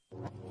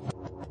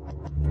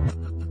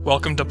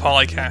Welcome to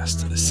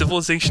PolyCast, a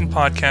Civilization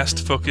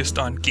podcast focused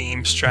on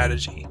game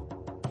strategy.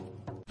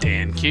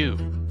 Dan Q.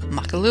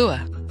 Makalua.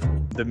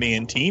 The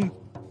main team.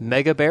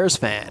 Mega Bears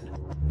fan.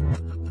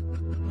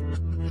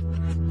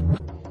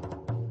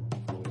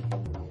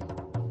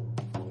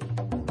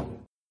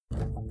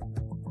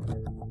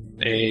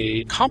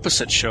 A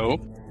composite show.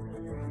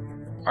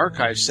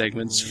 Archive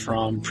segments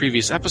from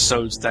previous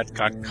episodes that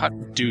got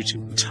cut due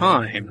to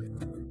time.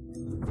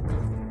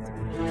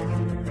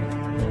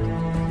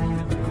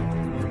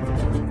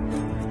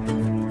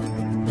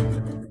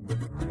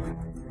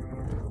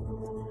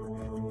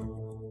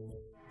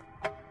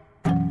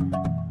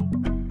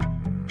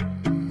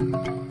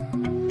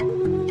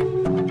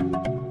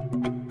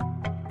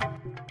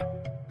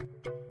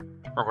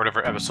 Or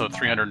whatever, episode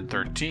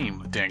 313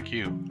 with Dan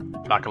Q,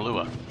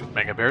 Makalua,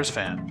 Mega Bears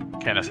fan,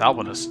 Canis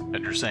Albinus, and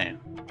Drusane.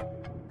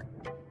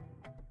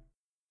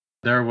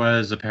 There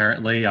was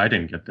apparently, I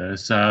didn't get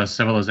this, a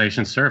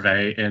civilization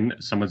survey in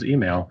someone's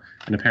email,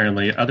 and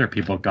apparently other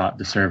people got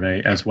the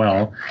survey as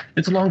well.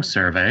 It's a long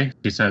survey.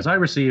 He says, I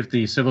received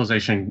the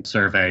civilization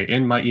survey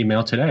in my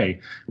email today.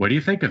 What do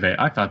you think of it?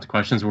 I thought the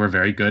questions were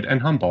very good and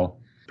humble.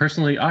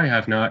 Personally, I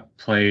have not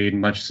played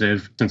much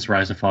Civ since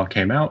Rise and Fall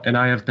came out, and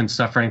I have been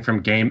suffering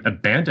from game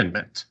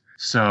abandonment.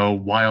 So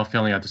while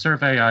filling out the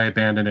survey, I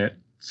abandoned it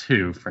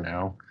too for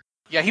now.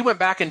 Yeah, he went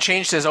back and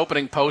changed his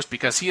opening post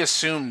because he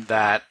assumed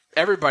that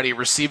everybody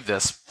received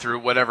this through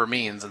whatever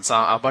means, and so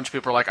a bunch of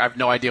people are like, I have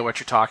no idea what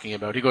you're talking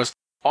about. He goes,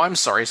 oh, I'm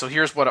sorry, so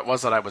here's what it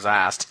was that I was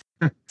asked.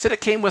 He said it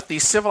came with the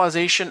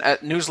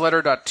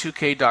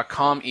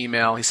civilization@newsletter.2k.com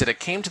email. He said it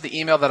came to the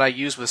email that I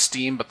use with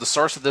Steam, but the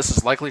source of this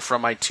is likely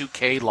from my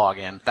 2K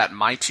login, that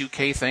my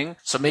 2K thing.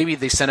 So maybe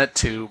they sent it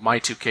to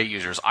my 2K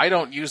users. I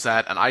don't use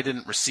that, and I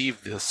didn't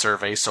receive the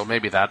survey, so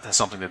maybe that has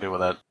something to do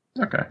with it.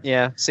 Okay.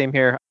 Yeah, same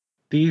here.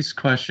 These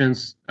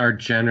questions are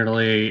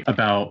generally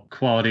about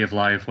quality of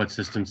life. What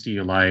systems do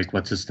you like?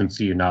 What systems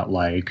do you not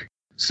like?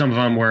 Some of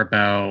them were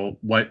about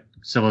what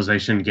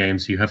Civilization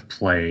games you have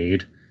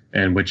played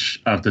and which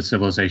of the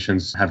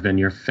civilizations have been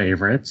your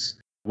favorites.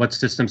 What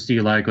systems do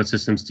you like? What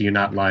systems do you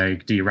not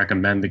like? Do you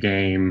recommend the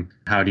game?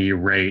 How do you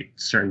rate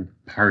certain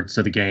parts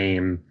of the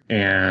game?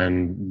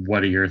 And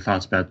what are your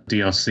thoughts about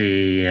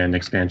DLC and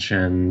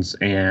expansions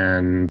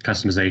and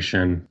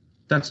customization?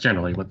 That's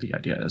generally what the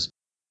idea is.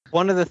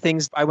 One of the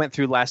things I went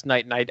through last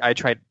night, and I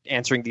tried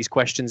answering these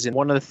questions, and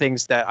one of the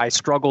things that I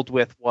struggled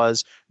with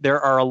was there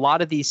are a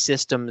lot of these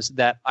systems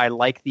that I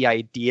like the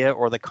idea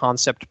or the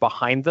concept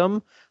behind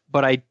them,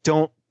 but I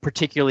don't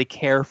particularly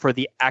care for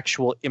the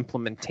actual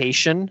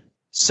implementation.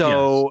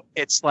 So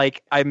It's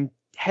like I'm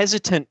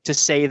hesitant to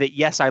say that,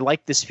 yes, I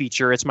like this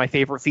feature. It's my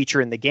favorite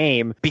feature in the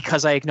game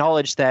because I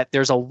acknowledge that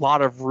there's a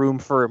lot of room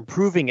for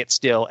improving it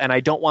still. And I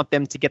don't want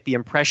them to get the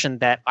impression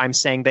that I'm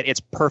saying that it's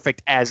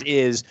perfect as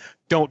is.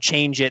 Don't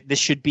change it. This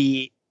should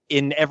be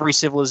in every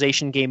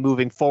Civilization game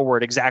moving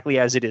forward exactly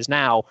as it is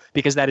now,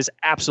 because that is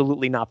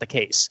absolutely not the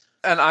case.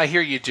 And I hear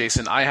you,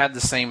 Jason. I had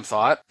the same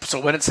thought. So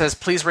when it says,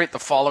 please rate the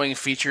following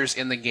features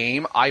in the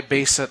game, I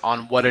base it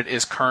on what it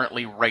is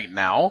currently right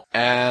now.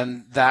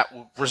 And that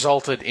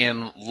resulted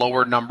in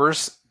lower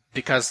numbers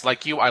because,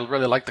 like you, I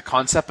really like the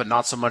concept, but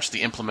not so much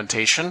the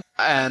implementation.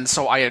 And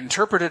so I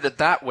interpreted it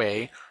that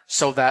way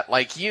so that,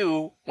 like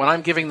you, when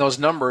I'm giving those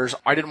numbers,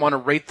 I didn't want to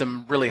rate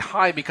them really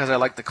high because I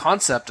like the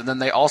concept, and then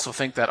they also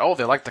think that, oh,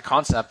 they like the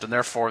concept, and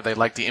therefore they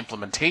like the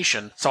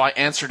implementation. So I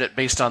answered it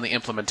based on the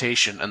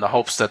implementation in the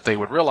hopes that they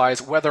would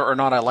realize whether or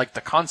not I like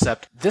the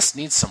concept, this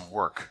needs some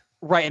work.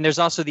 Right, and there's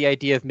also the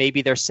idea of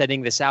maybe they're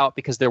setting this out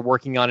because they're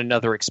working on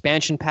another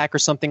expansion pack or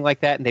something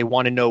like that, and they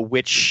want to know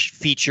which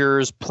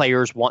features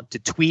players want to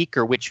tweak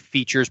or which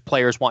features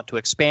players want to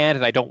expand,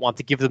 and I don't want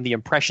to give them the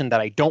impression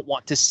that I don't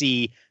want to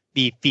see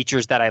the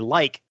features that I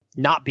like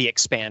not be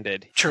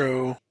expanded.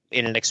 True.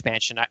 In an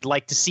expansion. I'd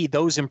like to see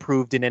those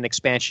improved in an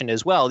expansion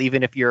as well,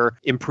 even if you're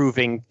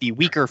improving the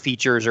weaker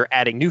features or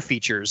adding new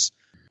features.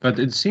 But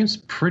it seems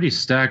pretty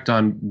stacked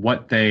on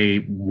what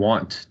they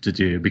want to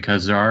do,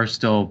 because there are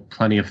still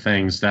plenty of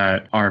things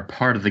that are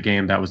part of the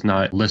game that was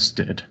not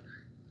listed.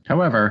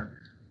 However,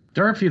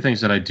 there are a few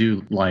things that I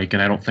do like,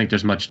 and I don't think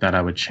there's much that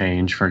I would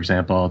change. For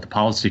example, the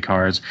policy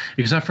cards,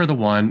 except for the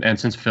one, and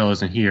since Phil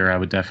isn't here, I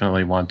would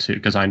definitely want to,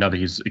 because I know that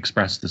he's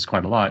expressed this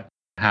quite a lot,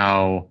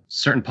 how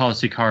certain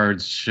policy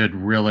cards should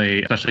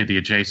really, especially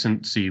the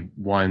adjacency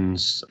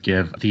ones,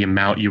 give the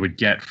amount you would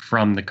get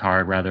from the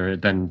card rather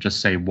than just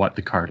say what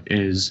the card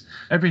is.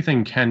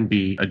 Everything can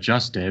be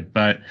adjusted,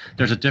 but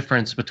there's a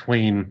difference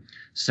between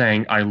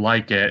saying I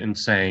like it and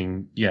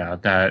saying, yeah,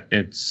 that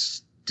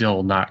it's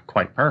still not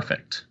quite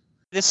perfect.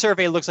 This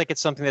survey looks like it's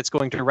something that's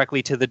going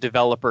directly to the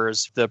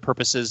developers, the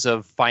purposes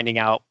of finding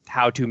out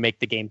how to make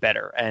the game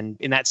better. And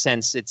in that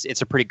sense, it's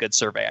a pretty good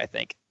survey, I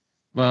think.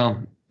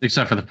 Well,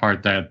 except for the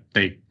part that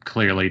they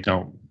clearly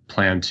don't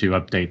plan to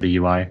update the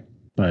UI,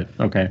 but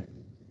okay.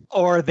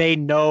 Or they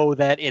know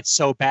that it's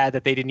so bad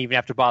that they didn't even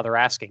have to bother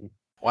asking.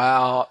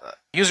 Well,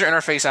 user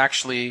interface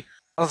actually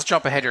Let's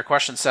jump ahead here.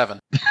 Question 7.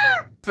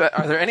 But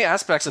are there any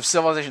aspects of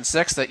Civilization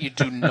 6 that you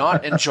do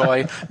not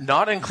enjoy,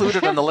 not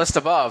included in the list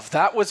above?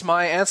 That was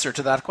my answer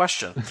to that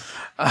question.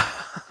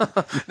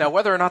 Now,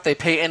 whether or not they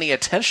pay any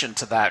attention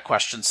to that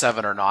question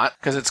 7 or not,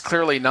 because it's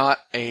clearly not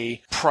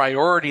a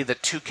priority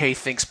that 2K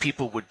thinks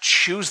people would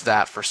choose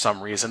that for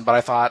some reason, but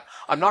I thought,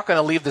 I'm not going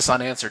to leave this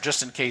unanswered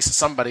just in case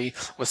somebody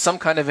with some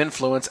kind of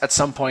influence at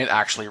some point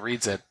actually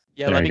reads it.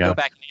 Yeah, let me go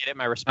back and edit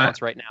my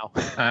response right now.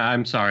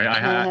 I'm sorry. I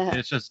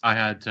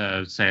had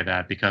to say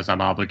that because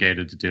I'm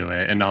obligated to do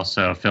it, and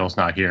also Phil's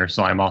not here,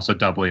 so I'm also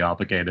doubly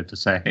obligated to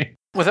say.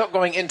 Without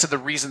going into the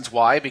reasons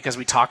why, because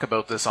we talk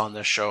about this on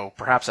this show,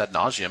 perhaps ad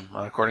nauseum,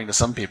 according to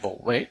some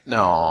people. Wait,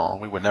 no,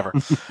 we would never.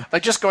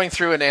 Like just going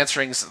through and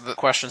answering the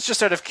questions,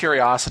 just out of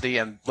curiosity,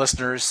 and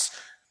listeners,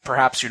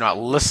 perhaps you're not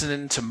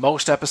listening to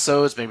most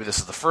episodes. Maybe this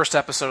is the first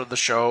episode of the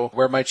show.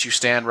 Where might you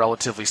stand,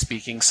 relatively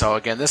speaking? So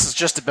again, this is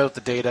just about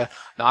the data,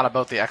 not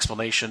about the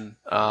explanation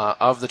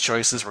of the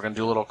choices. We're going to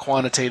do a little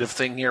quantitative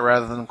thing here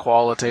rather than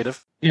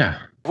qualitative. Yeah.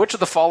 Which of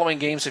the following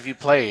games have you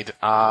played?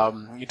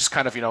 You just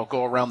kind of,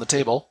 go around the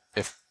table,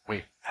 if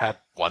we had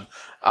one.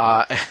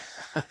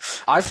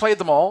 I've played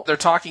them all. They're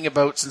talking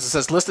about, since it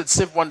says listed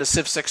Civ 1 to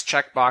Civ 6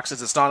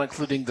 checkboxes, it's not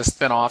including the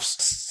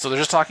spin-offs. So they're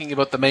just talking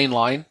about the main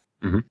line.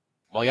 Mm-hmm.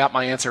 Well, yeah,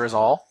 my answer is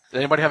all. Did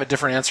anybody have a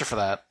different answer for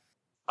that?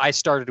 I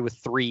started with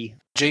 3.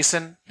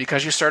 Jason,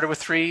 because you started with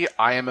 3,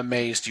 I am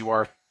amazed you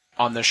are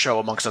on this show,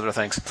 amongst other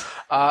things.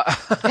 How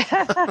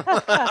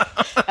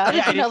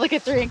did you not look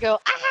at 3 and go,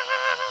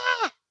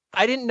 ah?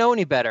 I didn't know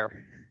any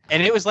better.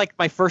 And it was like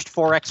my first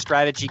 4X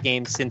strategy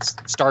game since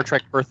Star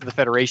Trek Birth of the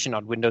Federation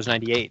on Windows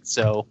 98.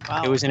 So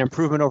It was an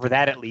improvement over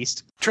that, at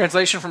least.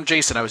 Translation from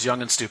Jason, I was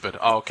young and stupid.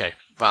 Oh, okay.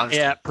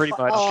 Yeah, pretty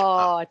much.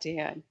 Oh,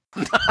 Dan.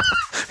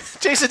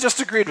 Jason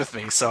just agreed with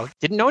me, so...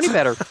 Didn't know any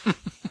better.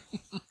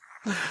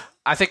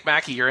 I think,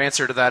 Mackie, your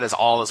answer to that is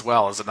all as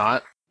well, is it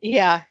not?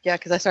 Yeah,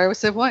 because I started with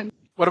Civ 1.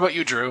 What about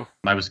you, Drew?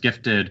 I was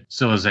gifted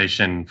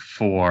Civilization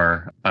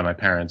 4 by my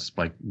parents,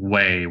 like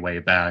way, way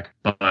back,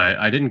 but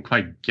I didn't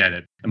quite get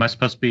it. Am I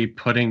supposed to be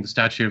putting the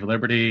Statue of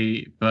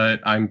Liberty,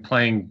 but I'm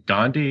playing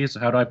Gandhi? So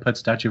how do I put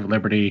Statue of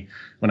Liberty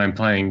when I'm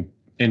playing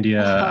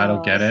India? I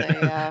don't get it.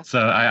 Yeah.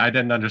 So I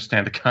didn't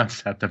understand the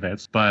concept of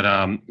it. But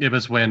it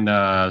was when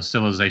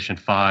Civilization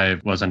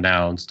 5 was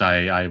announced.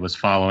 I was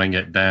following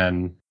it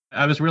then.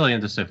 I was really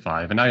into Civ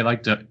 5, and I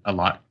liked it a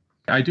lot.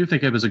 I do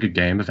think it was a good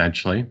game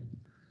eventually.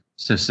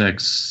 Civ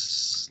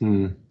 6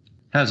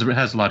 has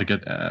a lot of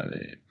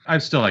good... I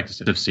still like the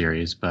Civ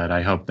series, but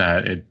I hope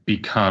that it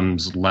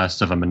becomes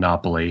less of a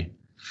monopoly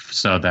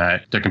so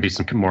that there can be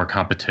some more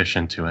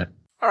competition to it.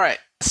 All right.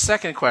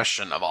 Second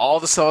question. Of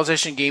all the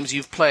Civilization games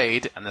you've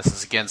played, and this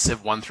is again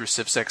Civ 1 through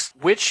Civ 6,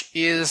 which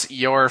is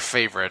your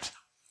favorite?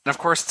 And of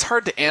course, it's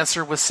hard to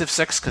answer with Civ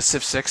 6 because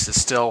Civ 6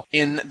 is still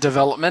in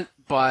development,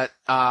 but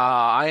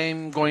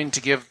I'm going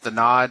to give the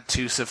nod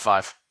to Civ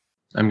 5.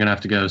 I'm going to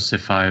have to go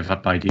Civ 5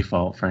 up by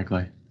default,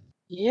 frankly.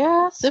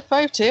 Yeah, Civ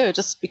 5 too,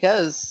 just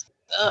because.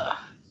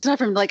 It's not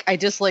from I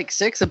dislike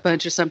 6 a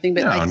bunch or something,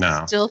 but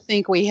I still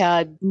think we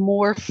had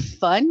more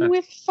fun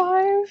with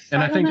 5.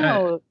 And I don't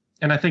know.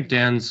 And I think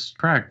Dan's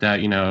correct that,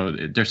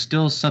 there's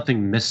still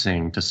something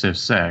missing to Civ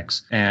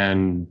 6.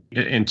 And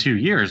in 2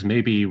 years,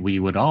 maybe we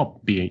would all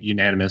be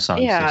unanimous on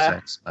Civ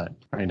 6, but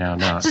right now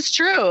not. It's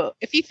true.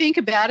 If you think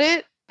about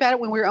it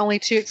when we were only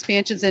 2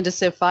 expansions into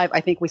Civ 5,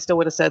 I think we still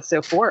would have said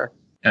Civ 4.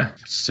 Yeah,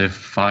 Civ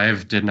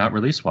 5 did not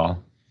release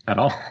well at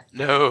all.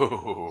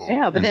 No.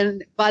 Yeah, but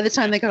then by the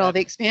time they got all the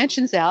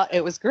expansions out,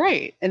 it was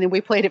great. And then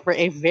we played it for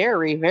a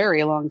very,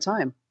 very long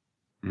time.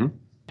 Mm-hmm.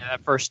 Yeah,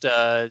 that first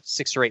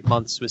 6 or 8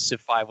 months with Civ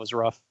 5 was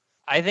rough.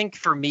 I think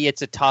for me,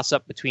 it's a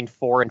toss-up between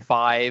 4 and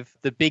 5.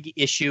 The big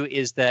issue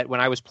is that when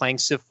I was playing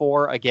Civ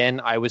 4,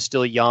 again, I was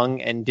still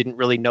young and didn't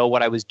really know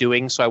what I was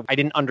doing, so I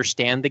didn't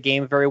understand the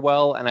game very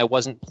well, and I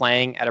wasn't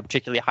playing at a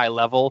particularly high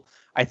level.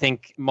 I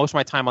think most of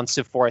my time on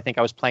Civ 4, I think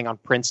I was playing on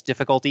Prince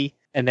difficulty.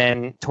 And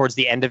then towards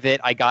the end of it,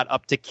 I got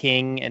up to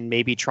King and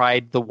maybe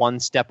tried the one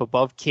step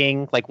above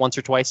King once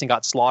or twice and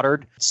got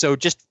slaughtered. So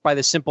just by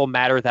the simple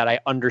matter that I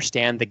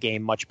understand the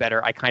game much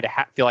better, I kind of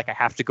feel like I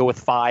have to go with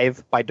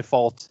 5 by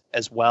default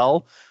as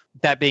well.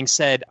 That being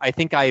said, I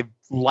think I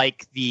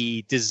like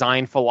the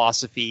design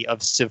philosophy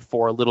of Civ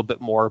 4 a little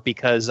bit more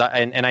because,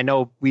 and I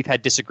know we've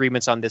had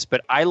disagreements on this,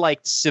 but I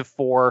liked Civ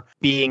 4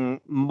 being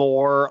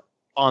more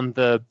on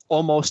the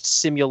almost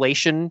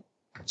simulation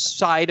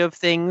side of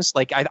things.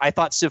 I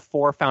thought Civ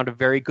 4 found a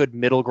very good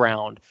middle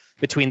ground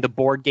between the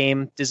board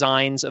game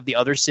designs of the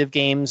other Civ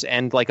games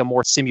and a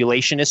more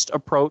simulationist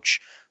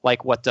approach,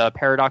 like what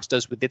Paradox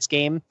does with its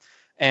game.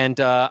 And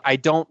I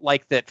don't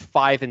like that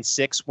 5 and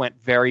 6 went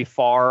very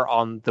far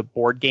on the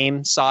board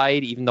game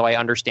side, even though I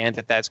understand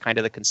that that's kind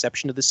of the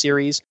conception of the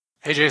series.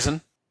 Hey,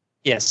 Jason.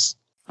 Yes.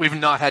 We've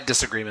not had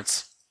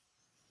disagreements.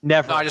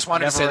 Never. No, I just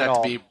wanted to say that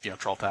to be,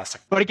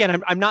 troll-tastic. But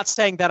again, I'm not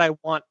saying that I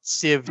want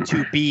Civ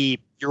to be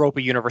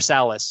Europa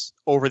Universalis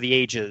over the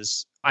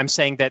ages. I'm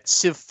saying that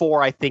Civ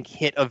 4, I think,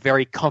 hit a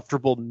very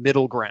comfortable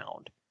middle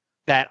ground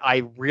that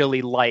I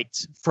really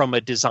liked from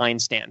a design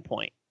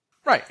standpoint.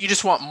 Right. You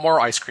just want more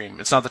ice cream.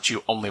 It's not that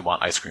you only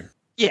want ice cream.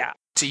 Yeah.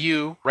 To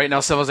you, right now,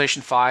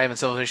 Civilization 5 and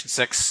Civilization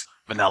 6,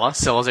 vanilla.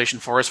 Civilization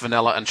 4 is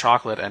vanilla and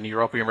chocolate, and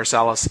Europa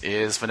Universalis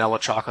is vanilla,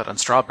 chocolate, and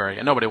strawberry.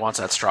 And nobody wants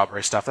that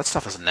strawberry stuff. That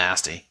stuff is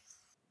nasty.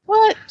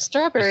 What?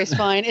 Strawberry's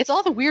fine. It's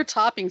all the weird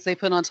toppings they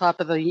put on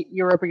top of the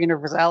Europa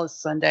Universalis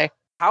sundae.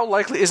 How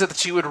likely is it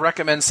that you would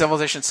recommend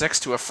Civilization 6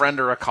 to a friend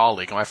or a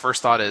colleague? And my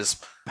first thought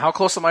is, how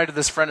close am I to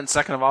this friend? And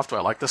second of all, do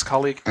I like this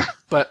colleague?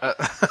 But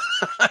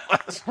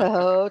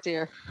oh,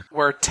 dear.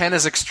 Where 10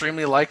 is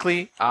extremely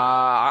likely,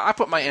 I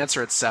put my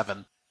answer at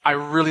 7. I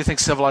really think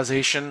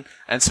Civilization,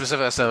 and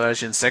specifically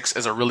Civilization 6,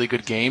 is a really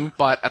good game,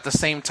 but at the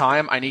same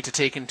time, I need to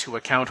take into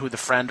account who the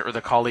friend or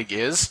the colleague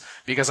is,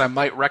 because I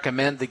might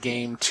recommend the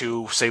game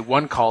to, say,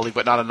 one colleague,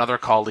 but not another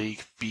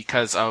colleague,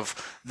 because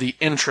of the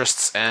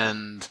interests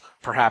and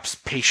perhaps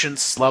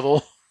patience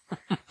level,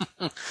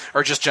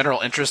 or just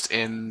general interest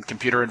in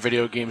computer and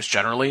video games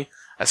generally,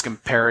 as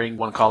comparing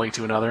one colleague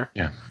to another.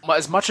 Yeah.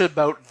 As much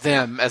about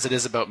them as it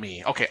is about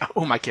me. Okay,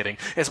 who am I kidding?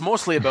 It's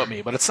mostly about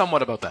me, but it's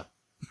somewhat about them.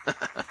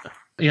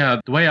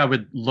 Yeah, the way I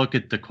would look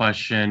at the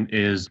question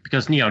is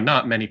because,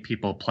 not many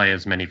people play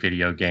as many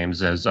video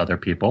games as other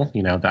people.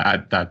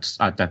 That's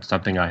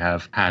something I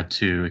have had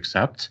to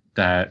accept,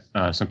 that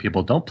some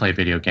people don't play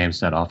video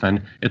games that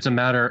often. It's a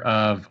matter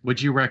of, would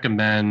you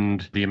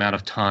recommend the amount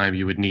of time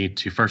you would need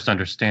to first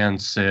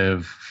understand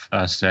Civ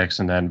 6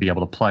 and then be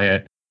able to play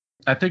it?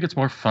 I think it's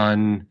more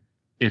fun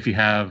if you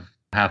have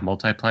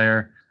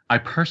multiplayer. I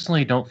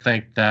personally don't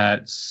think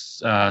that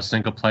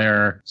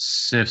single-player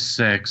Civ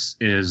 6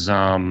 is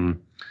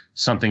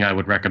something I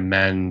would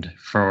recommend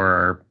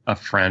for a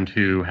friend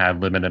who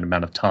had limited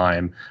amount of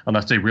time,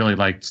 unless they really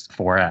liked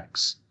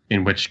 4X,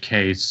 in which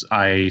case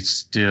I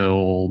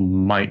still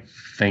might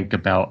think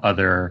about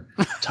other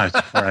types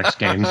of 4X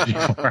games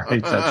before I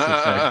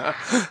set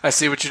Civ 6. I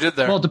see what you did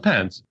there. Well, it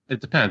depends. It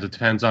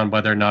depends on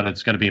whether or not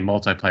it's going to be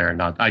multiplayer or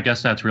not. I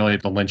guess that's really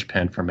the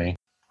linchpin for me.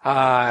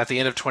 At the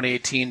end of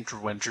 2018,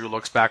 when Drew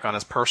looks back on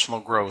his personal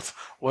growth,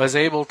 was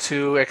able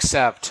to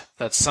accept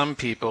that some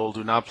people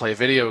do not play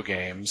video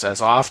games as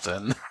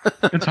often.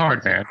 It's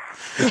hard, man.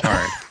 It's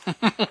hard.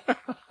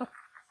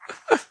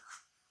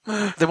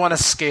 They want a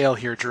scale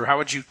here, Drew. How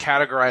would you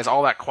categorize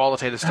all that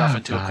qualitative stuff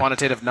into a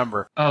quantitative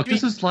number? Oh,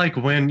 this is like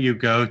when you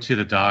go to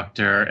the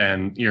doctor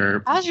and you're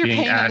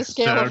being asked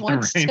to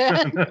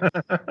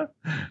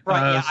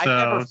Right, yeah, I've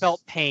never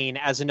felt pain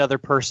as another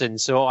person,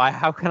 so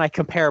how can I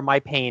compare my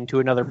pain to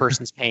another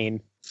person's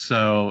pain?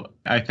 So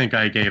I think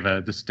I gave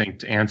a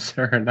distinct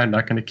answer, and I'm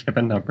not going to give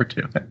a number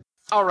to it.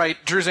 All right,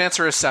 Drew's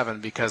answer is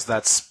 7, because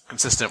that's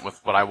consistent with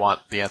what I want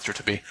the answer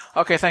to be.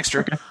 Okay, thanks,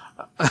 Drew.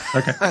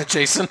 Okay.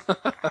 Jason?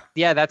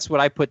 Yeah, that's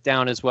what I put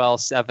down as well,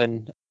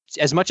 7.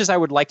 As much as I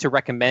would like to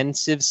recommend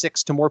Civ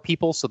 6 to more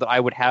people so that I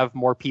would have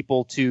more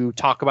people to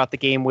talk about the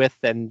game with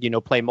and,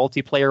 play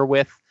multiplayer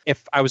with,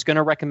 if I was going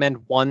to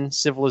recommend one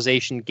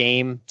Civilization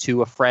game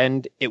to a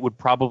friend, it would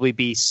probably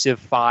be Civ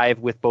 5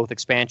 with both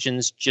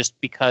expansions, just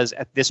because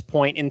at this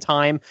point in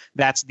time,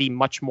 that's the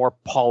much more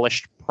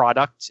polished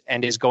product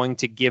and is going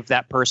to give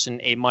that person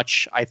a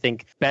much, I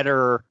think,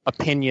 better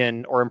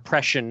opinion or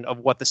impression of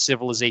what the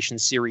Civilization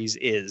series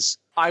is.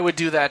 I would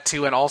do that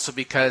too, and also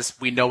because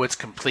we know it's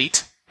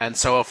complete. And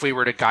so if we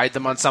were to guide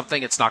them on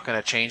something, it's not going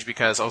to change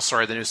because,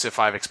 the new Civ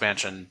 5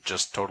 expansion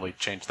just totally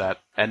changed that.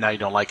 And now you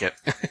don't like it.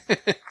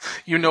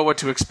 You know what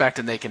to expect,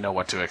 and they can know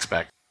what to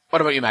expect. What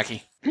about you,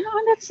 Mackie? No,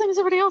 I'm not the same as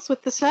everybody else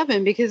with the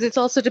 7, because it's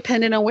also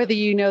dependent on whether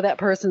that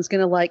person's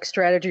going to like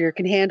strategy or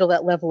can handle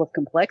that level of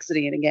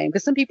complexity in a game.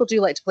 Because some people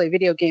do like to play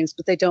video games,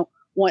 but they don't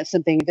want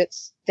something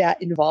that's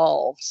that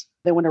involved.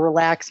 They want to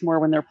relax more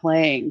when they're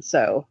playing.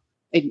 So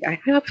I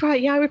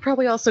would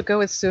probably also go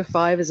with Civ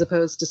 5 as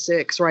opposed to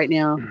 6 right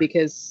now,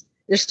 because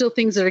there's still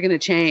things that are going to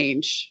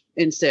change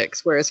in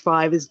 6, whereas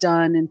 5 is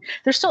done. And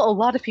there's still a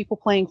lot of people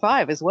playing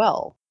 5 as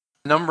well.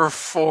 Number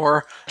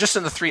 4, just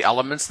in the 3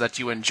 elements that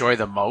you enjoy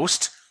the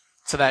most,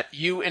 so that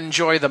you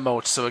enjoy the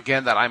most. So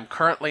again, that I'm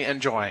currently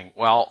enjoying.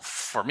 Well,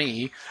 for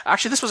me,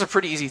 actually, this was a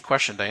pretty easy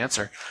question to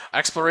answer.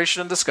 Exploration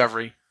and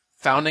discovery,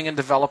 founding and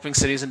developing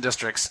cities and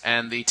districts,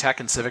 and the tech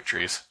and civic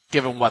trees,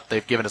 given what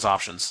they've given as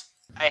options.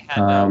 I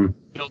had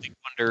building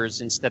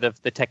wonders instead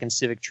of the tech and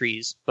civic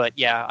trees. But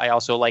yeah, I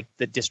also like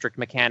the district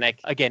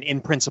mechanic. Again,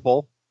 in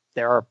principle,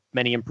 there are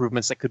many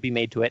improvements that could be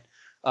made to it.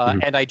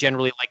 And I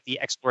generally like the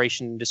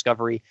exploration and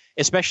discovery,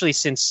 especially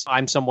since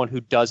I'm someone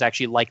who does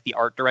actually like the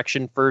art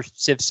direction for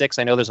Civ 6.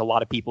 I know there's a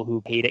lot of people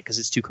who hate it because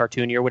it's too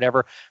cartoony or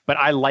whatever, but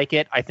I like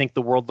it. I think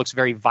the world looks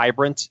very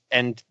vibrant,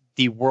 and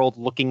the world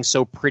looking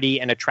so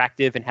pretty and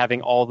attractive and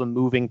having all the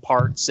moving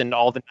parts and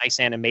all the nice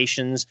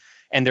animations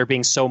and there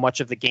being so much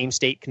of the game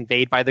state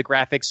conveyed by the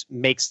graphics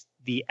makes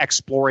the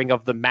exploring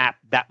of the map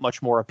that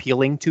much more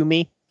appealing to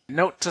me.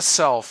 Note to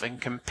self, in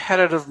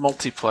competitive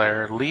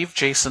multiplayer, leave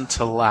Jason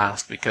to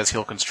last because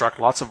he'll construct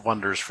lots of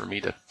wonders for me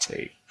to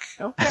take.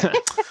 Okay.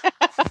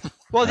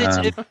 Well,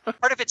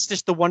 part of it's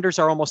just the wonders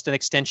are almost an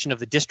extension of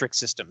the district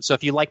system. So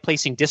if you like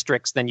placing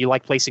districts, then you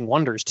like placing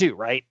wonders too,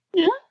 right?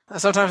 Yeah.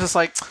 Sometimes it's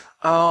like,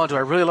 oh, do I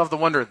really love the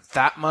Wonder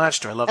that much?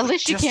 Do I love At the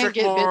least you can't district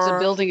get bits more?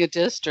 of building a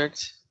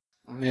district.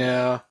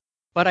 Yeah.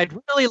 But I'd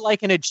really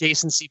like an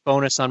adjacency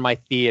bonus on my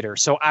theater,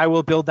 so I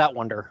will build that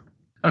Wonder.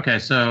 Okay,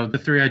 so the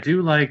three I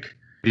do like,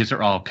 these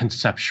are all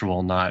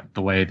conceptual, not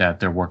the way that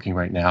they're working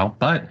right now.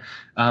 But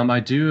I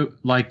do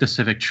like the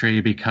Civic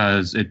Tree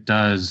because it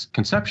does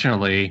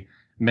conceptually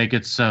make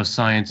it so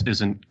science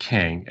isn't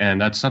king.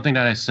 And that's something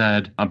that I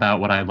said about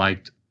what I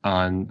liked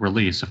on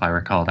release, if I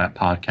recall that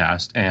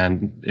podcast,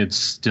 and it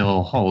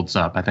still holds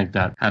up. I think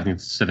that having the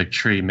Civic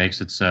Tree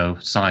makes it so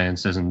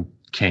science isn't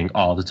king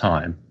all the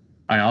time.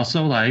 I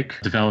also like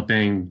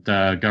developing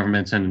the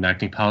governments and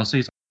enacting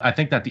policies. I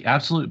think that the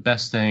absolute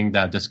best thing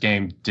that this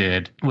game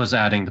did was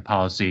adding the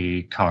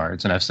policy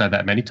cards. And I've said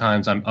that many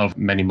times of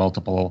many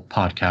multiple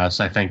podcasts.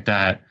 I think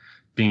that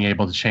being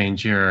able to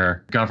change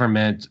your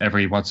government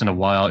every once in a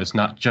while is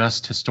not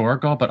just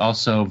historical, but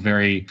also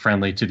very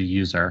friendly to the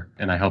user.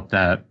 And I hope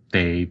that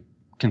they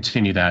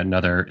continue that in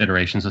other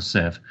iterations of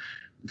Civ.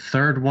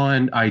 Third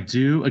one, I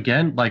do,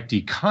 again, like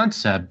the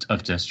concept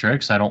of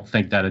districts. I don't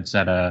think that it's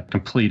at a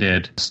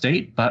completed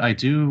state, but I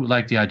do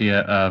like the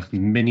idea of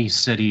mini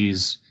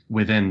cities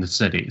within the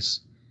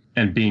cities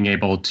and being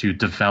able to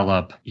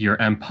develop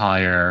your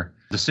empire,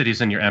 the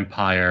cities in your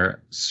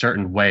empire,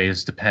 certain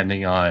ways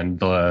depending on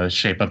the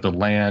shape of the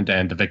land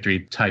and the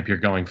victory type you're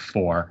going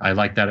for. I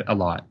like that a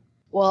lot.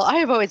 Well, I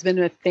have always been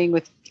a thing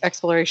with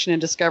exploration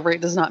and discovery.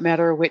 It does not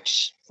matter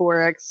which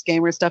 4X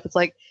gamer stuff. It's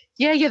like,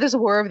 yeah, there's a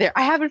war over there.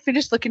 I haven't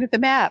finished looking at the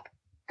map.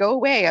 Go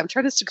away. I'm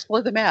trying to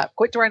explore the map.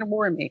 Quit trying to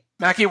warn me.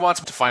 Mackie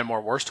wants to find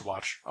more wars to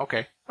watch.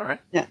 Okay. All right.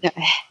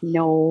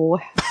 No.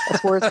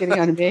 That's war's getting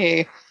on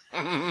me.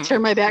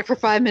 Turn my back for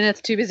 5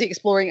 minutes, too busy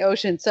exploring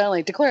ocean.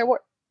 Suddenly declare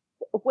war.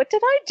 What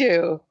did I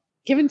do?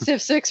 Given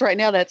Civ 6 right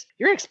now,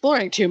 you're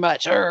exploring too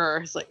much.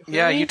 It's like,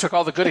 Yeah, really? you took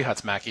all the goody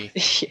huts, Mackie.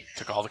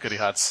 Took all the goody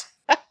huts.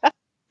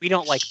 We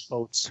don't like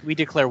boats. We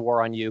declare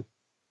war on you.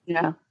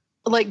 Yeah.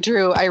 Like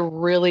Drew, I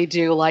really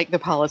do like the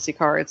policy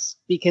cards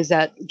because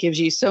that gives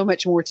you so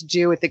much more to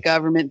do with the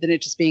government than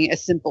it just being a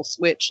simple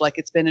switch like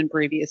it's been in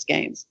previous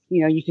games.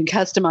 You know, you can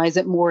customize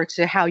it more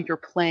to how you're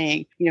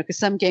playing, because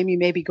some game you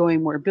may be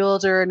going more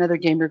builder, another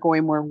game you're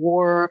going more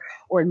war,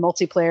 or in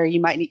multiplayer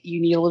you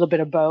need a little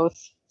bit of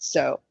both.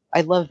 So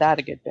I love that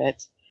a good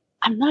bit.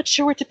 I'm not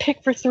sure what to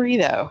pick for 3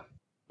 though.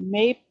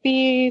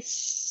 Maybe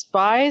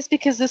spies,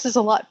 because this is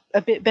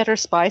a bit better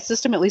spy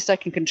system. At least I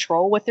can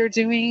control what they're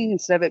doing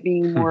instead of it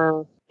being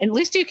more. And at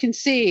least you can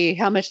see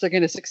how much they're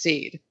going to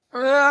succeed.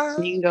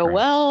 So you can go,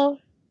 well,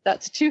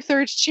 that's a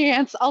 2/3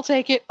 chance. I'll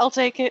take it.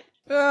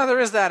 There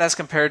is that as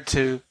compared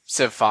to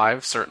Civ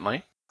 5,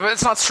 certainly. But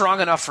it's not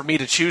strong enough for me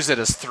to choose it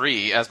as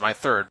 3 as my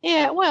third.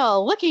 Yeah,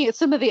 well, looking at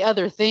some of the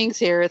other things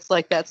here, it's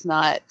like that's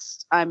not.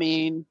 I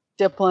mean,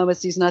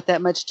 diplomacy's not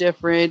that much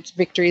different.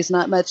 Victory's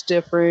not much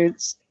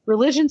different.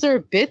 Religions are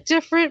a bit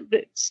different,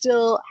 but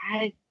still,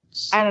 I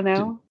don't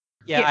know.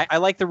 Yeah, I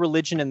like the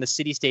religion and the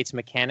city-states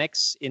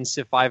mechanics in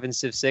Civ 5 and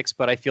Civ 6,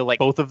 but I feel like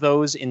both of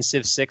those in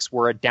Civ 6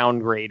 were a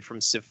downgrade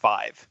from Civ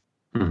 5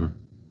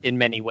 in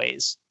many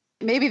ways.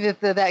 Maybe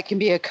that can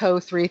be a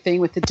co-3 thing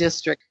with the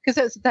district,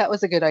 because that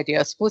was a good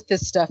idea. Split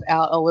this stuff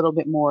out a little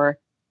bit more,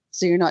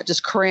 so you're not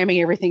just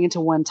cramming everything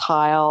into one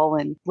tile,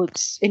 and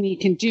you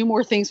can do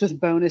more things with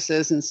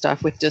bonuses and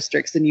stuff with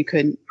districts than you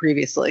could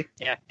previously.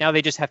 Yeah, now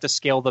they just have to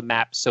scale the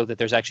map so that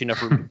there's actually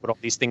enough room to put all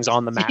these things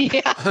on the map.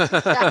 Yeah,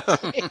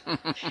 exactly.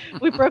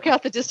 We broke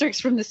out the districts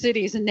from the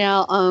cities, and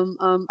now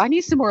I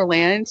need some more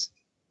land.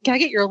 Can I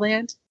get your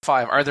land?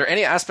 5. Are there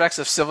any aspects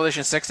of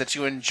Civilization 6 that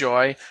you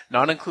enjoy,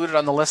 not included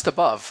on the list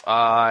above?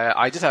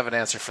 I did have an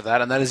answer for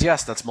that, and that is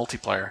yes, that's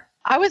multiplayer.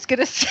 I was going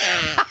to say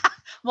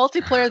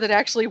multiplayer that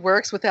actually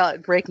works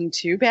without breaking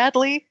too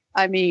badly.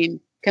 I mean,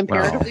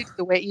 comparatively to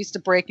the way it used to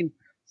break in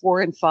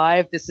 4 and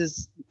 5, this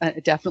is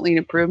definitely an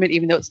improvement,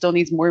 even though it still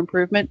needs more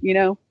improvement,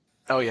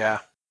 Oh, yeah.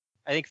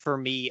 I think for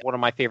me, one of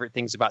my favorite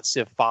things about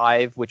Civ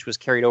 5, which was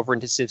carried over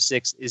into Civ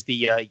 6, is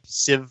the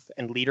Civ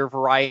and leader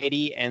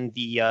variety and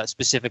the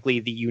specifically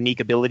the unique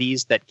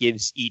abilities that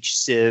gives each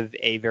Civ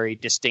a very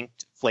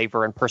distinct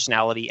flavor and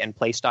personality and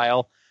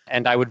playstyle.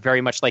 And I would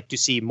very much like to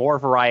see more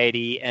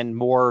variety and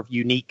more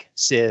unique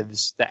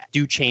Civs that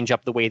do change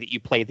up the way that you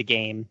play the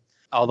game.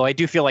 Although I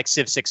do feel like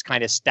Civ 6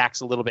 kind of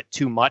stacks a little bit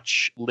too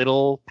much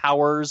little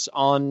powers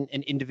on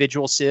an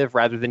individual Civ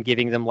rather than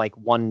giving them like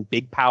one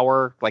big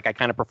power. Like I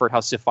kind of preferred how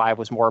Civ 5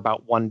 was more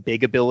about one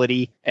big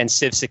ability. And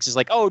Civ 6 is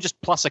like,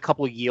 just plus a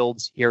couple of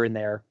yields here and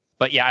there.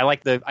 But yeah, I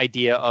like the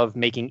idea of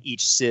making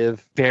each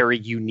Civ very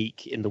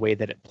unique in the way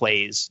that it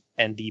plays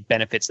and the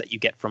benefits that you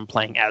get from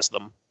playing as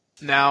them.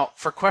 Now,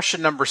 for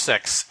question number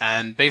 6,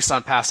 and based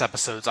on past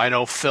episodes, I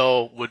know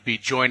Phil would be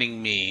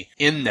joining me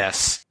in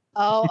this.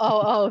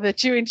 Oh,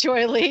 that you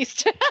enjoy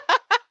least.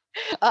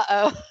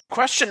 Uh-oh.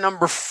 Question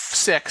number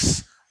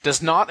 6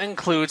 does not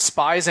include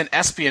spies and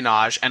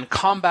espionage and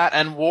combat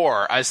and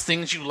war as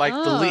things you like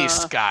the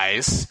least,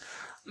 guys.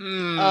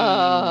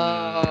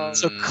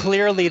 So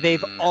clearly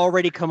they've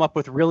already come up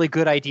with really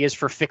good ideas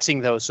for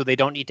fixing those, so they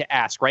don't need to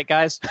ask, right,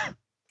 guys?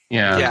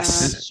 Yeah.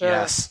 Yes. Sure.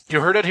 Yes.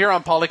 You heard it here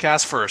on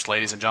PolyCast first,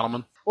 ladies and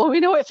gentlemen. Well, we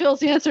know what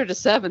Phil's answer to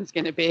 7's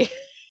going to be.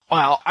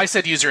 Well, I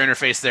said user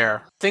interface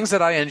there. Things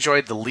that I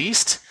enjoyed the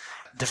least,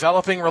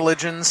 developing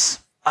religions.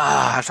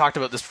 I've talked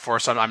about this before,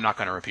 so I'm not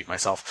going to repeat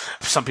myself.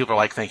 Some people are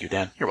like, thank you,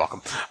 Dan. You're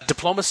welcome.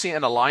 Diplomacy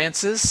and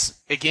alliances.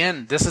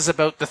 Again, this is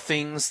about the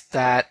things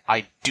that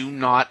I do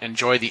not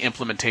enjoy the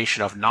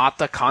implementation of, not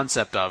the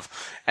concept of.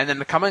 And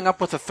then coming up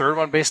with a third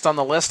one based on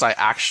the list, I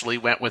actually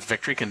went with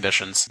victory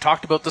conditions.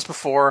 Talked about this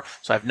before,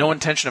 so I have no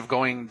intention of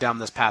going down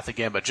this path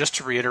again, but just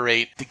to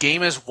reiterate, the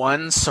game is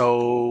won,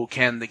 so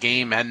can the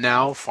game end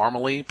now,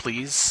 formally,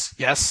 please?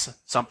 Yes?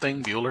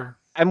 Something? Bueller?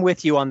 I'm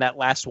with you on that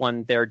last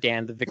one there,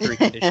 Dan, the victory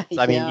conditions.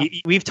 I mean, Yeah.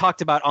 we've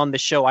talked about on the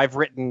show, I've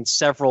written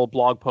several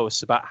blog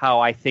posts about how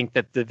I think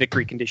that the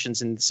victory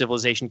conditions in the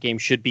Civilization game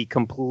should be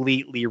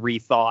completely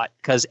rethought.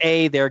 Because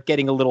A, they're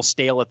getting a little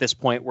stale at this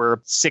point,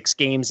 where 6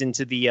 games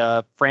into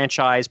the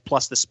franchise,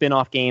 plus the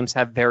spin-off games,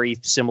 have very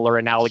similar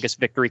analogous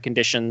victory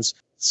conditions.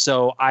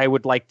 So I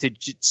would like to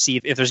see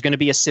if there's going to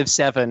be a Civ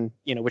 7,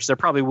 which there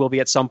probably will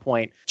be at some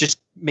point, just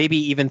maybe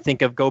even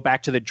think of go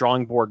back to the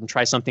drawing board and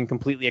try something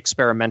completely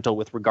experimental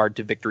with regard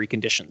to victory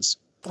conditions.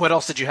 What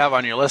else did you have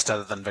on your list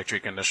other than victory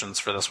conditions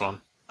for this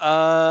one?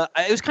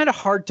 It was kind of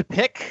hard to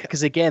pick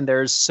because, again,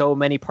 there's so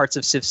many parts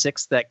of Civ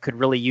 6 that could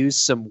really use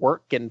some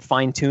work and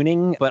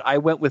fine-tuning, but I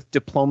went with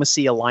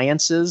diplomacy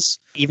alliances,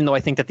 even though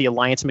I think that the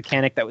alliance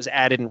mechanic that was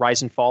added in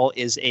Rise and Fall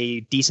is a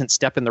decent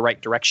step in the right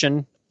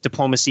direction.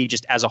 Diplomacy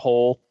just as a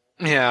whole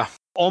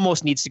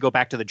almost needs to go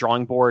back to the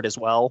drawing board as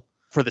well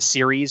for the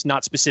series,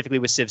 not specifically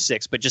with Civ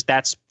 6, but just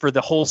that's for the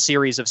whole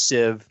series of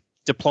Civ.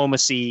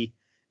 Diplomacy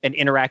and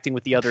interacting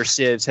with the other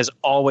civs has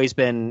always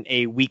been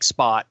a weak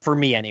spot for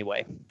me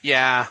anyway.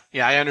 Yeah,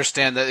 I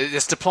understand that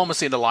it's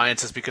diplomacy and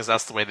alliances because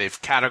that's the way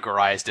they've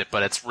categorized it,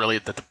 but it's really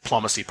the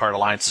diplomacy part.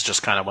 Alliances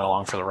just kind of went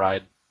along for the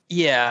ride.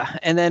 Yeah,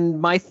 and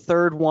then my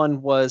third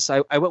one was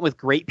I went with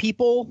great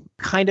people.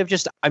 I'm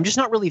just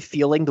not really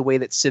feeling the way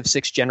that Civ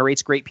 6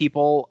 generates great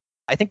people.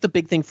 I think the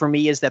big thing for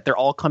me is that they're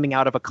all coming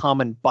out of a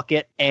common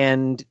bucket,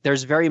 and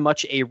there's very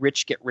much a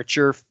rich get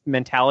richer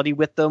mentality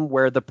with them,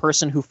 where the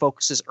person who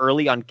focuses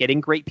early on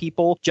getting great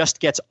people just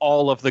gets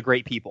all of the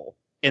great people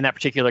in that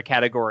particular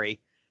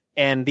category.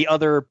 And the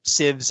other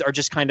civs are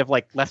just kind of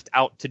like left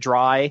out to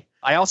dry.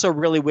 I also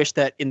really wish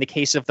that in the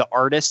case of the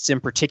artists in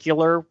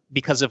particular,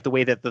 because of the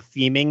way that the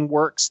theming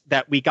works,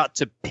 that we got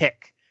to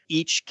pick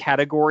each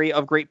category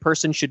of great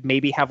person should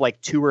maybe have like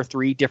 2 or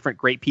 3 different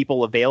great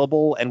people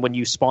available. And when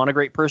you spawn a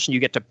great person, you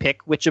get to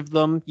pick which of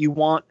them you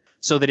want.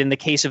 So that in the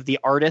case of the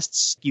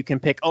artists, you can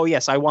pick, oh,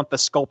 yes, I want the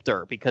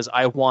sculptor because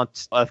I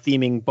want a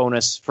theming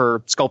bonus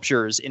for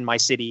sculptures in my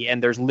city.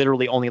 And there's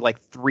literally only like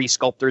 3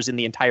 sculptors in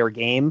the entire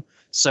game.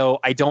 So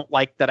I don't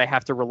like that I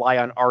have to rely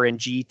on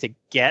RNG to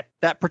get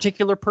that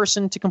particular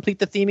person to complete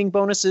the theming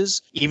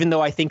bonuses, even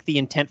though I think the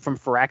intent from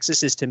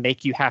Firaxis is to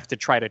make you have to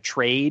try to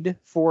trade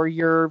for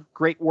your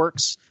great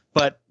works.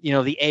 But,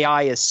 the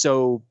AI is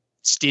so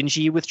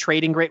stingy with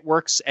trading great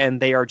works,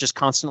 and they are just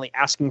constantly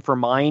asking for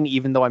mine,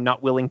 even though I'm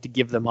not willing to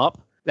give them up,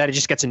 that it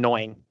just gets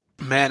annoying.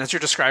 Man, as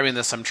you're describing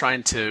this, I'm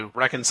trying to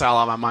reconcile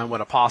on my mind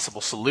what a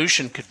possible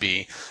solution could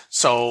be.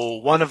 So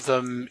one of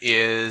them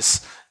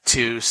is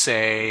to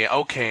say,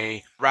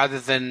 okay, rather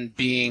than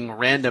being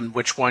random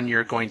which one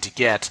you're going to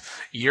get,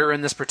 you're in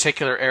this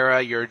particular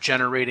era, you're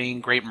generating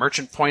great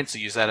merchant points, so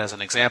use that as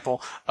an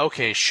example.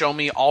 Okay, show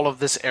me all of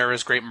this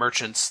era's great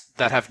merchants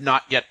that have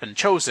not yet been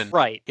chosen.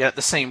 Right. Yet at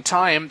the same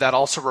time, that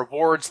also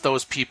rewards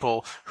those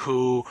people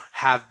who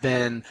have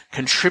been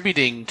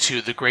contributing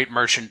to the great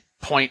merchant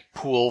point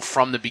pool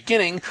from the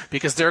beginning,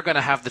 because they're going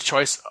to have the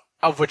choice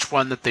of which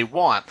one that they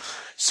want.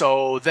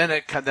 So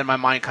then my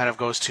mind kind of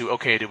goes to,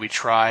 okay, do we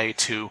try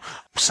to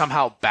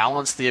somehow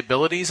balance the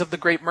abilities of the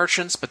great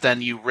merchants, but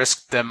then you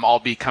risk them all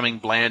becoming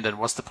bland, and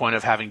what's the point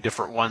of having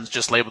different ones?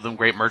 Just label them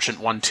great merchant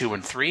 1, 2,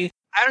 and 3.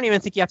 I don't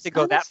even think you have to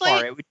go that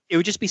far. It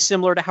would just be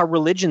similar to how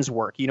religions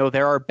work.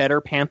 There are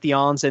better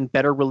pantheons and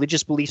better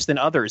religious beliefs than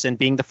others, and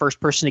being the first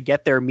person to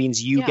get there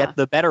means you get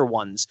the better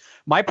ones.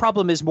 My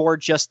problem is more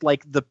just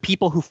like the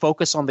people who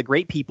focus on the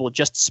great people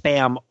just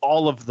spam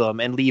all of them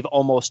and leave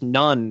almost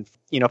none.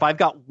 If I've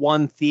got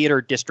 1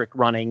 theater district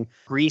running,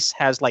 Greece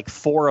has like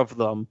 4 of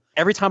them.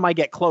 Every time I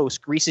get close,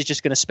 Greece is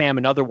just going to spam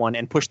another one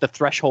and push the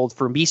threshold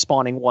for me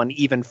spawning one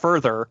even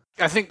further.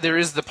 I think there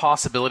is the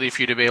possibility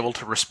for you to be able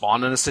to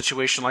respond in a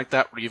situation like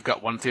that, where you've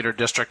got 1 theater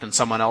district and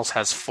someone else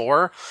has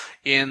 4,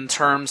 in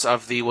terms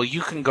of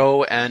you can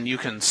go and you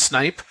can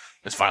snipe,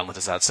 as violent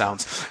as that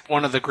sounds,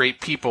 one of the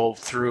great people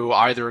through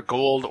either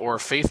gold or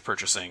faith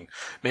purchasing.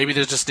 Maybe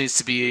there just needs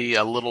to be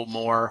a little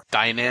more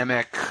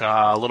dynamic,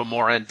 a little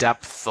more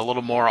in-depth, a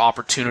little more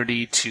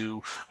opportunity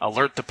to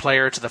alert the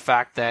player to the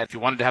fact that if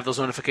you wanted to have those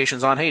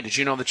notifications on, hey, did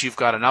you know that you've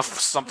got enough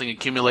something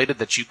accumulated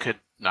that you could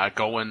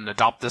go and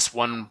adopt this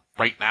one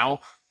right now?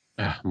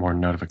 More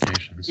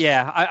notifications.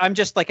 Yeah, I'm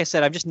just, like I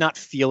said, I'm just not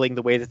feeling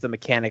the way that the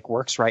mechanic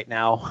works right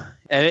now.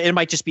 And it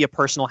might just be a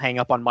personal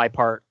hang-up on my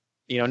part.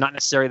 Not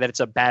necessarily that it's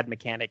a bad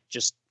mechanic,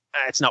 just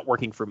it's not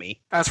working for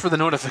me. As for the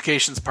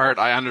notifications part,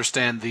 I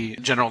understand the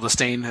general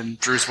disdain in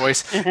Drew's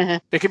voice.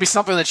 It could be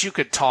something that you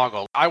could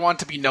toggle. I want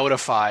to be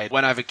notified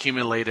when I've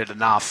accumulated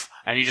enough,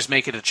 and you just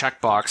make it a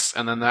checkbox,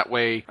 and then that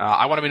way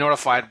I want to be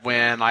notified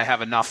when I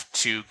have enough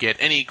to get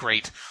any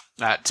great,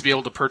 to be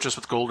able to purchase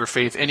with gold or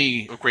faith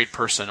any great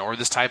person, or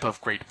this type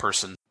of great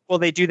person. Well,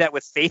 they do that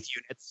with faith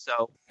units,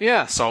 so...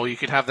 Yeah, so you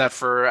could have that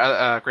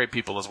for great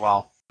people as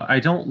well. I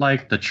don't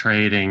like the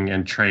trading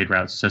and trade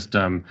route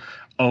system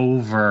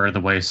over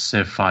the way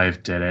Civ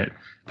 5 did it.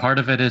 Part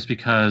of it is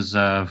because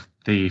of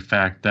the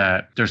fact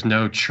that there's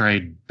no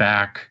trade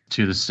back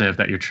to the Civ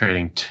that you're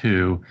trading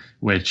to,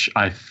 which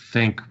I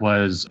think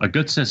was a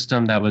good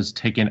system that was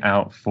taken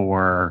out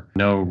for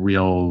no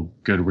real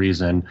good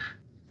reason.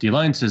 The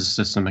Alliance's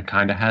system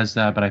kind of has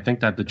that, but I think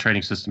that the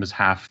trading system is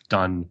half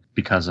done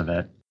because of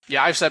it.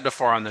 Yeah, I've said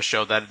before on the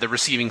show that the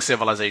receiving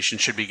civilization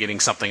should be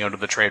getting something out of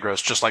the trade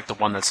routes, just like the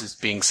one that's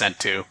being sent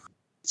to.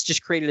 It's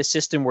just created a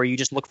system where you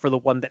just look for the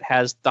one that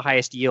has the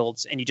highest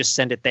yields and you just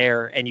send it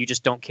there and you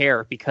just don't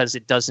care because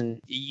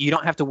you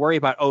don't have to worry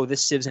about, oh,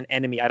 this Civ's an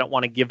enemy, I don't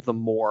want to give them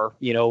more,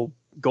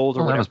 gold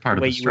or whatever. That was part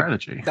of the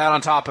strategy. That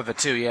on top of it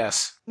too,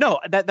 yes. No,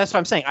 that's what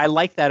I'm saying. I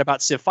like that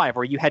about Civ 5,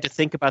 where you had to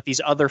think about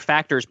these other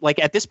factors. Like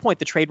at this point,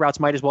 the trade routes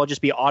might as well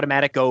just be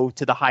automatic go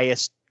to the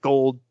highest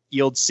gold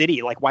yield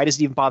city. Like, why does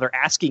it even bother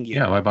asking you?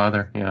 Yeah, why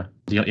bother? Yeah.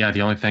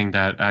 The only thing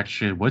that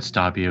actually would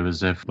stop you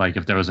is if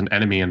there was an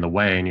enemy in the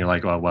way and you're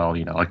like, oh, well,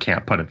 I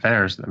can't put it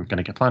there, so I'm going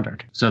to get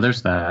plundered. So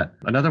there's that.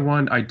 Another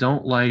one, I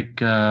don't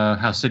like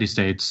how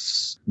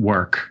city-states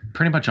work.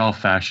 Pretty much all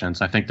fashions.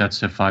 I think that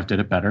Civ 5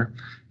 did it better.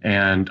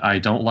 And I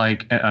don't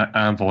like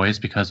envoys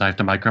because I have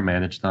to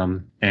micromanage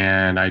them.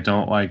 And I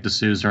don't like the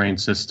suzerain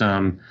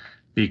system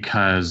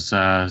because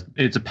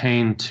it's a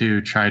pain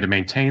to try to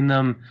maintain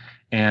them.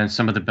 And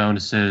some of the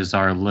bonuses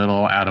are a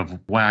little out of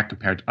whack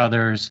compared to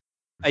others.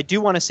 I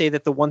do want to say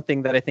that the one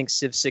thing that I think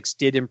Civ 6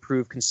 did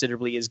improve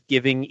considerably is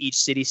giving each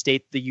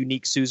city-state the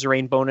unique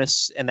suzerain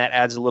bonus, and that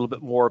adds a little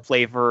bit more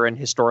flavor and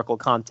historical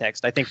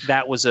context. I think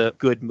that was a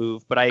good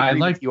move, but I agree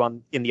with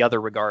you in the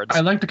other regards. I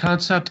like the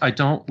concept. I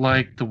don't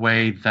like the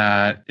way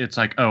that it's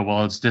like, oh,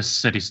 well, it's this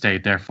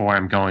city-state, therefore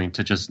I'm going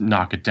to just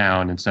knock it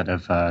down instead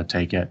of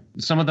take it.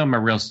 Some of them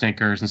are real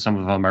stinkers, and some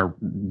of them are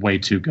way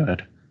too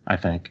good, I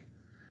think.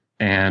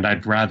 And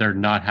I'd rather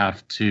not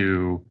have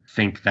to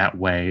think that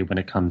way when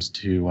it comes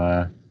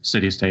to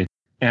city-state.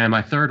 And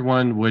my third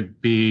one would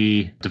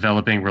be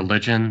developing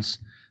religions.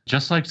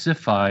 Just like Civ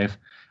 5,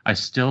 I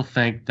still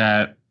think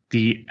that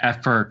the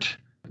effort,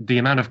 the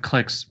amount of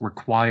clicks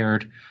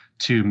required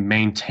to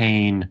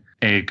maintain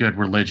a good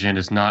religion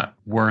is not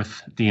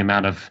worth the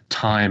amount of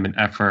time and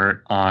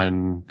effort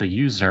on the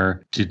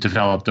user to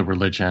develop the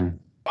religion.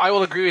 I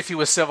will agree with you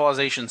with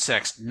Civilization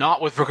 6,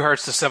 not with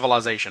regards to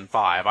Civilization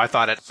 5. I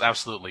thought it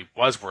absolutely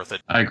was worth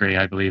it. I agree.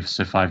 I believe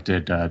Civ 5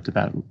 did that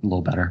a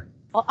little better.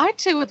 Well, I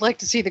too would like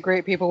to see the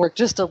great people work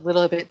just a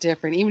little bit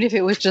different, even if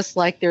it was just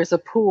like there's a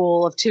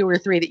pool of 2 or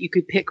 3 that you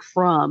could pick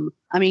from.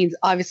 I mean,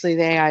 obviously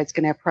the AI is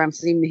going to have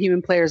preferences, even the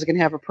human players are going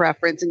to have a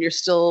preference, and you're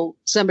still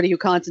somebody who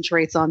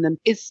concentrates on them.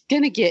 It's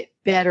going to get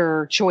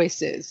better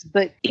choices.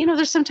 But,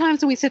 there's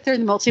sometimes when we sit there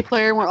in the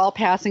multiplayer and we're all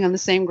passing on the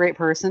same great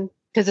person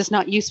because it's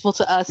not useful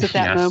to us at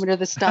that moment or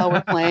the style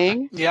we're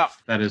playing. Yeah,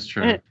 that is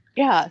true.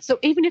 Yeah. So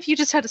even if you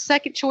just had a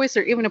second choice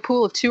or even a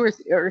pool of 2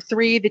 or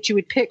 3 that you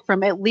would pick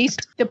from, at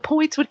least the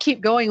points would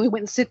keep going. We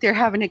wouldn't sit there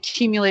having to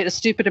accumulate a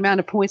stupid amount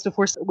of points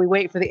before we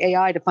wait for the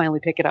AI to finally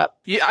pick it up.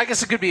 Yeah, I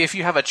guess it could be if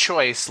you have a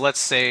choice. Let's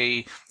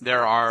say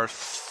there are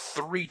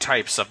 3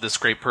 types of this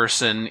great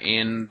person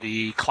in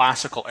the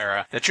classical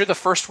era, that you're the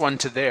first one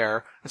to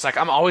there. It's like,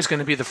 I'm always going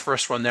to be the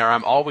first one there.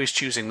 I'm always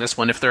choosing this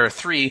one. If there are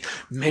 3,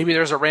 maybe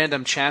there's a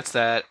random chance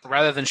that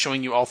rather than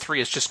showing you all 3,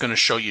 it's just going to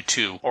show you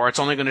 2. Or it's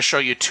only going to show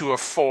you 2 of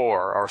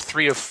 4, or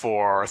 3 of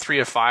 4, or 3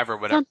 of 5, or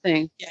whatever.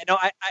 Something. Yeah, no,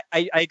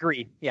 I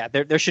agree. Yeah,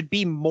 there should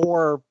be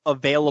more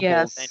available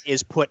than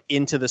is put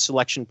into the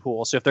selection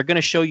pool. So if they're going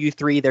to show you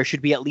 3, there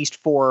should be at least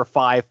 4 or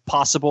 5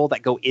 possible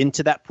that go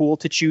into that pool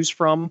to choose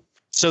from,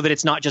 so that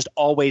it's not just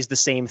always the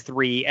same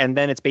 3, and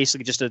then it's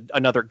basically just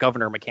another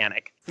governor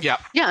mechanic. Yeah.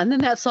 Yeah, and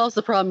then that solves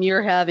the problem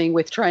you're having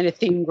with trying to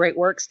theme great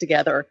works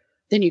together.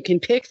 Then you can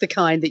pick the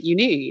kind that you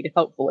need,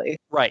 hopefully.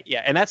 Right,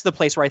 yeah, and that's the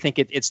place where I think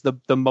it's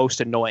the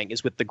most annoying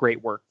is with the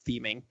great work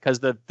theming,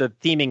 because the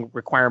theming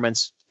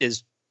requirements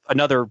is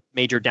another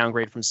major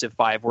downgrade from Civ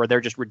 5, where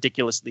they're just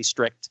ridiculously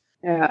strict.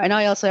 Yeah, and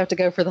I also have to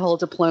go for the whole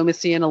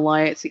diplomacy and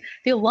alliance.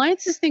 The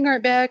alliances thing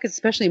aren't bad, because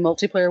especially in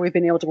multiplayer, we've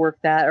been able to work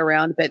that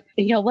around. But,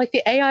 like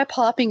the AI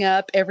popping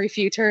up every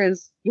few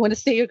turns, you want to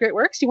sell your great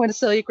works? You want to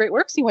sell your great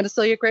works? You want to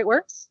sell your great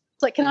works?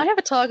 It's like, can I have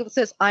a toggle that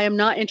says, I am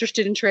not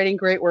interested in trading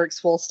great works,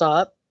 full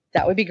stop?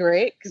 That would be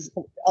great, because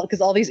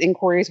all these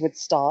inquiries would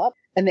stop.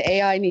 And the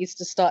AI needs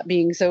to stop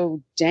being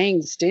so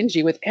dang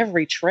stingy with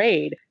every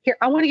trade. Here,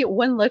 I want to get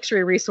 1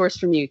 luxury resource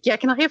from you. Yeah,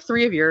 can I have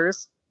 3 of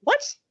yours?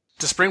 What?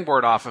 To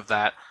springboard off of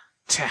that,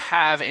 to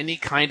have any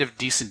kind of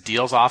decent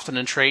deals often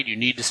in trade, you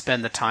need to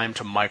spend the time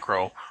to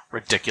micro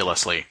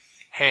ridiculously.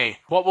 Hey,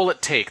 what will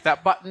it take?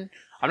 That button?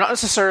 I'm not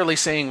necessarily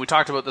saying, we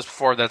talked about this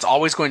before, that it's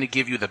always going to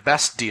give you the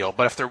best deal,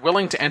 but if they're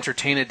willing to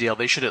entertain a deal,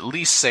 they should at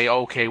least say,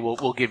 okay,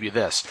 we'll give you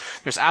this.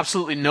 There's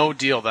absolutely no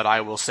deal that I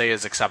will say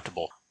is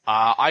acceptable.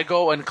 I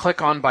go and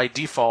click on by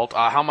default,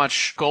 how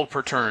much gold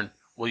per turn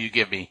will you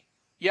give me?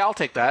 Yeah, I'll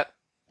take that.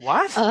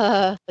 What?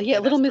 Yeah,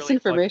 a little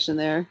misinformation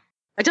there.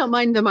 I don't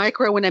mind the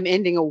micro when I'm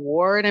ending a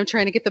war and I'm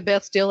trying to get the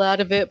best deal out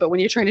of it, but when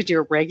you're trying to do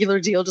a regular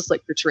deal, just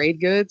like for trade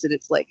goods, and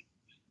it's like,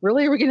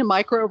 really, are we going to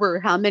micro over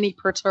how many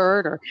per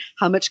turn or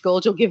how much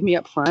gold you'll give me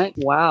up front?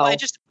 Wow. Well,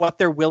 what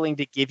they're willing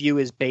to give you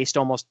is based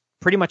almost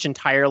pretty much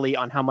entirely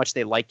on how much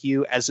they like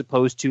you, as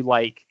opposed to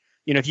like,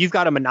 if you've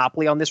got a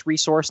monopoly on this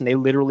resource and they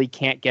literally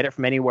can't get it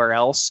from anywhere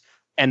else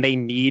and they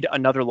need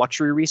another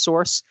luxury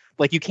resource,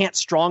 like you can't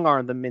strong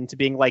arm them into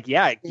being like,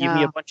 give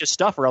me a bunch of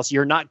stuff or else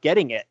you're not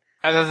getting it.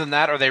 Other than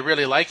that, or they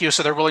really like you,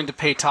 so they're willing to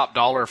pay top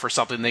dollar for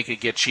something they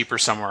could get cheaper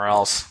somewhere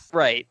else.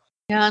 Right.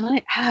 Yeah,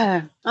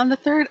 and on the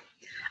third,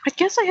 I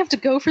guess I have to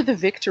go for the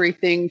victory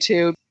thing,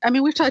 too. I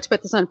mean, we've talked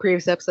about this on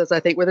previous episodes, I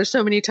think, where there's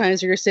so many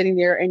times where you're sitting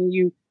there and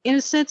you, in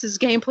a sense, as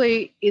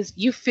gameplay is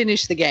you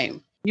finish the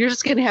game. You're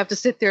just going to have to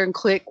sit there and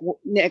click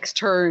next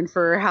turn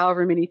for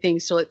however many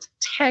things till it's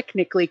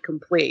technically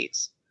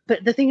complete.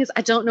 But the thing is,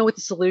 I don't know what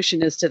the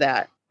solution is to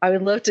that. I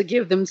would love to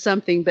give them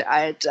something, but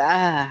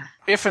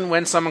If and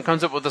when someone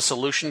comes up with a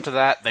solution to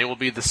that, they will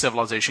be the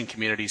Civilization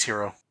community's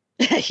hero.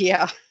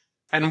 Yeah.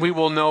 And we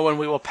will know, and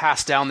we will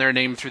pass down their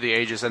name through the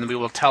ages, and we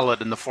will tell it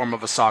in the form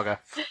of a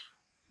saga.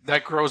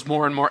 That grows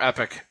more and more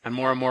epic, and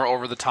more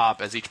over the top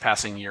as each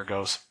passing year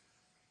goes.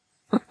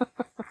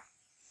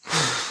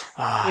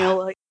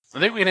 I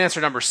think we can answer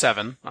number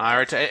 7. All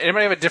right.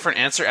 Anybody have a different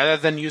answer other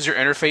than user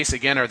interface?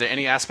 Again, are there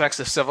any aspects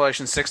of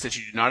Civilization 6 that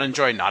you do not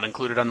enjoy, not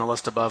included on the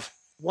list above?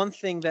 One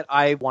thing that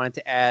I wanted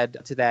to add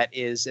to that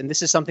is, and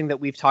this is something that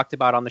we've talked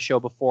about on the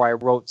show before, I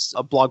wrote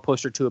a blog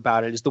post or two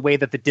about it, is the way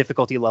that the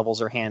difficulty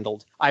levels are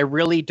handled. I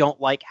really don't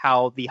like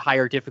how the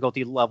higher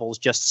difficulty levels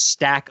just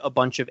stack a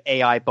bunch of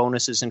AI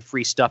bonuses and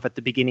free stuff at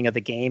the beginning of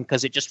the game,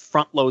 because it just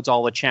front loads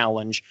all the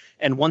challenge.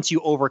 And once you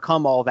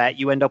overcome all that,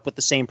 you end up with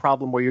the same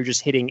problem where you're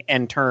just hitting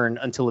end turn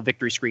until a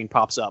victory screen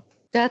pops up.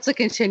 That's a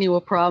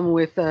continual problem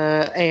with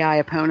AI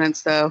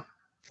opponents, though.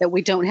 That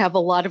we don't have a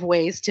lot of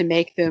ways to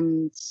make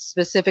them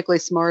specifically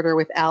smarter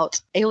without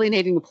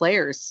alienating the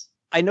players.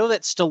 I know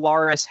that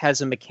Stellaris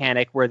has a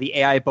mechanic where the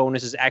AI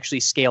bonuses actually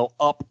scale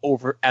up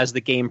over as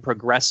the game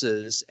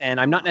progresses. And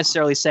I'm not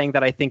necessarily saying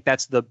that I think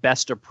that's the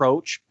best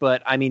approach,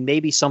 but I mean,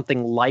 maybe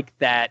something like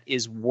that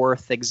is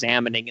worth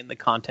examining in the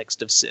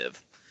context of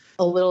Civ.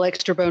 A little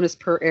extra bonus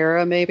per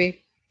era,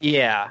 maybe?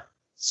 Yeah.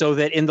 So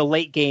that in the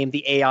late game,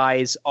 the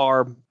AIs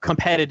are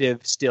competitive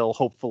still,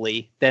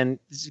 hopefully. Then,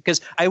 because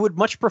I would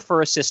much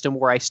prefer a system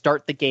where I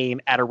start the game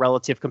at a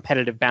relative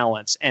competitive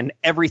balance and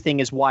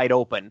everything is wide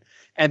open.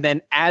 And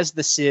then as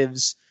the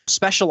civs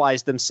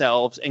specialize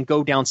themselves and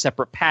go down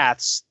separate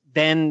paths,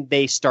 then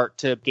they start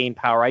to gain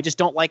power. I just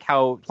don't like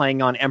how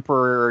playing on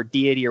Emperor or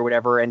Deity or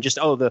whatever, and just,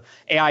 the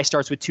AI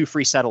starts with 2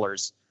 free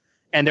settlers.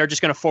 And they're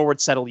just going to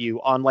forward settle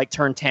you on like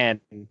turn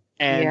 10.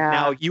 And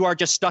now you are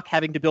just stuck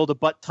having to build a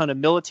butt ton of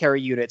military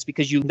units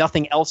because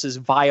nothing else is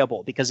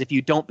viable. Because if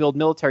you don't build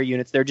military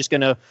units, they're just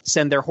going to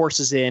send their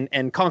horses in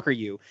and conquer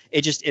you.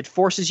 It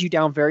forces you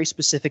down very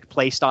specific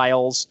play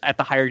styles at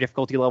the higher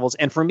difficulty levels.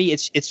 And for me,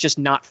 it's just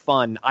not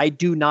fun. I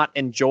do not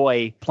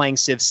enjoy playing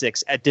Civ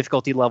 6 at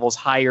difficulty levels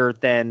higher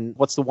than,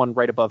 what's the one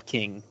right above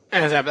King?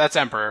 That's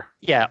Emperor.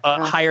 Yeah,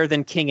 higher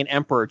than King and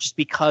Emperor, just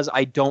because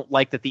I don't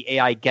like that the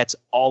AI gets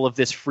all of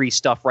this free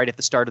stuff right at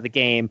the start of the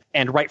game,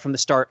 and right from the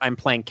start, I'm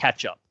playing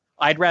catch-up.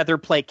 I'd rather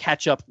play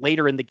catch-up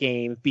later in the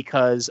game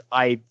because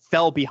I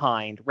fell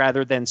behind,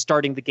 rather than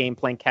starting the game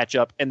playing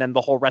catch-up, and then the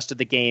whole rest of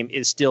the game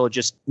is still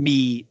just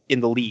me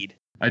in the lead.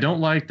 I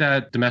don't like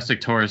that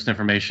domestic tourist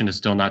information is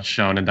still not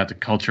shown and that the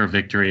culture of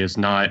victory is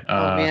not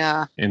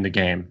in the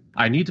game.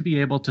 I need to be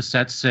able to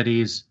set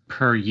cities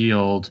per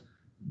yield,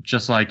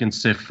 just like in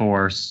Civ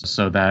Force,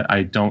 so that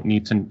I don't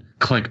need to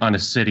click on a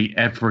city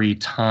every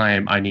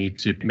time I need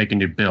to make a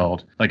new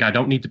build. Like, I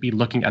don't need to be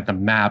looking at the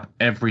map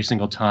every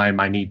single time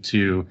I need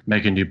to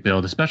make a new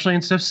build, especially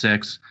in Civ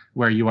 6,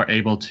 where you are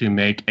able to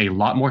make a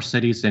lot more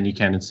cities than you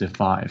can in Civ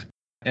 5.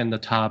 In the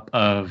top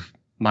of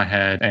my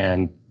head,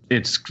 and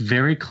it's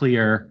very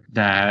clear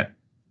that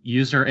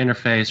user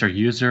interface or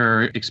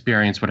user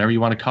experience, whatever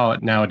you want to call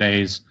it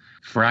nowadays,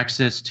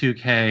 Firaxis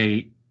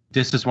 2K,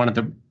 this is one of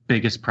the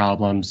biggest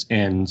problems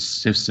in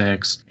Civ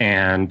 6,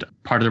 and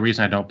part of the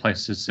reason I don't play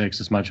Civ 6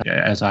 as much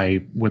as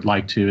I would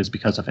like to is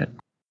because of it.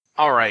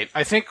 All right.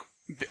 I think,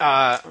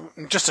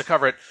 just to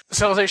cover it,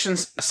 Civilization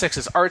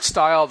 6's art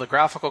style, the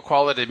graphical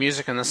quality, the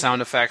music, and the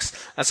sound effects,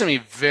 that's going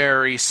to be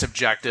very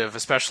subjective,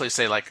 especially,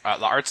 say, like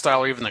the art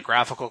style or even the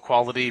graphical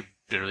quality.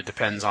 It really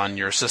depends on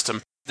your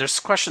system. There's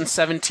question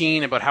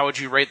 17 about how would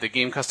you rate the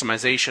game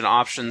customization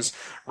options,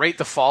 rate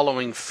the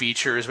following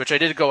features, which I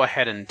did go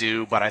ahead and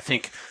do, but I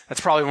think that's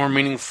probably more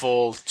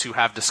meaningful to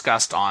have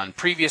discussed on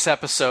previous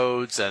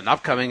episodes and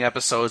upcoming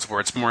episodes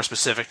where it's more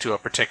specific to a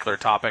particular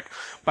topic.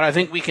 But I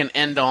think we can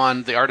end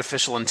on the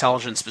artificial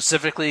intelligence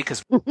specifically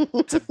because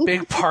it's a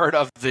big part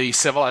of the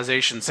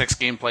Civilization 6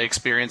 gameplay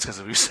experience, because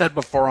as we've said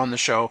before on the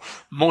show,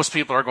 most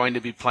people are going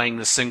to be playing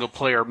the single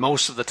player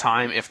most of the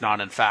time, if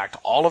not in fact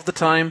all of the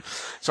time.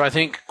 So I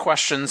think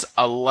questions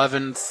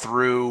 11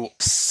 through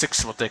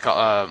 6, what they call,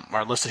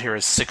 are listed here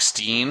as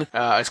 16,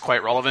 is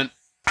quite relevant.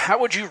 How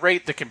would you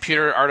rate the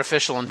computer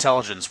artificial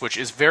intelligence, which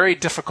is very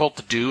difficult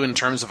to do in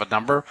terms of a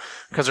number,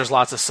 because there's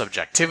lots of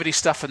subjectivity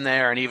stuff in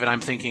there, and even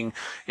I'm thinking,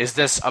 is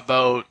this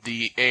about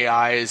the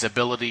AI's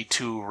ability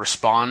to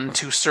respond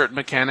to certain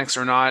mechanics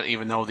or not,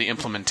 even though the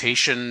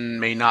implementation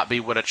may not be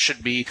what it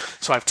should be?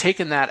 So I've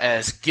taken that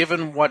as,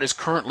 given what is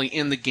currently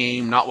in the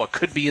game, not what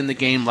could be in the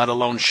game, let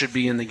alone should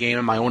be in the game,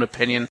 in my own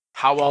opinion,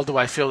 how well do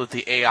I feel that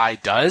the AI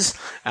does?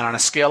 And on a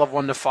scale of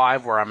 1 to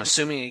 5, where I'm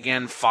assuming,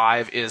 again,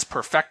 5 is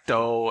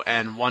perfecto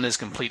and 1 is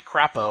complete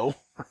crapo.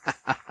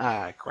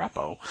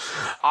 Crapo.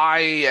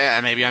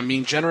 Maybe I'm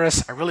being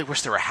generous. I really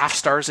wish there were half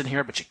stars in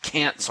here, but you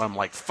can't. So I'm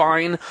like,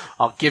 fine,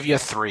 I'll give you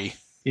 3.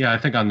 Yeah, I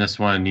think on this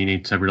one, you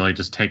need to really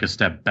just take a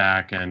step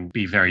back and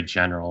be very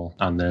general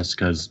on this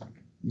because,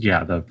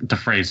 yeah, the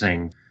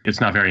phrasing, it's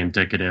not very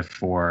indicative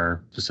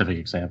for specific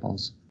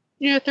examples.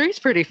 3 is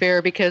pretty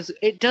fair because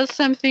it does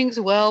some things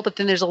well, but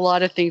then there's a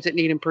lot of things that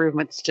need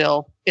improvement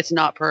still. It's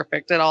not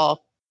perfect at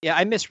all. Yeah,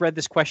 I misread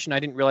this question. I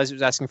didn't realize it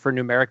was asking for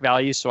numeric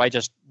values, so I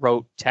just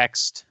wrote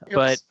text. Oops.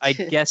 But I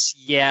guess,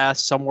 yeah,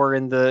 somewhere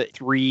in the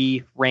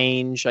 3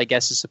 range, I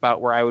guess is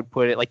about where I would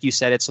put it. Like you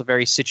said, it's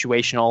very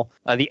situational.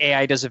 The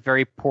AI does a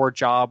very poor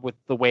job with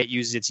the way it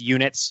uses its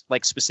units,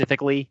 like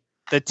specifically.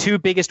 The 2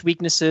 biggest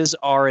weaknesses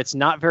are it's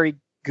not very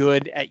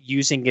good at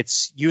using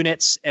its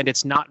units, and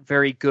it's not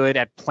very good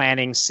at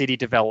planning city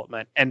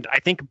development. And I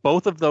think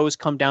both of those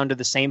come down to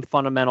the same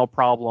fundamental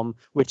problem,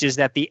 which is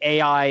that the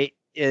AI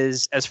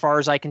is, as far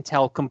as I can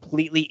tell,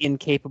 completely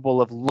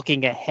incapable of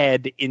looking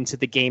ahead into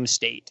the game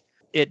state.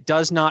 It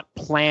does not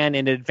plan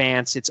in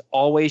advance. It's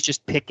always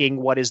just picking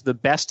what is the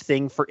best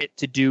thing for it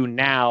to do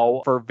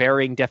now for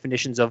varying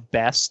definitions of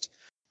best.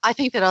 I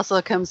think that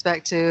also comes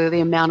back to the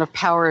amount of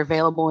power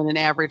available in an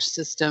average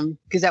system,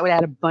 because that would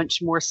add a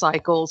bunch more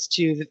cycles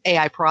to the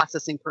AI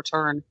processing per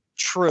turn.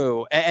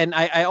 True. And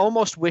I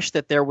almost wish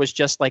that there was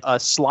just like a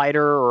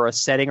slider or a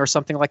setting or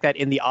something like that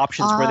in the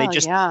options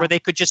where they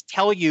could just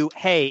tell you,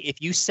 hey, if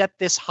you set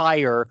this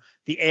higher,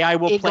 the AI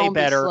will play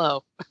better,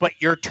 but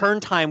your turn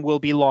time will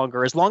be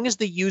longer, as long as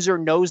the user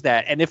knows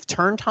that. And if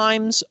turn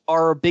times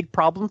are a big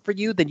problem for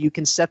you, then you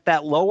can set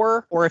that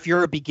lower. Or if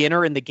you're a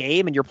beginner in the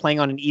game and you're playing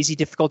on an easy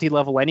difficulty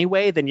level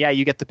anyway, then yeah,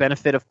 you get the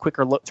benefit of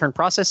quicker turn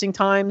processing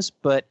times.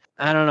 But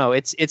I don't know.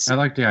 It's. I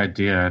like the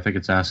idea. I think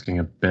it's asking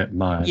a bit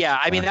much. Yeah,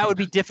 I mean, that would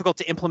be difficult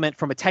to implement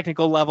from a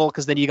technical level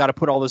because then you got to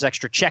put all those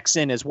extra checks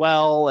in as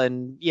well.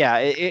 And yeah,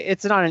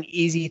 it's not an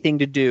easy thing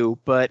to do.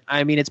 But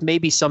I mean, it's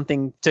maybe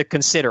something to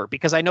consider,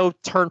 because I know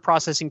turn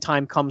processing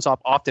time comes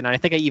up often. And I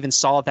think I even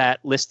saw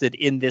that listed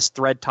in this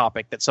thread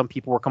topic, that some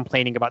people were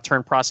complaining about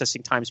turn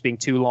processing times being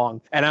too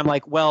long. And I'm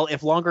like, well,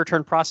 if longer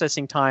turn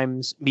processing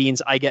times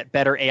means I get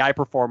better AI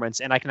performance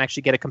and I can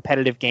actually get a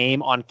competitive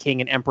game on King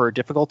and Emperor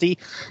difficulty,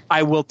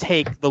 I will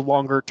take the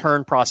longer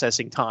turn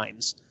processing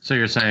times. So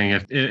you're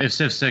saying if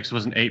Civ 6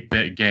 was an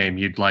 8-bit game,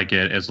 you'd like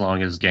it as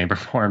long as the game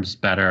performs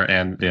better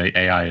and the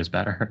AI is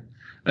better?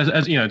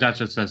 As you know, that's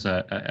just as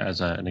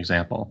an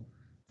example,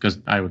 because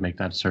I would make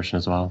that assertion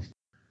as well.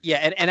 Yeah,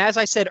 and as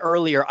I said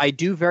earlier, I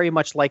do very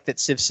much like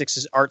that Civ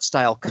 6's art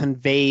style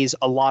conveys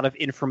a lot of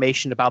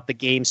information about the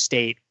game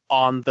state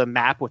on the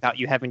map without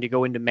you having to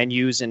go into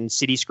menus and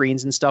city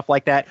screens and stuff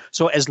like that.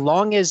 So as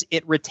long as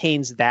it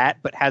retains that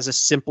but has a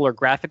simpler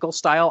graphical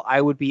style,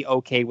 I would be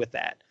okay with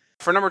that.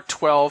 For number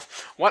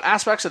 12, what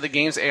aspects of the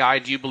game's AI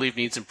do you believe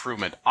needs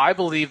improvement? I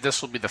believe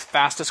this will be the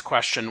fastest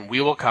question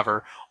we will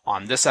cover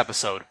on this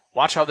episode.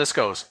 Watch how this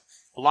goes.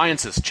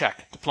 Alliances,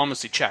 check.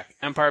 Diplomacy, check.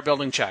 Empire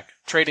building, check.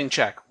 Trading,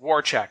 check.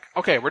 War, check.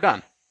 Okay, we're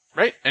done.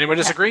 Right? Anyone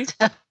disagree?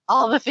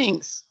 All the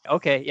things.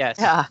 Okay, yes.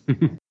 Yeah.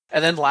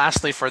 And then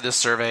lastly for this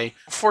survey,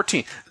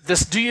 14.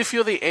 Do you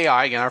feel the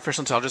AI, again,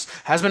 artificial intelligence,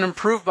 has been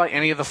improved by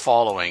any of the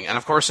following? And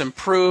of course,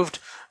 improved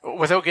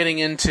without getting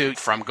into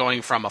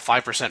going from a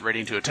 5%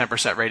 rating to a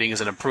 10% rating is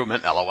an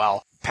improvement,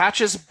 LOL.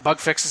 Patches, bug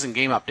fixes, and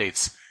game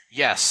updates.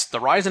 Yes. The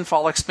Rise and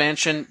Fall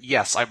expansion,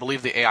 yes, I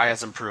believe the AI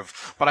has improved.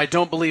 But I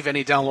don't believe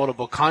any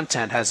downloadable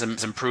content has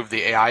improved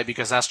the AI,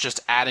 because that's just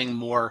adding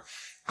more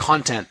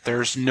content.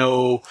 There's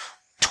no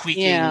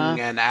tweaking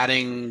and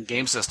adding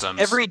game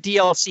systems. Every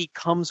DLC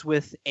comes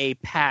with a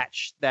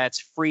patch that's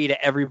free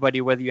to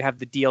everybody, whether you have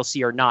the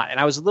DLC or not. And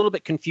I was a little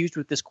bit confused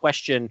with this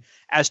question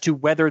as to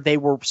whether they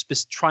were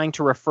trying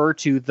to refer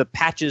to the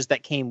patches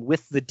that came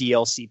with the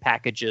DLC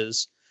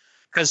packages.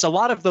 because a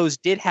lot of those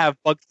did have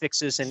bug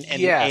fixes and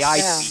Yes. AI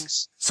Yeah.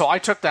 tweaks. So I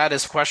took that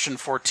as question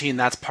 14.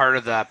 That's part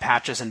of the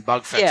patches and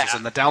bug fixes, Yeah.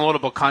 and the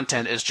downloadable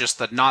content is just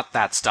the not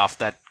that stuff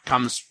that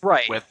comes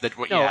Right. with that.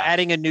 No,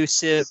 adding a new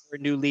civ or a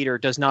new leader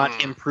does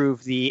not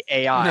improve the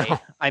AI. No.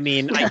 I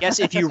mean, I guess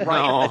if you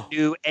write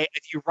No.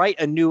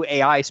 a new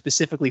AI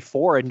specifically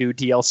for a new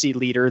DLC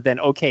leader, then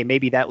okay,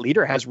 maybe that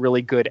leader has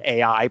really good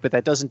AI, but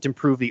that doesn't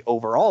improve the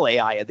overall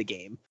AI of the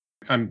game.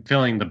 I'm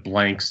filling the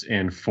blanks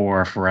in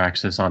for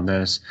Firaxis on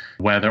this,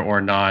 whether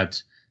or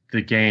not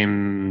the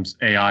game's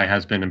AI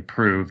has been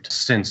improved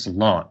since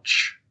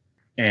launch.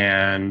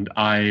 And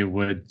I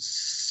would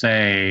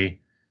say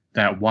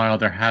that while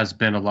there has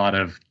been a lot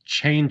of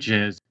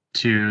changes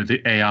to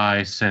the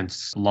AI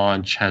since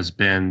launch, has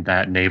been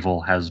that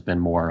naval has been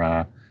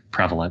more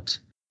prevalent.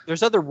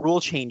 There's other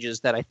rule changes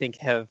that I think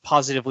have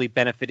positively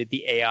benefited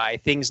the AI.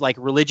 Things like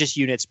religious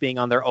units being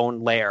on their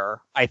own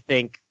layer, I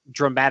think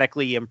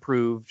dramatically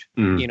improved,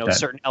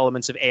 certain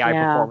elements of AI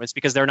performance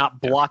because they're not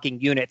blocking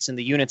units and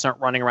the units aren't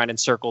running around in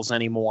circles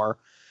anymore.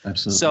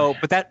 Absolutely. So,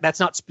 but that's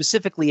not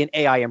specifically an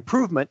AI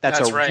improvement. That's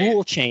a right.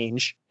 rule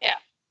change. Yeah.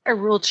 A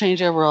rule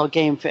change overall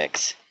game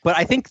fix. But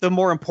I think the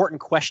more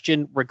important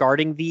question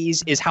regarding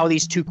these is how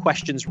these two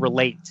questions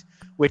relate,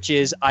 which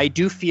is I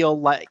do feel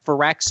like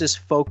Firaxis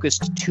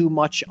focused too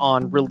much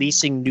on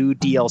releasing new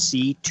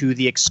DLC to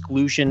the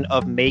exclusion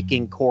of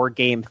making core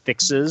game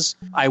fixes.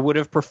 I would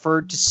have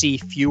preferred to see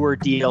fewer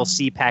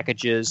DLC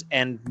packages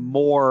and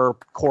more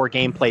core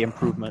gameplay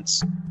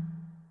improvements.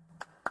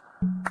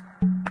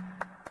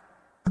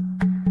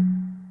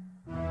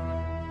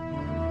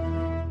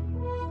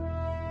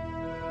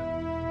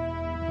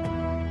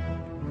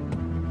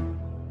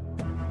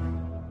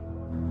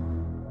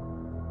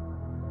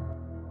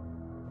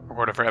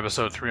 Reporter for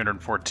episode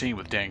 314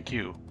 with Dan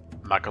Q,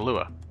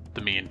 Makalua,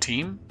 the Me and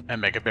Team, and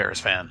Mega Bears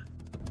fan.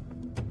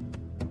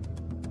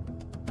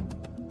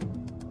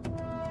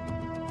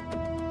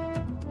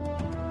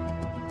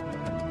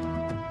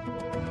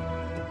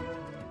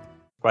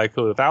 By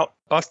Clue Without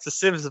buffs to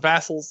Civ's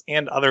vassals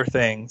and other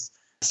things.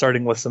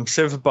 Starting with some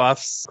Civ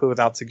buffs, Clue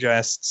Without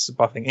suggests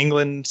buffing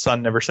England,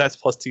 Sun Never Sets,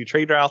 +2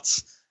 trade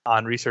routes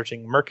on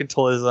researching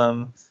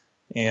mercantilism,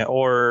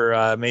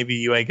 or maybe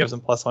UA gives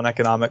them +1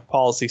 economic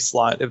policy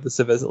slot if the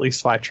Civ has at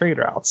least 5 trade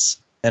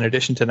routes. In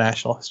addition to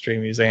National History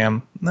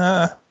Museum,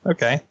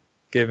 okay.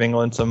 Give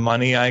England some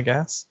money, I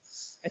guess.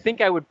 I think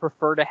I would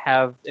prefer to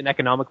have an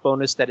economic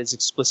bonus that is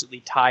explicitly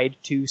tied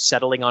to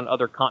settling on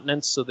other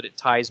continents so that it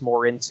ties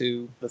more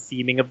into the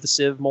theming of the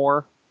Civ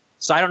more.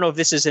 So I don't know if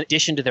this is an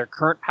addition to their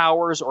current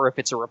powers or if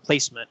it's a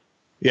replacement.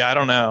 Yeah, I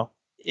don't know.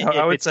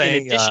 I would say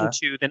in addition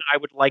to, then I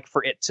would like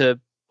for it to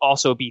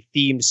also be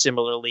themed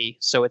similarly.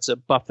 So it's a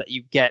buff that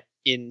you get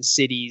in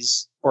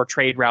cities or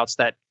trade routes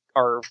that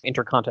are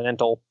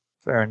intercontinental.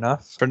 Fair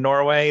enough. For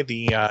Norway,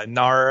 the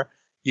NAR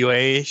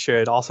UA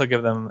should also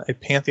give them a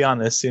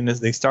Pantheon as soon as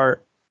they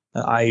start,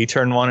 i.e.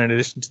 turn 1 in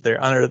addition to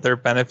their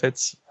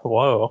benefits.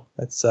 Whoa,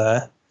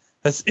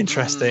 that's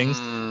interesting.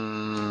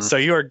 So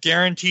you are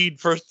guaranteed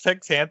first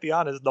pick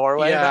Pantheon as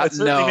Norway? Yeah, that would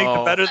certainly make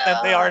them better than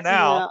they are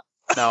now.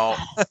 No.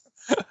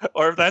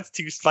 Or if that's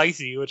too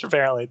spicy, which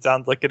apparently it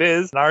sounds like it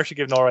is, NAR should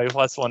give Norway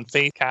 +1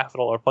 faith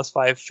capital or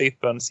 +5 faith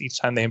bonus each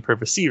time they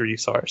improve a sea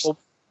resource. Well,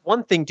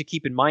 one thing to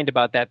keep in mind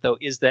about that, though,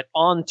 is that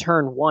on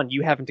turn 1,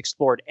 you haven't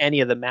explored any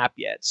of the map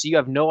yet. So you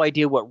have no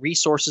idea what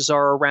resources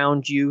are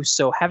around you.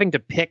 So having to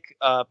pick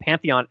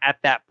Pantheon at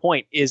that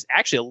point is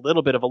actually a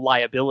little bit of a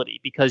liability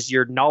because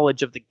your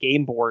knowledge of the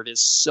game board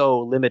is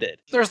so limited.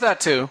 There's that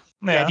too.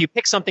 Yeah, if you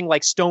pick something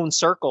like stone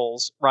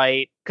circles,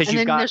 right? Because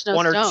you've got no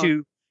one or stone.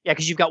 two. Yeah,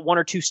 because you've got 1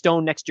 or 2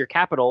 stone next to your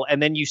capital,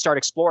 and then you start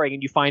exploring,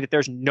 and you find that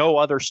there's no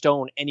other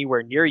stone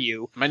anywhere near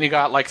you. And then you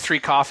got like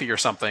 3 coffee or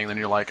something, then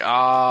you're like, oh,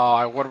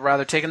 I would have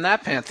rather taken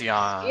that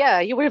Pantheon.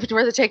 Yeah, you would have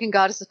rather taken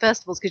Goddess of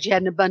Festivals because you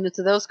had an abundance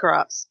of those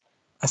crops.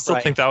 I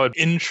still think that would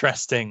be an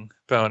interesting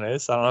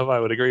bonus. I don't know if I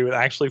would agree with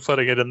actually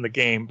putting it in the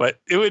game, but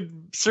it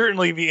would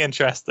certainly be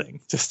interesting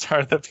to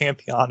start the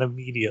Pantheon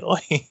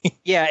immediately.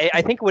 Yeah,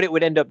 I think what it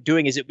would end up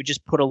doing is it would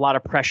just put a lot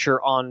of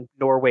pressure on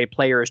Norway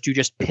players to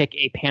just pick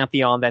a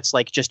Pantheon that's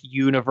like just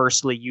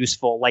universally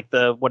useful, like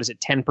the,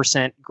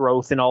 10%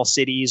 growth in all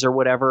cities or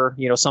whatever,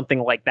 something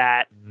like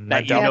that.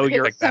 That Pick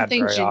like that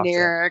something very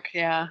generic,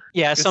 yeah.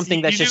 Yeah,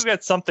 something that's you just... do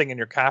get something in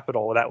your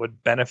capital that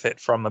would benefit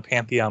from a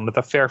Pantheon with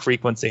a fair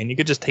frequency, and you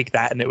could just take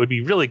that and it would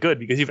be really good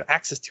because you have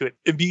access to it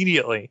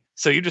immediately.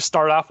 So you just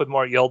start off with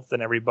more yields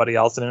than everybody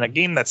else, and in a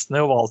game that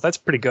snowballs, that's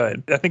pretty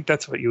good. I think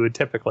that's what you would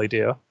typically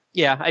do.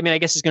 Yeah, I mean, I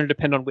guess it's going to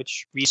depend on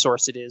which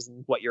resource it is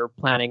and what you're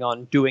planning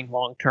on doing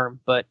long term,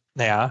 but...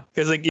 Yeah,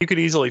 because you could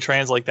easily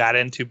translate that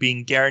into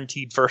being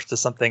guaranteed first to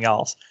something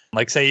else.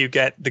 Like, say you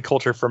get the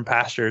culture from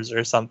pastures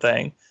or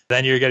something,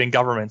 then you're getting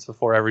governments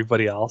before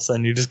everybody else,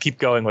 and you just keep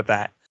going with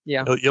that.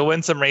 Yeah. You'll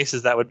win some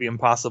races that would be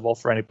impossible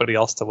for anybody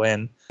else to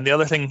win. And the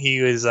other thing he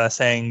was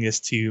saying is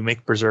to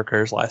make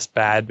berserkers less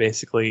bad,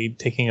 basically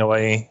taking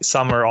away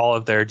some or all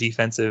of their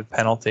defensive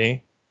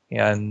penalty.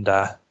 And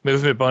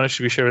movement bonus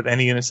should be shared with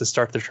any units that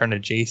start their turn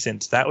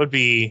adjacent. That would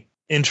be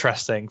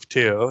interesting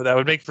too. That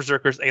would make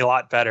Berserkers a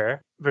lot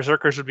better.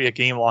 Berserkers would be a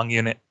game-long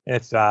unit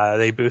if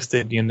they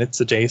boosted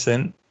units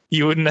adjacent.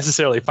 You wouldn't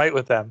necessarily fight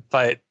with them,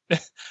 but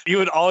you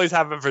would always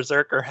have a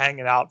Berserker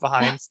hanging out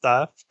behind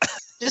stuff.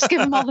 Just give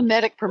them all the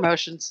medic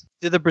promotions.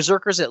 Do the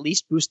Berserkers at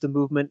least boost the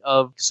movement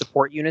of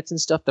support units and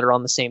stuff that are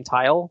on the same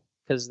tile?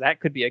 Because that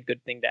could be a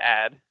good thing to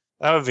add.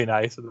 That would be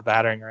nice with a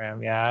battering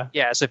ram, yeah.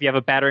 Yeah, so if you have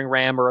a battering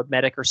ram or a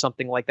medic or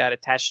something like that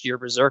attached to your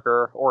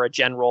Berserker, or a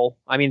general.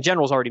 I mean,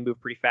 generals already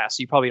move pretty fast,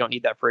 so you probably don't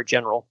need that for a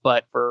general.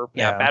 But for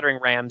battering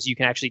rams, you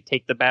can actually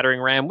take the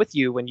battering ram with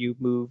you when you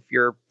move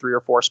your 3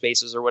 or 4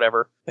 spaces or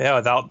whatever. Yeah,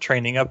 without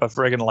training up a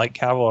friggin' light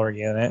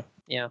cavalry unit.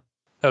 Yeah.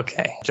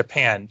 Okay,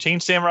 Japan.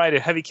 Change samurai to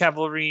heavy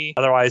cavalry.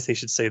 Otherwise, they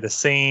should stay the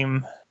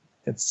same.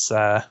 It's,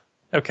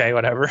 okay,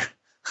 whatever.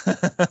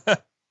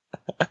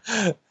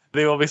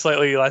 They will be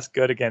slightly less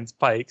good against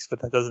pikes, but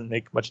that doesn't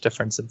make much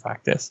difference in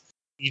practice.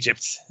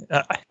 Egypt.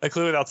 A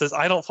clue without says,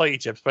 I don't play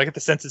Egypt, but I get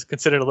the sense it's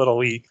considered a little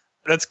weak.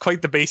 That's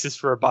quite the basis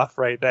for a buff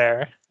right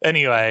there.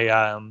 Anyway,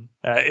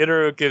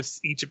 Itaru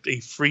gives Egypt a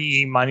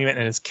free monument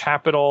in its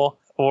capital,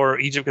 or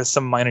Egypt has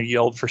some minor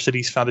yield for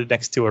cities founded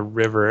next to a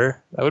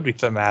river. That would be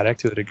thematic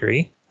to a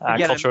degree.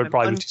 Culture would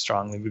probably be too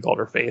strong. Maybe gold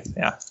or faith,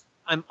 yeah.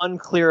 I'm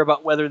unclear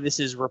about whether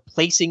this is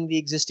replacing the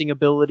existing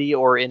ability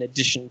or in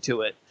addition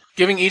to it.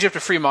 Giving Egypt a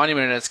free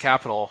monument in its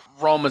capital,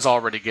 Rome is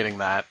already getting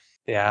that.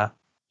 Yeah.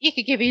 You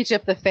could give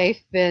Egypt the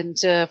faith and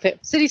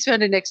cities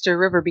founded next to a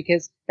river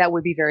because that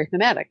would be very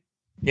thematic.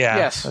 Yeah,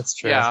 yes, that's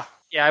true. Yeah.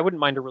 Yeah, I wouldn't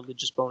mind a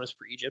religious bonus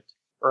for Egypt,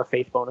 or a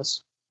faith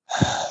bonus.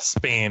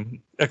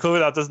 Spain. A clue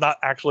without does not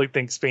actually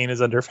think Spain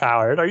is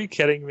underpowered. Are you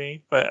kidding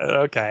me? But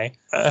okay.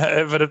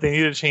 But if they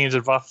need to change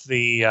and buff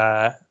the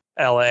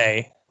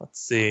LA, let's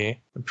see.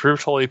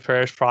 Improved Holy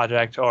Parish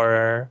Project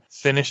or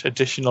finish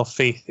additional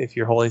faith if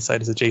your holy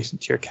site is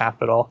adjacent to your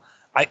capital.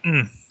 I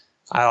don't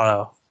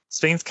know.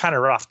 Spain's kind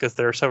of rough because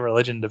they're so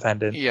religion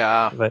dependent.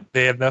 Yeah. But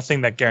they have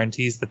nothing that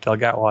guarantees that they'll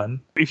get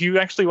one. If you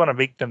actually want to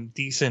make them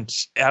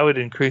decent, I would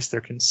increase their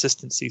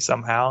consistency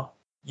somehow.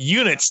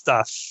 Unit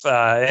stuff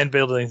and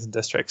buildings and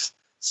districts.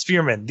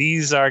 Spearmen,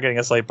 these are getting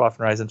a slight buff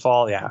in Rise and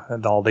Fall. Yeah,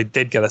 and all they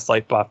did get a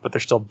slight buff, but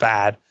they're still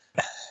bad.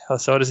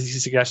 So what does he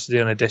suggest to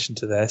do in addition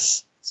to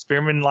this?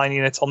 Spearman line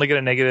units only get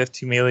a negative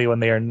to melee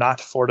when they are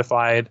not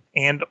fortified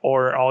and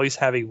or always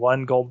have a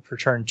 1 gold per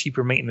turn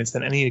cheaper maintenance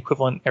than any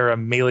equivalent era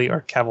melee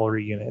or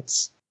cavalry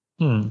units.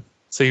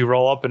 So you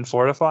roll up and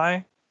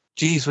fortify?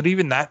 Geez, would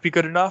even that be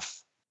good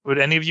enough? Would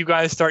any of you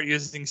guys start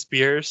using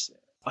spears?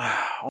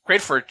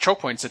 Great for choke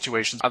point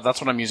situations.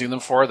 That's what I'm using them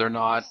for. They're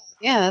not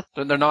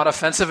they're not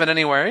offensive in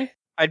any way.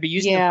 I'd be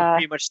using them for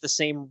pretty much the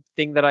same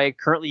thing that I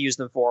currently use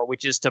them for,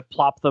 which is to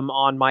plop them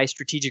on my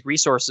strategic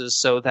resources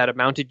so that a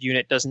mounted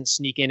unit doesn't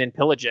sneak in and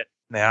pillage it.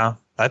 Yeah,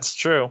 that's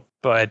true.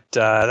 But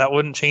that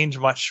wouldn't change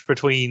much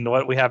between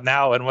what we have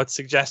now and what's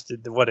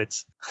suggested to what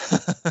it's.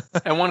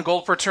 And 1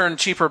 gold per turn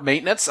cheaper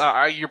maintenance,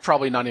 you're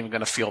probably not even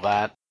going to feel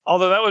that.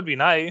 Although that would be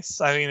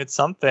nice. I mean, it's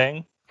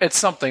something. It's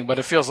something, but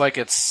it feels like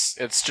it's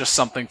just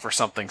something for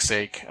something's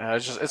sake.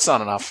 It's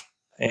not enough.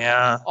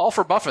 Yeah. All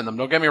for buffing them,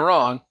 don't get me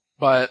wrong,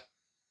 but...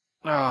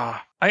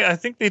 I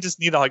think they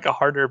just need a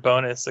harder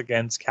bonus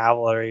against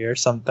cavalry or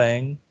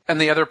something. And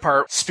the other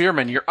part,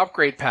 Spearman, your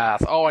upgrade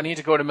path. Oh, I need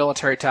to go to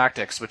military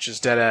tactics, which is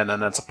dead end,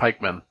 and that's a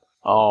pikeman.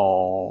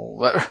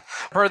 Oh,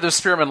 part of the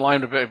Spearman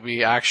line would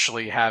be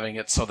actually having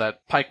it so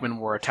that pikemen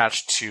were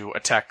attached to a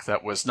tech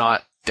that was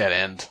not dead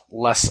end,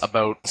 less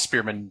about the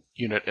Spearman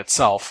unit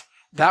itself.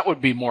 That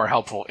would be more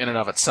helpful in and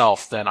of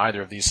itself than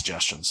either of these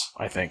suggestions,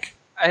 I think.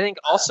 I think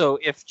also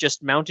if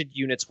just mounted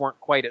units weren't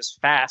quite as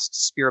fast,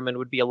 Spearmen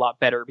would be a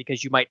lot better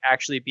because you might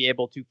actually be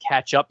able to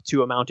catch up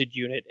to a mounted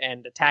unit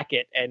and attack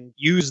it and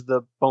use the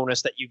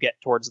bonus that you get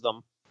towards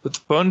them. But the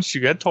bonus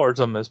you get towards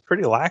them is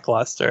pretty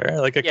lackluster.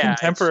 Like a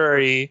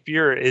contemporary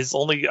spear is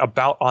only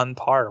about on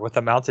par with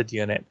a mounted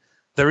unit.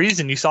 The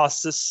reason you saw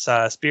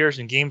spears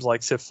in games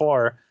like Civ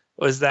 4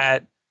 was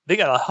that they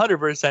got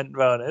 100%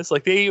 bonus.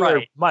 Like they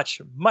were much,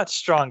 much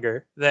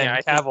stronger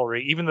than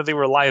cavalry, even though they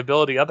were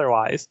liability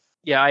otherwise.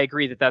 Yeah, I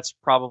agree that that's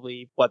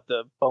probably what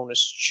the bonus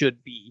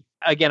should be.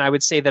 Again, I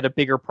would say that a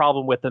bigger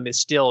problem with them is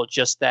still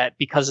just that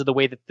because of the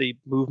way that the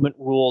movement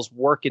rules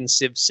work in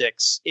Civ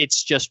 6,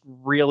 it's just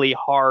really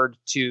hard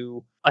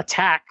to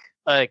attack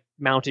a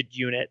mounted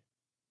unit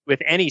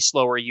with any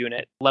slower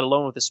unit, let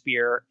alone with a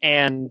spear.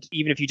 And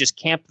even if you just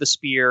camp the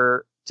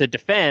spear to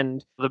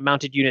defend, the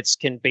mounted units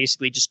can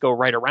basically just go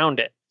right around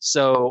it.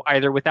 So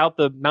either without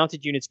the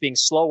mounted units being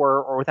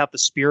slower or without the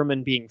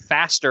spearmen being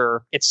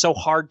faster, it's so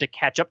hard to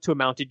catch up to a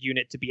mounted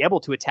unit to be able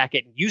to attack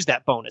it and use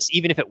that bonus,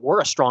 even if it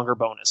were a stronger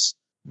bonus.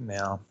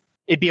 Yeah.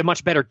 It'd be a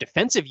much better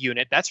defensive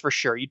unit, that's for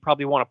sure. You'd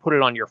probably want to put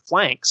it on your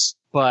flanks,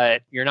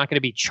 but you're not going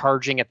to be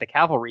charging at the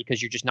cavalry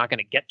because you're just not going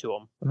to get to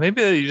them.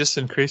 Maybe you just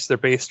increase their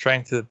base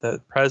strength that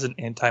the present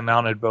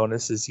anti-mounted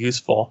bonus is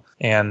useful,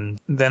 and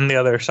then the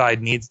other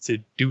side needs to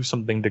do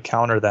something to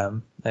counter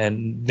them,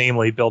 and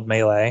namely build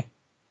melee.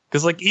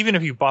 Because even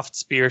if you buffed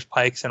spears,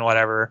 pikes, and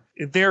whatever,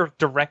 their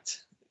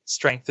direct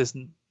strength is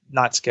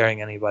not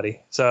scaring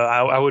anybody. So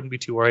I wouldn't be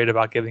too worried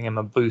about giving him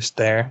a boost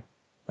there.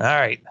 All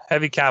right,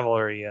 heavy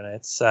cavalry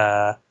units.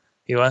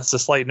 He wants to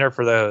slight nerf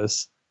for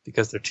those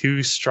because they're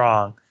too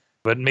strong,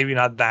 but maybe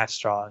not that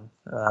strong.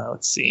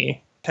 Let's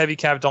see. Heavy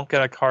cav don't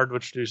get a card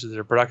which reduces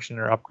their production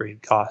or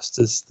upgrade cost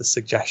is the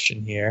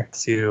suggestion here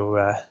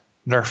to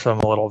nerf them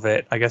a little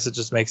bit. I guess it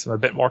just makes them a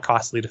bit more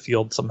costly to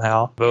field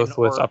somehow, both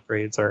with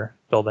upgrades or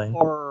building.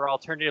 Or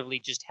alternatively,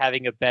 just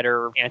having a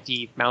better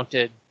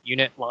anti-mounted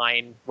unit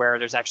line where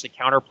there's actually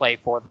counterplay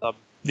for them.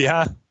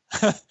 Yeah.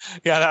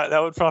 Yeah, that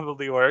would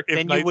probably work. If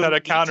Then knights had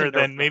a counter,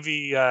 then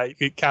maybe you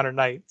could counter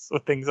knights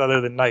with things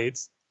other than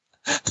knights.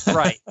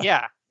 Right,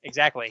 yeah,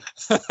 exactly.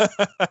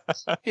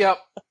 Yep.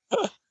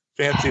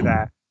 Fancy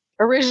that.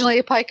 Originally,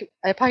 a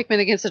pikeman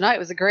against a knight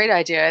was a great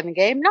idea in the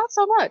game. Not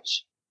so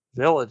much.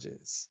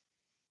 Villages.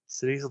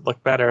 Cities would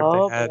look better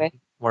if they had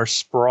more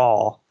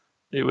sprawl.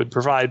 It would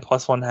provide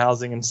 +1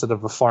 housing instead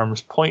of a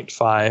farm's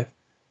 0.5.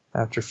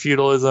 After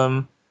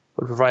feudalism,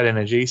 would provide an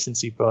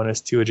adjacency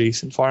bonus to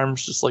adjacent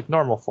farms, just like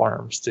normal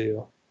farms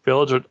do.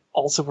 Village would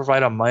also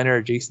provide a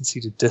minor adjacency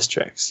to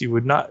districts. You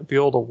would not be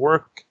able to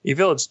work a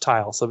village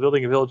tile, so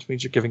building a village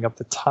means you're giving up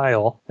the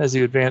tile. As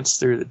you advance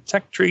through the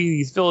tech tree,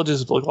 these villages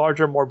would look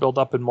larger, more built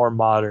up, and more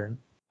modern.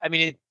 I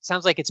mean, it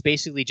sounds like it's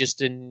basically just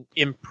an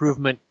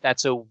improvement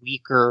that's a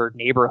weaker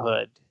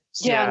neighborhood.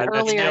 So an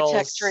earlier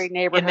tech tree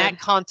neighborhood. In that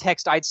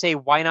context, I'd say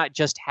why not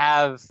just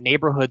have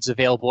neighborhoods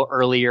available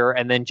earlier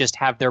and then just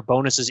have their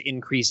bonuses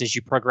increase as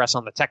you progress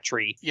on the tech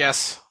tree?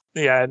 Yes.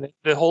 Yeah, and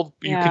the whole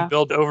you can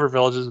build over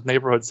villages with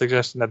neighborhood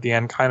suggestion at the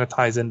end kind of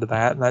ties into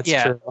that, and that's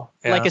true.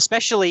 Yeah. Like,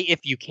 especially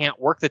if you can't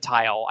work the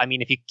tile. I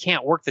mean, if you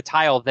can't work the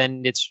tile,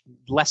 then it's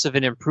less of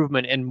an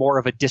improvement and more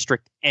of a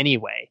district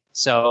anyway.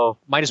 So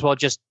might as well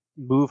just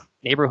move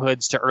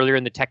neighborhoods to earlier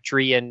in the tech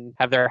tree and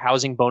have their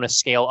housing bonus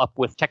scale up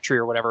with tech tree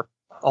or whatever.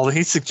 Although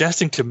he's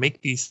suggesting to make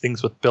these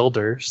things with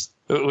builders,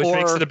 which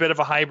makes it a bit of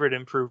a hybrid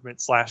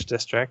improvement /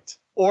 district.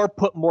 Or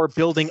put more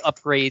building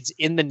upgrades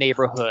in the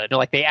neighborhood.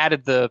 Like they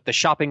added the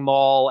shopping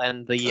mall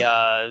and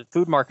the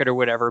food market or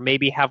whatever.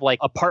 Maybe have like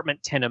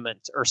apartment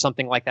tenement or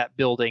something like that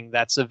building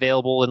that's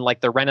available in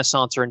like the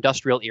Renaissance or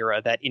industrial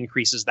era that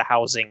increases the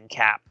housing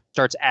cap.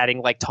 Starts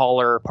adding like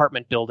taller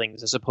apartment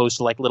buildings as opposed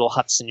to like little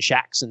huts and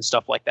shacks and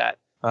stuff like that.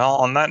 Well,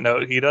 on that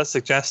note, he does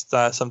suggest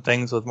some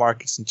things with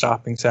markets and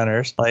shopping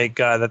centers, like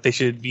that they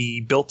should be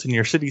built in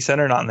your city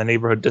center, not in the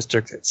neighborhood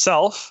district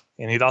itself.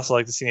 And he'd also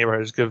like to see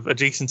neighborhoods give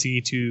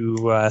adjacency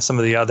to some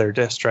of the other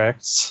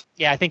districts.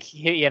 Yeah, I think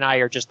he and I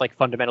are just like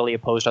fundamentally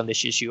opposed on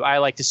this issue. I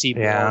like to see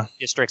more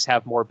districts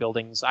have more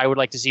buildings. I would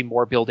like to see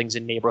more buildings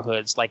in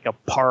neighborhoods, like a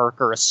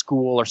park or a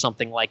school or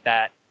something like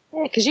that.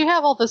 Yeah, because you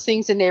have all those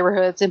things in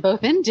neighborhoods and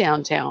both in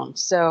downtown.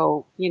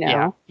 So, you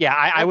know. Yeah,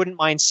 I wouldn't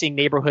mind seeing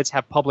neighborhoods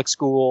have public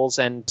schools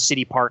and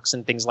city parks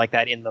and things like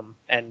that in them.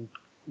 And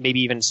maybe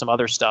even some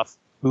other stuff.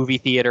 Movie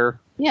theater.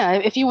 Yeah,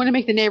 if you want to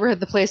make the neighborhood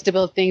the place to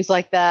build things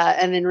like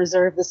that and then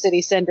reserve the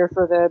city center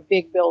for the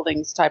big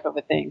buildings type of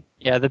a thing.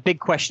 Yeah, the big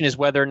question is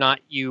whether or not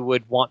you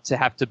would want to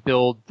have to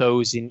build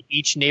those in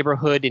each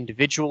neighborhood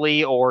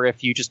individually or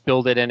if you just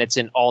build it and it's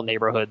in all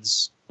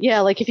neighborhoods.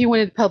 Yeah, like if you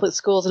wanted public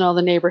schools in all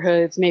the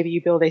neighborhoods, maybe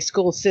you build a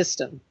school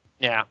system.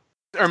 Yeah.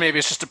 Or maybe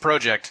it's just a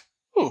project.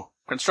 Ooh,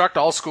 construct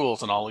all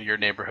schools in all of your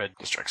neighborhood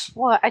districts.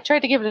 Well, I tried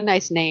to give it a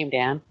nice name,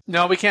 Dan.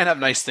 No, we can't have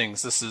nice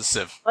things. This is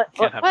Civ. What?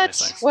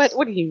 Nice things.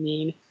 What do you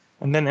mean?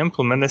 And then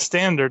implement a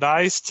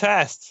standardized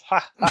test.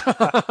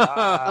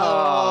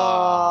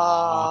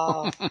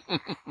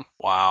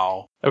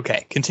 Wow.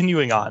 Okay,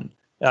 continuing on.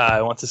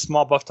 It wants a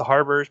small buff to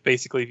harbors.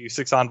 Basically, if you have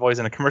 6 envoys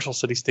in a commercial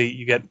city-state,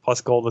 you get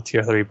plus gold to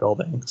tier 3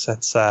 buildings.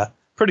 That's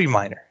pretty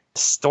minor.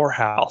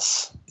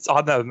 Storehouse. It's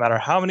odd that no matter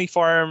how many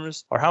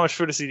farms or how much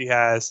food a city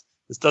has,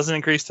 this doesn't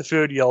increase the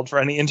food yield for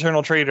any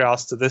internal trade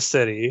routes to this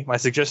city. My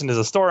suggestion is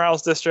a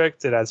storehouse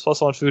district. It adds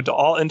 +1 food to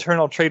all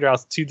internal trade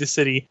routes to the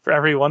city for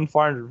every 1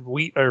 farm of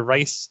wheat or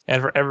rice and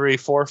for every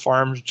 4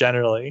 farms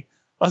generally.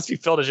 Must be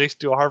filled adjacent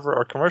to a harbor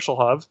or commercial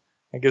hub.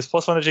 It gives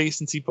 +1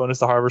 adjacency bonus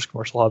to harbors,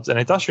 commercial hubs, and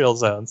industrial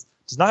zones.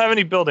 Does not have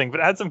any building, but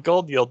adds some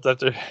gold yield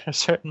after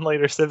certain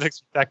later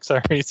civics effects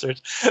are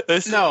researched.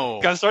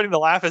 I'm starting to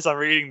laugh as I'm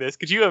reading this.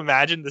 Could you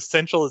imagine the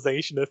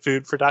centralization of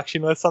food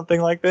production with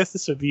something like this?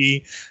 This would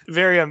be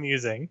very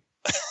amusing.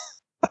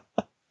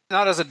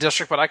 Not as a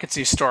district, but I could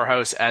see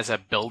storehouse as a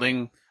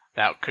building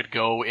that could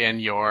go in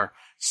your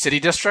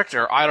city district,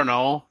 or I don't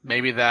know,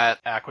 maybe that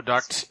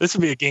aqueduct. This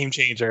would be a game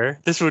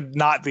changer. This would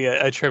not be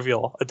a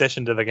trivial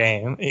addition to the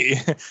game.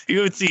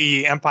 You would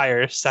see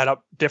empires set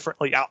up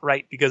differently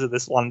outright because of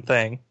this one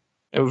thing.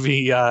 It would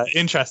be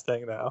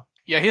interesting, though.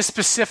 Yeah, his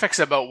specifics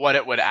about what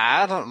it would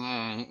add,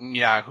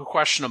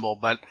 questionable,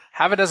 but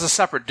have it as a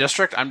separate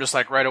district, I'm just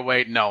like right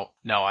away, no,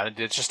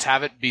 just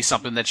have it be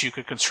something that you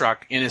could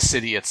construct in a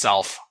city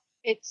itself.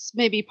 It's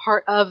maybe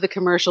part of the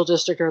commercial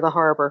district or the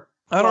harbor.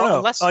 I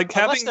don't know.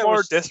 Having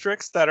more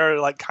districts that are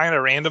like kind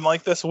of random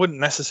like this wouldn't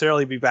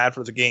necessarily be bad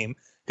for the game.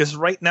 Because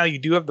right now you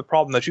do have the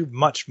problem that you have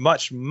much,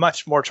 much,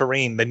 much more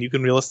terrain than you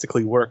can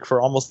realistically work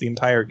for almost the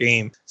entire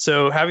game.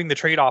 So having the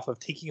trade-off of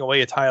taking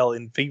away a tile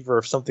in favor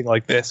of something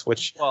like this,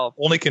 which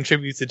only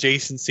contributes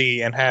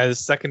adjacency and has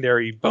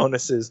secondary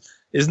bonuses,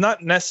 is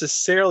not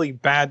necessarily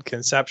bad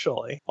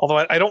conceptually.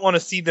 Although I don't want to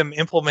see them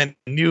implement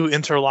new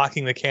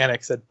interlocking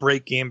mechanics that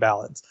break game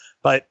balance.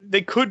 But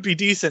they could be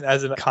decent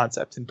as a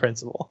concept in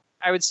principle.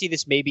 I would see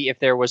this maybe if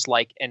there was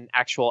like an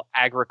actual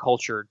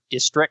agriculture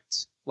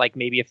district. Like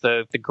maybe if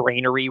the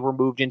granary were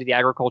moved into the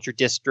agriculture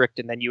district,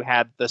 and then you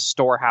had the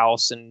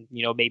storehouse and,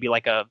 maybe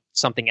like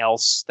something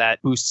else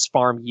that boosts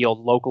farm yield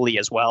locally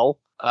as well.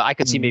 I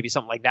could see maybe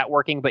something like that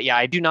working. But yeah,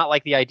 I do not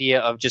like the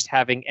idea of just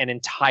having an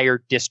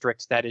entire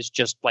district that is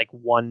just like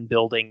one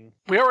building.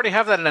 We already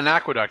have that in an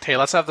aqueduct. Hey,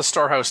 let's have the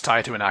storehouse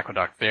tied to an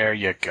aqueduct. There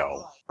you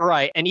go.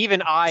 Right. And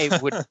even I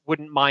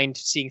wouldn't mind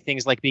seeing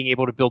things like being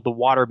able to build the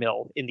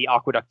watermill in the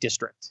aqueduct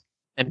district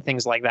and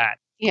things like that.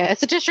 Yeah,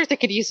 it's a district that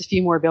could use a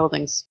few more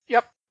buildings.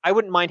 Yep. I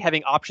wouldn't mind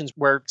having options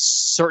where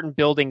certain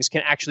buildings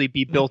can actually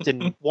be built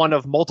in one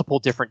of multiple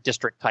different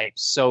district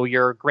types. So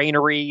your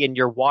granary and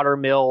your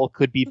watermill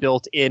could be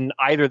built in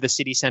either the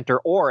city center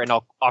or an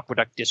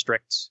aqueduct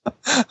district.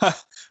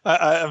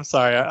 I'm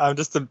sorry. I'm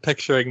just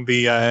picturing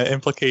the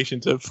implication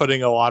to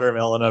putting a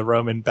watermill in a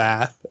Roman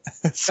bath.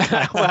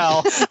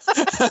 Well,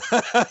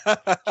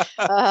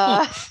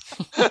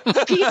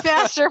 Speed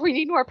faster. We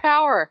need more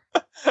power.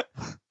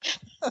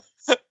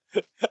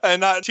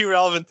 And not too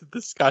relevant to the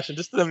discussion,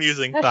 just an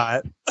amusing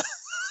thought.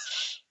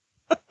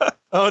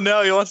 Oh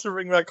no, he wants to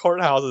bring back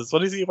courthouses. What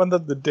does he want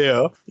them to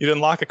do? You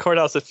unlock a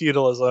courthouse of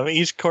feudalism.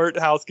 Each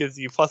courthouse gives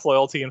you plus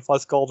loyalty and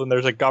plus gold, and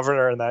there's a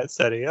governor in that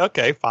city.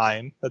 Okay,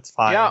 fine. That's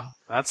fine. Yeah,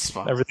 that's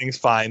fine. Everything's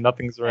fine.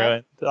 Nothing's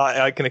ruined.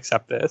 I can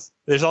accept this.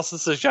 There's also a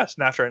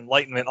suggestion after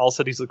Enlightenment, all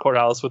cities with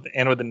courthouse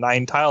within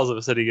 9 tiles of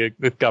a city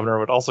with governor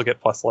would also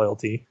get plus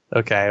loyalty.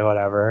 Okay,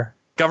 whatever.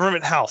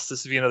 Government house.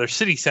 This would be another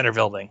city center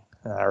building.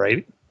 All right.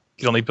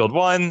 You can only build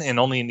one, and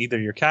only in either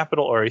your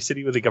capital or a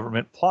city with a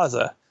government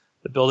plaza.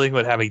 The building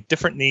would have a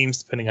different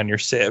names depending on your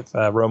civ.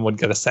 Rome would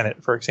get a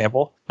senate, for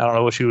example. I don't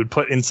know what you would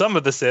put in some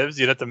of the civs.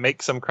 You'd have to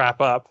make some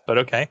crap up, but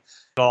okay.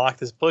 Unlock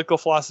this political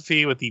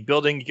philosophy. With the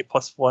building, you get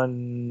plus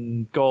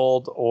 1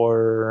 gold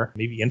or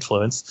maybe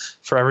influence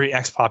for every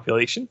X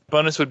population.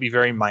 Bonus would be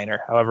very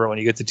minor. However, when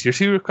you get to tier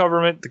 2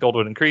 government, the gold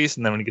would increase,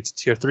 and then when you get to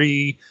tier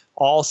 3,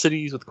 all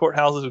cities with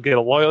courthouses would get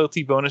a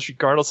loyalty bonus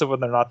regardless of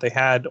whether or not they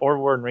had or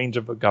were in range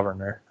of a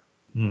governor.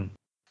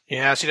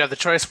 Yeah, so you'd have the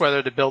choice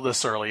whether to build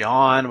this early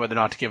on, whether or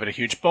not to give it a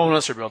huge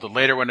bonus, or build it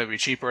later when it would be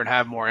cheaper and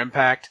have more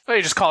impact. Or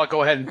you just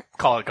go ahead and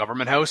call it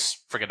government house.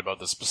 Forget about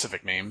the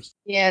specific names.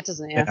 Yeah, it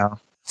doesn't. Yeah.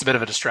 It's a bit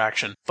of a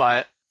distraction.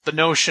 But the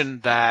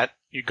notion that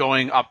you're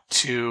going up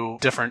to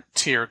different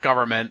tier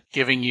government,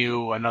 giving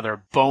you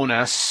another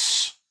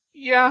bonus,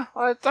 yeah,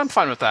 I'm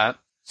fine with that.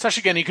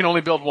 Especially, again, you can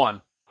only build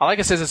one. Like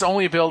it says, it's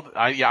only built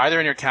either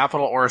in your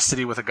capital or a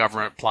city with a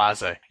government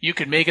plaza. You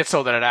can make it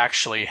so that it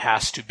actually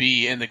has to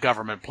be in the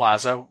government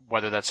plaza,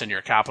 whether that's in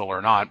your capital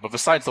or not. But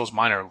besides those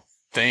minor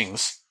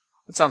things,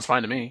 it sounds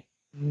fine to me.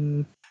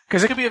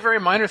 Because it could be a very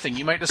minor thing.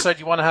 You might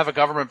decide you want to have a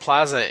government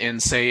plaza in,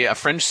 say, a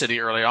fringe city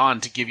early on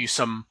to give you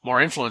some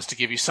more influence, to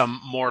give you some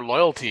more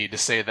loyalty, to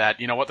say that,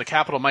 the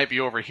capital might be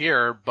over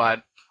here,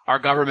 but our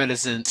government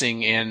is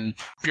in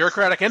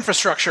bureaucratic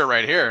infrastructure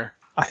right here.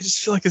 I just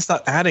feel like it's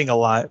not adding a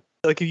lot.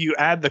 Like, if you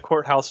add the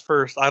courthouse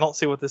first, I don't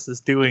see what this is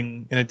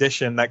doing in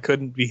addition that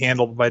couldn't be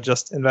handled by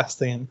just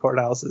investing in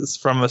courthouses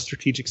from a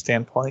strategic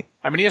standpoint.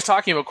 I mean, he is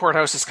talking about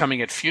courthouses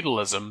coming at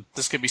feudalism.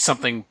 This could be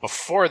something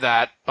before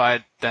that,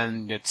 but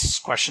then it's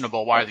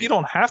questionable why... You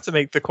don't have to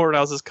make the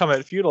courthouses come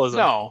at feudalism.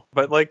 No.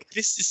 But,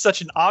 this is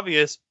such an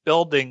obvious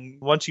building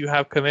once you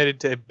have committed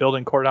to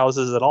building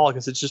courthouses at all,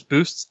 because it just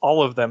boosts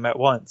all of them at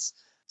once.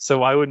 So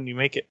why wouldn't you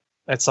make it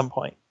at some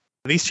point?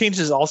 These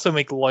changes also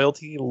make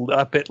loyalty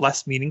a bit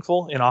less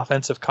meaningful in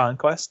offensive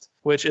conquest,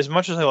 which, as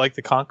much as I like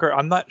to conquer,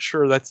 I'm not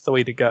sure that's the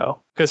way to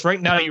go. Because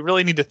right now, you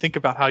really need to think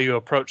about how you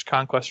approach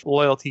conquest from a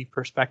loyalty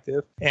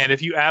perspective. And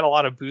if you add a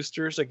lot of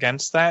boosters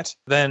against that,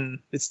 then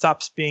it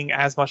stops being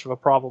as much of a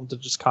problem to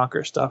just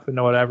conquer stuff in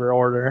whatever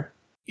order.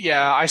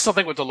 Yeah, I still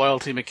think with the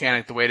loyalty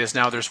mechanic the way it is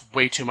now, there's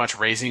way too much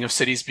raising of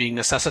cities being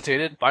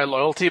necessitated by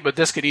loyalty, but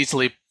this could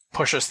easily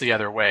push us the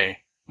other way,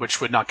 which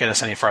would not get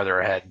us any farther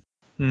ahead.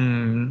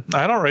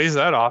 I don't raise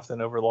that often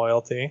over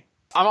loyalty.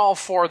 I'm all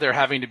for there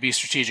having to be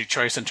strategic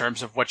choice in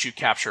terms of what you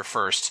capture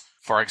first,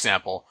 for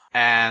example.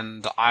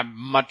 And I'm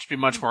much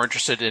more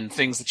interested in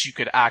things that you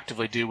could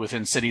actively do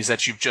within cities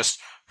that you've just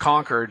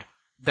conquered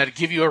that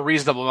give you a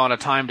reasonable amount of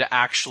time to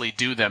actually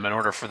do them in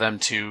order for them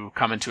to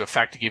come into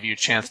effect to give you a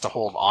chance to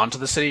hold on to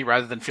the city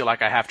rather than feel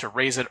like I have to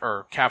raise it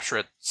or capture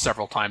it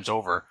several times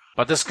over.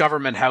 But this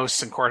government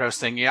house and courthouse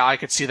thing, yeah, I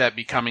could see that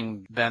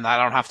becoming, then I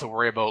don't have to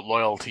worry about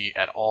loyalty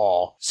at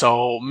all.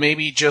 So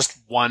maybe just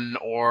one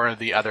or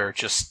the other,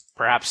 just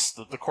perhaps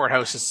the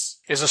courthouse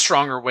is a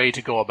stronger way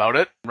to go about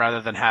it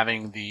rather than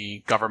having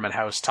the government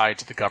house tied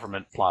to the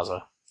government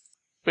plaza.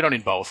 We don't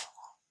need both.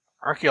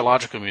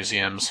 Archaeological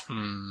museums,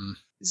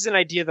 This is an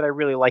idea that I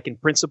really like in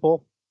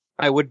principle.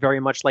 I would very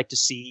much like to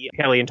see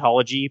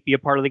paleontology be a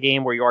part of the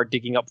game where you are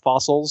digging up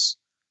fossils.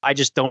 I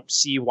just don't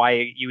see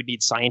why you would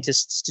need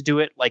scientists to do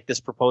it like this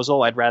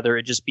proposal. I'd rather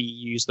it just be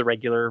use the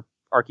regular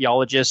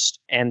archaeologist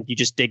and you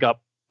just dig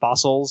up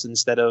fossils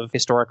instead of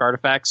historic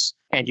artifacts,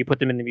 and you put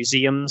them in the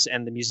museums,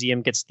 and the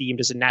museum gets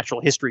themed as a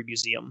natural history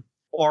museum.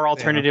 Or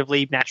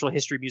alternatively, natural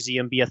history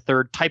museum be a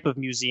third type of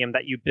museum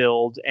that you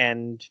build,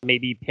 and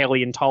maybe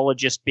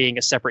paleontologist being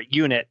a separate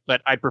unit,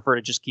 but I'd prefer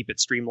to just keep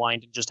it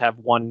streamlined and just have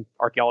one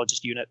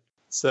archaeologist unit.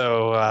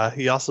 So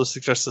he also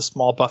suggests a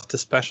small buff to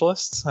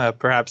specialists,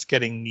 perhaps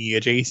getting the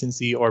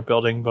adjacency or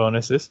building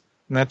bonuses.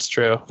 And that's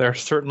true. They're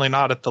certainly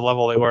not at the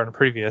level they were in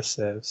previous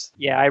civs.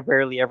 Yeah, I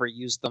rarely ever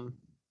use them,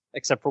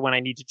 except for when I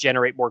need to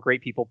generate more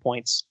great people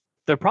points.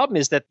 The problem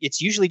is that it's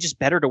usually just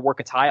better to work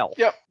a tile.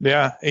 Yep.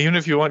 Yeah, even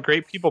if you want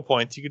great people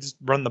points, you could just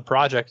run the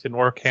project and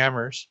work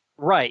hammers.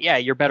 Right, yeah,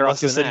 you're better off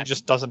doing the city that.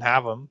 just doesn't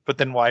have them. But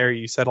then why are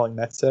you settling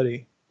that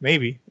city?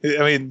 Maybe. I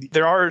mean,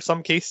 there are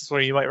some cases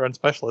where you might run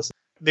specialists.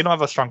 They don't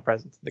have a strong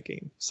presence in the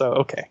game. So,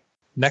 okay.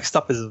 Next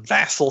up is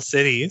vassal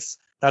cities.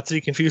 Not to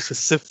be confused with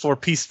Civ 4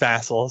 peace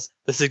vassals.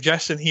 The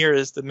suggestion here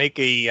is to make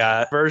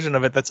a version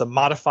of it that's a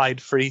modified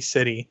free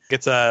city.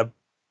 It's a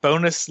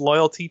bonus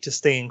loyalty to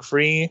staying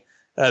free.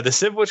 The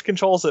civ which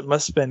controls it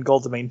must spend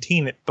gold to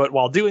maintain it, but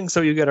while doing so,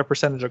 you get a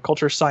percentage of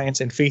culture,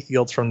 science, and faith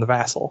yields from the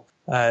vassal.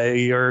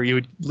 You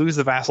would lose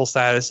the vassal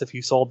status if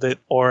you sold it,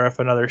 or if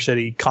another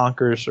city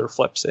conquers or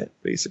flips it,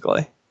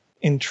 basically.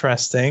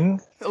 Interesting.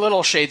 A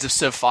little shades of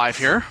Civ 5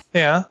 here.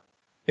 Yeah.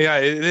 Yeah,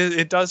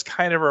 it does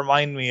kind of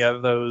remind me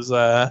of those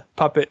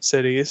puppet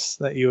cities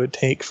that you would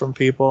take from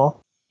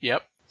people.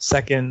 Yep.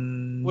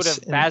 Second. Would a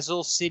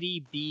vassal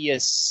city be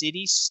a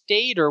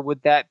city-state, or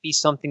would that be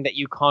something that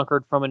you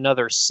conquered from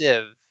another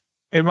civ?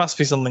 It must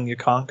be something you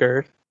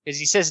conquered. Because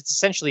he says it's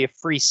essentially a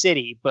free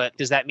city, but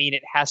does that mean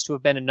it has to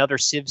have been another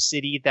civ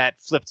city that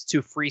flipped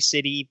to free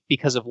city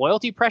because of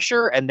loyalty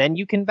pressure, and then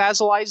you can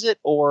vassalize it?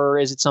 Or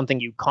is it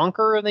something you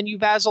conquer and then you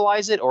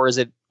vassalize it? Or is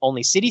it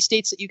only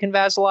city-states that you can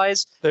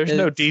vassalize? There's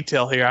no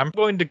detail here. I'm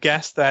going to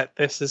guess that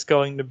this is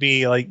going to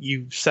be like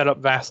you set up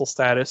vassal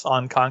status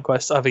on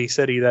conquest of a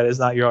city that is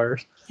not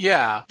yours.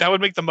 Yeah. That would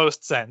make the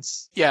most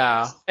sense.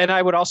 Yeah. And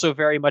I would also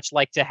very much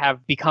like to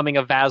have becoming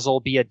a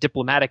vassal be a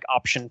diplomatic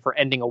option for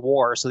ending a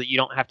war, so that you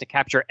don't have to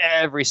capture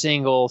every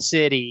single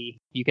city.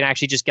 You can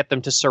actually just get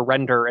them to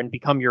surrender and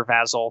become your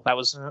vassal. That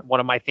was one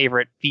of my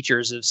favorite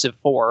features of Civ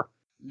 4.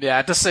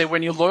 Yeah, to say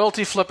when you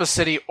loyalty flip a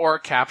city or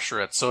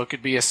capture it, so it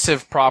could be a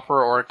civ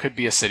proper or it could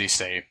be a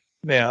city-state.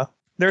 Yeah.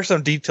 There's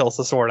some details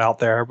to sort out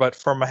there, but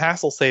from a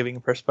hassle-saving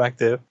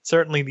perspective,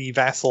 certainly the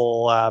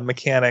vassal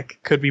mechanic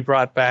could be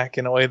brought back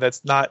in a way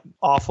that's not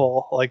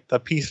awful like the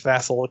peace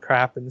vassal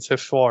crap in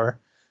Civ 4,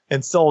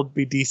 and still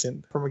be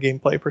decent from a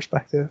gameplay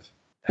perspective.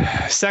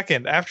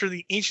 Second, after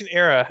the ancient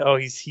era,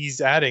 he's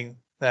adding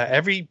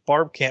every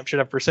barb camp should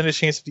have percentage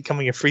chance of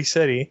becoming a free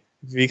city.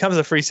 If it becomes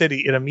a free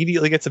city, it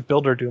immediately gets a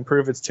builder to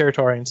improve its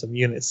territory and some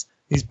units.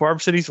 These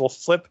barb cities will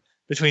flip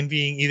between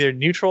being either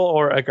neutral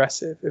or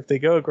aggressive. If they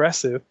go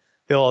aggressive,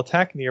 they'll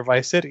attack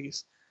nearby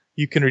cities.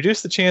 You can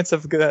reduce the chance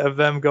of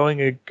them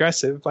going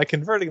aggressive by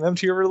converting them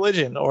to your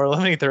religion, or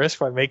eliminate the risk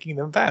by making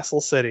them vassal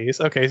cities.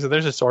 Okay, so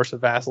there's a source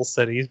of vassal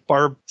cities,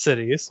 barb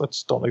cities,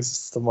 which don't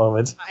exist at the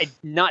moment. I'm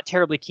not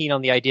terribly keen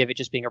on the idea of it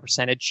just being a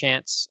percentage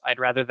chance. I'd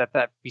rather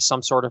that be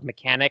some sort of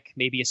mechanic,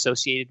 maybe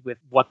associated with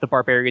what the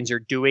barbarians are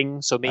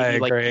doing. So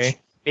maybe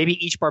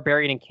maybe each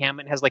barbarian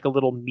encampment has like a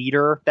little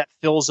meter that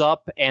fills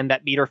up, and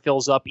that meter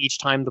fills up each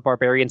time the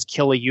barbarians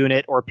kill a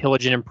unit or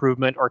pillage an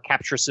improvement or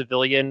capture a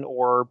civilian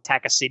or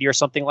attack a city or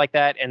something like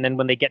that. And then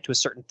when they get to a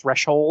certain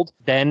threshold,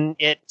 then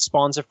it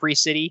spawns a free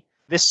city.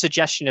 This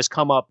suggestion has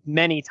come up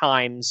many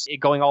times,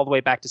 going all the way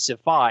back to Civ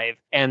 5.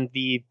 And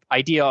the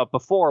idea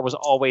before was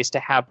always to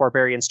have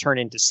barbarians turn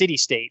into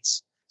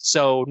city-states.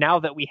 So now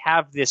that we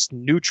have this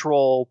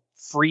neutral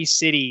free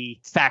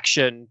city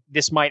faction,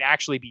 this might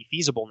actually be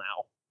feasible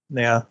now.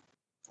 Yeah,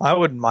 I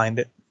wouldn't mind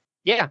it.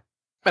 Yeah.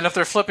 And if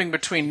they're flipping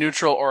between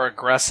neutral or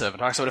aggressive, it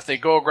talks about if they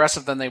go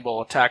aggressive, then they will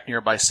attack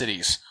nearby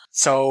cities.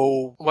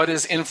 So what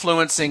is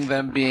influencing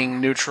them being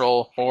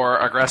neutral or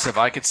aggressive?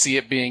 I could see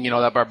it being,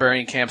 that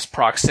barbarian camp's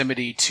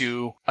proximity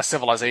to a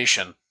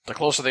civilization. The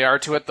closer they are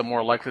to it, the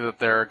more likely that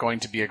they're going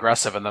to be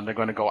aggressive, and then they're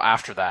going to go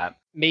after that.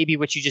 Maybe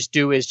what you just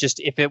do is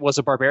if it was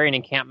a barbarian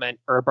encampment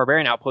or a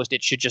barbarian outpost,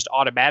 it should just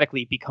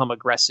automatically become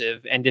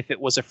aggressive. And if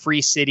it was a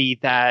free city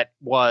that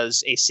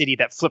was a city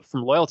that flipped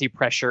from loyalty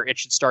pressure, it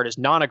should start as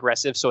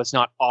non-aggressive, so it's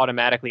not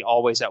automatically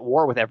always at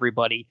war with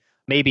everybody.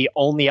 Maybe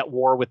only at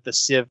war with the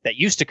civ that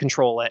used to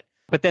control it.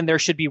 But then there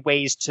should be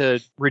ways to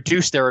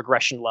reduce their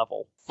aggression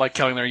level. Like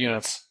killing their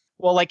units.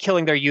 Well, like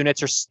killing their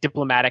units or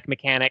diplomatic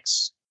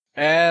mechanics.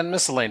 And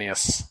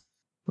miscellaneous.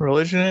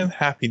 Religion and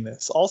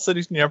happiness. All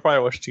cities nearby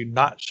wish to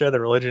not share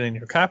the religion in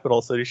your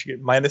capital, so you should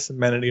get minus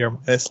amenity or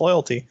minus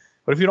loyalty.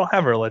 But if you don't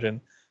have a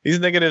religion, these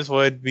negatives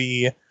would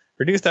be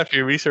reduced after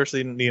you research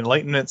the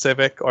Enlightenment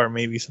civic or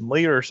maybe some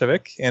later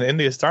civic, and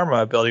India's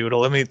Dharma ability would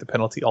eliminate the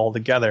penalty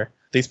altogether.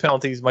 These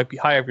penalties might be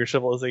high if your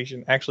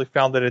civilization actually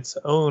founded its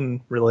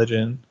own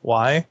religion.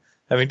 Why?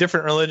 Having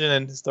different religion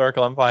and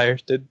historical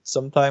empires did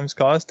sometimes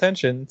cause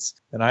tensions,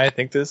 and I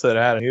think this had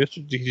a new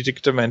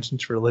strategic dimension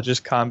to religious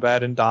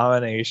combat and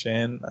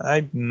domination. I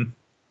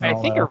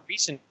think know. a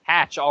recent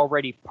patch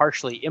already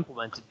partially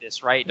implemented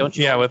this, right? Don't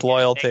you? Yeah, with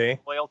loyalty.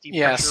 Loyalty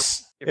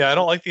Yes. pressure. Yeah, I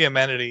don't like the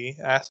amenity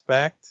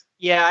aspect.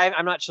 Yeah,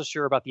 I'm not so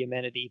sure about the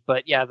amenity,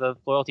 but yeah, the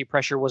loyalty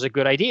pressure was a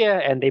good idea,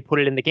 and they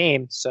put it in the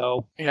game.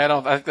 So Yeah,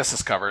 I think this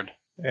is covered.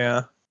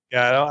 Yeah,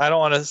 I don't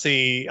want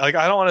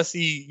to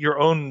see your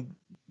own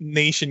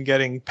nation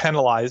getting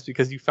penalized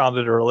because you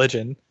founded a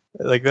religion.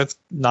 Like, that's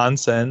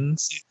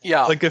nonsense.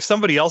 Yeah. Like, if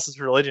somebody else's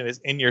religion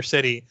is in your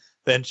city,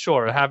 then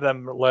sure, have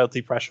them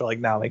loyalty pressure. Like,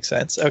 now makes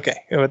sense.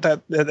 Okay, but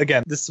that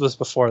again, this was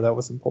before that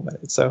was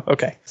implemented. So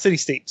okay,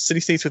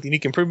 city-states with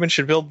unique improvements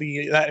should build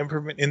that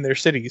improvement in their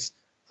cities.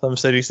 Some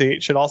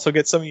city-states should also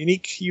get some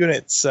unique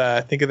units.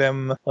 Think of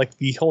them like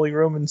the Holy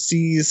Roman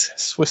Seas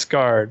Swiss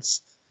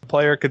Guards. The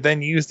player could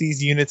then use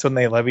these units when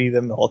they levy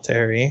the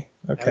military.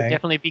 that would Okay.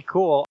 definitely be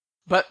cool.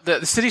 But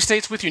the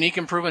city-states with unique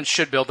improvements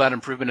should build that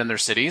improvement in their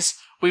cities.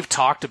 We've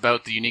talked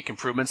about the unique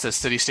improvements that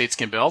city-states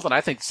can build, and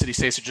I think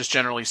city-states are just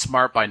generally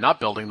smart by not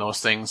building those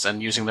things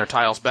and using their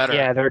tiles better.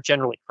 Yeah, they're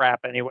generally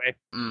crap anyway.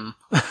 Mm.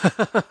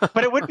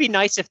 But it would be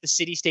nice if the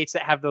city-states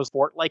that have those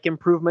fort-like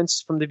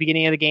improvements from the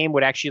beginning of the game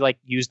would actually like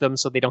use them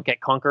so they don't get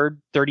conquered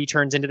 30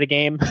 turns into the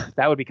game.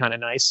 That would be kind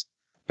of nice.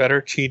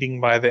 Better cheating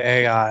by the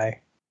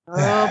AI.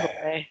 Oh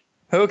boy.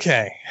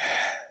 Okay.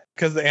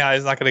 Because the AI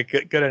is not going to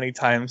get good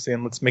anytime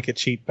soon, let's make it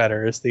cheat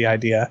better is the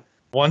idea.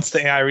 Once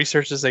the AI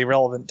researches a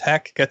relevant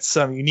tech, gets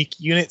some unique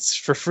units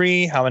for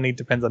free. How many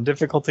depends on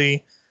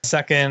difficulty.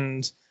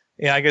 Second,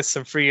 AI gets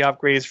some free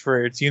upgrades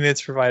for its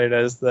units provided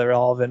as the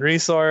relevant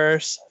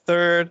resource.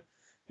 Third,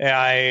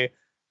 AI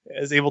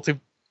is able to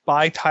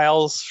buy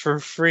tiles for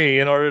free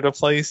in order to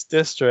place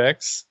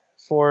districts.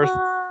 Fourth,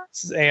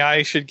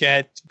 AI should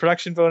get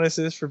production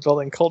bonuses for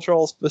building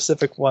cultural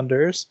specific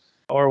wonders,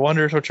 or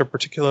wonders which are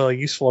particularly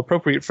useful,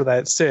 appropriate for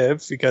that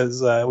civ,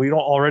 because we don't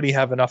already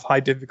have enough high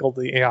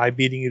difficulty AI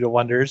beating you to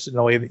wonders in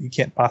a way that you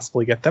can't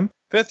possibly get them.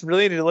 Fifth,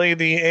 relatedly,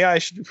 the AI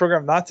should be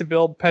programmed not to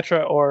build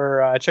Petra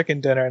or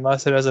chicken dinner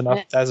unless it has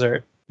enough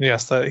desert.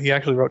 Yes, he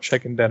actually wrote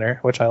chicken dinner,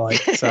 which I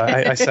like, so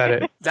I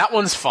said it. That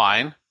one's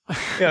fine.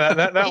 Yeah,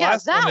 that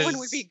last that one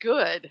would be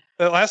good.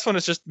 The last one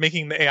is just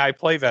making the AI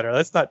play better.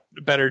 That's not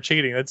better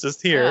cheating. That's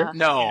just here. Yeah.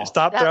 No.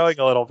 Stop throwing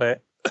a little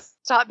bit.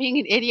 Stop being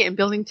an idiot and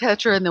building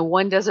Tetra in the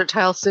one desert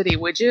tile city,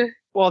 would you?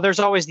 Well, there's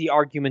always the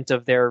argument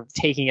of they're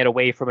taking it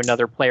away from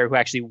another player who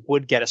actually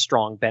would get a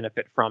strong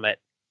benefit from it.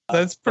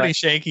 That's pretty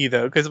shaky,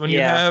 though, because when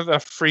you have a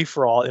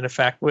free-for-all, in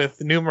effect, with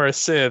numerous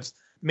civs,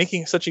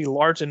 making such a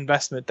large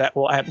investment that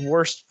will at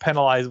worst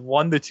penalize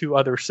 1 to 2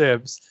 other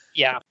civs.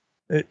 Yeah.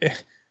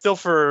 Still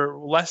for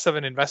less of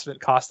an investment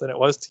cost than it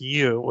was to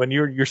you, when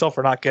you yourself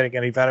are not getting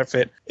any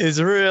benefit,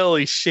 is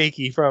really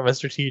shaky from a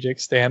strategic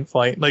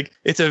standpoint. Like,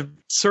 it's a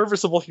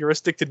serviceable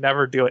heuristic to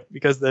never do it,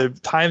 because the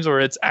times where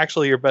it's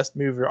actually your best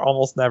move are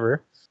almost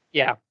never.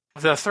 Yeah.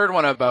 The third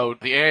one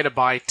about the AI to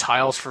buy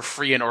tiles for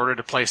free in order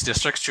to place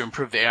districts to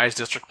improve the AI's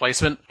district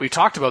placement. We've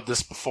talked about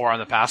this before on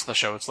the past of the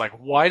show. It's like,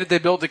 why did they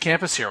build the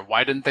campus here?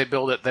 Why didn't they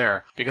build it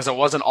there? Because it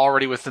wasn't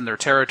already within their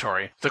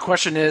territory. The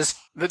question is,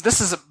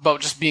 this is about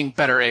just being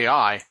better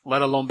AI,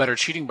 let alone better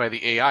cheating by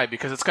the AI,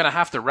 because it's going to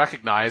have to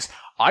recognize,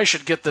 I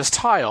should get this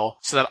tile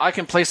so that I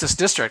can place this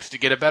district to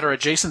get a better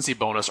adjacency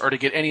bonus or to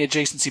get any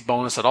adjacency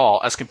bonus at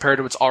all as compared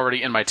to what's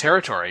already in my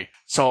territory.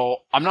 So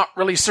I'm not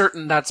really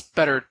certain that's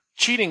better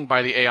cheating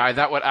by the AI.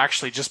 That would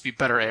actually just be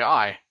better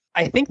AI.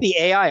 I think the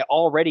AI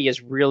already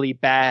is really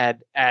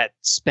bad at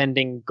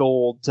spending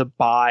gold to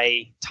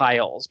buy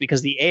tiles,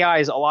 because the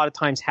AIs a lot of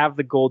times have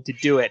the gold to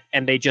do it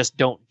and they just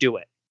don't do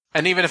it.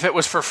 And even if it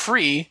was for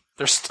free,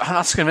 I'm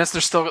not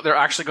convinced they're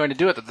actually going to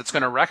do it, that it's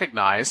going to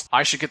recognize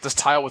I should get this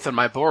tile within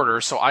my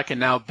border so I can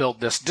now build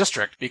this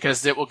district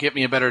because it will give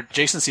me a better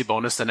adjacency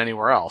bonus than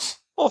anywhere else.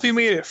 Well, if you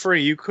made it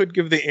free, you could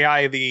give the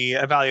AI the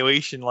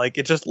evaluation. Like,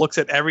 it just looks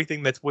at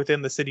everything that's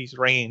within the city's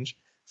range,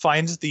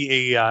 finds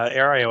the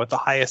area with the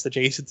highest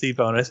adjacency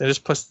bonus, and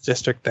just puts the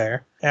district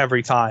there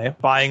every time,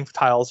 buying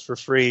tiles for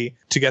free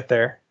to get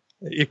there.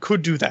 It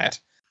could do that.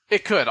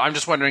 It could. I'm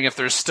just wondering if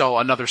there's still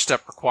another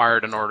step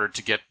required in order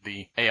to get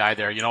the AI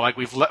there. You know, like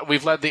we've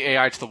led the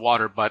AI to the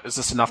water, but is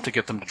this enough to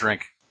get them to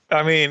drink?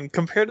 I mean,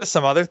 compared to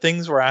some other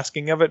things we're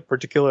asking of it,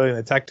 particularly in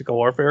the tactical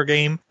warfare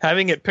game,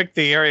 having it pick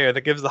the area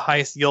that gives the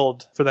highest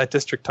yield for that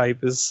district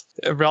type is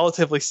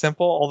relatively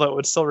simple, although it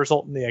would still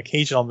result in the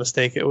occasional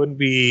mistake. It wouldn't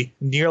be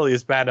nearly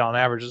as bad on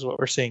average as what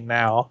we're seeing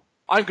now.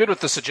 I'm good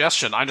with the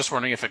suggestion. I'm just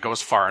wondering if it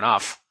goes far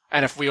enough.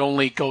 And if we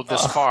only go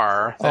this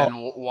far, then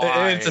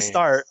why? To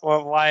start,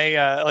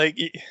 why,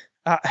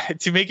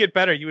 to make it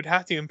better, you would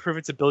have to improve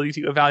its ability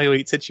to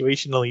evaluate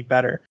situationally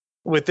better.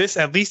 With this,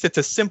 at least it's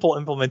a simple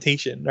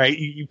implementation, right?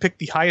 You pick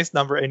the highest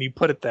number and you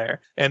put it there.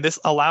 And this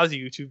allows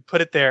you to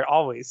put it there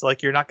always.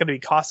 Like, you're not going to be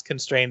cost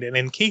constrained and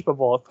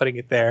incapable of putting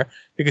it there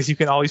because you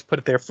can always put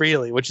it there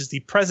freely, which is the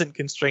present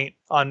constraint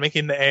on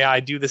making the AI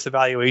do this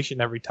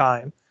evaluation every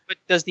time. But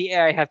does the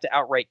AI have to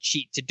outright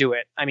cheat to do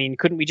it? I mean,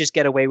 couldn't we just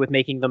get away with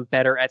making them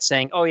better at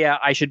saying, oh yeah,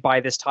 I should buy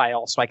this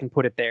tile so I can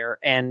put it there,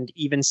 and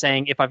even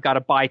saying if I've got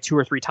to buy 2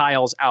 or 3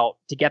 tiles out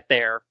to get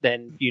there,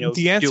 then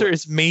the answer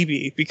is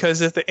maybe,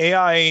 because if the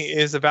AI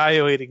is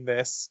evaluating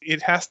this,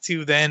 it has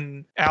to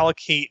then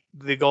allocate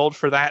the gold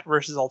for that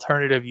versus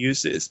alternative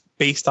uses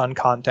based on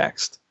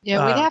context.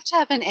 Yeah, we'd have to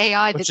have an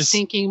AI that's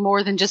thinking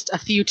more than just a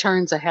few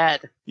turns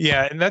ahead.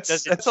 Yeah, and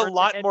that's a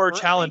lot more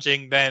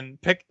challenging than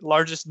pick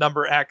largest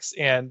number X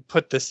and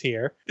put this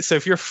here. So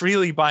if you're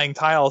freely buying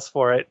tiles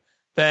for it,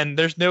 then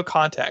there's no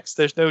context,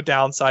 there's no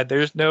downside,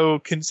 there's no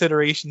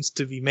considerations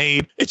to be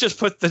made. It just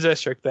puts the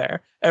district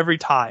there every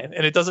time,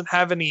 and it doesn't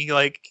have any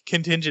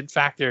contingent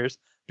factors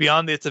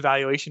beyond its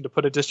evaluation to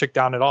put a district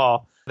down at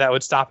all that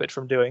would stop it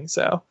from doing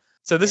so.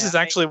 So this is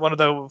actually one of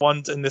the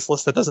ones in this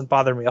list that doesn't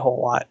bother me a whole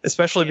lot,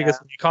 especially because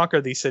when you conquer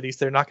these cities,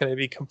 they're not going to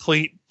be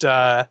complete.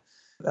 I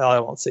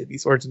won't say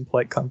these words in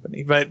polite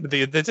company, but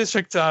the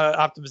district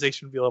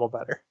optimization would be a little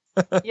better.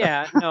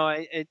 Yeah,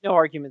 no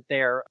argument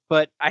there.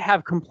 But I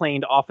have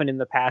complained often in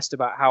the past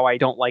about how I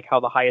don't like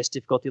how the highest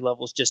difficulty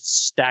levels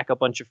just stack a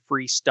bunch of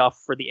free stuff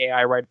for the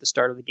AI right at the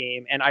start of the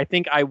game. And I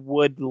think I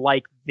would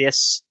like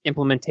this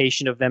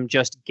implementation of them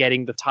just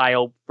getting the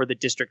tile for the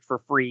district for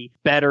free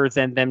better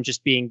than them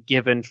just being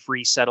given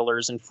free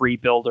settlers and free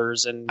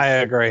builders. And I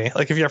agree.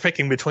 If you're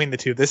picking between the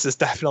two, this is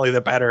definitely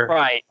the better.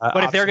 Right.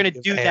 But if they're going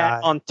to do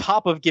that on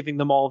top of giving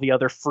them all the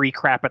other free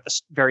crap at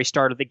the very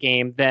start of the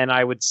game, then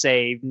I would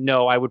say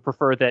no, I would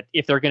prefer that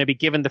if they're going to be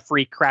given the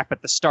free crap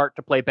at the start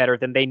to play better,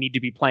 then they need to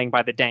be playing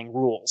by the dang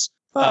rules.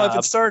 Well, if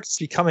it starts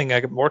becoming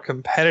a more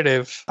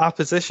competitive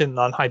opposition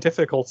on high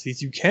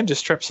difficulties, you can just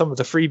strip some of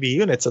the freebie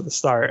units at the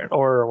start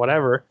or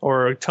whatever,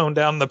 or tone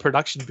down the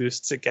production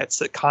boosts it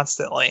gets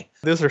constantly.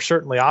 Those are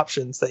certainly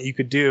options that you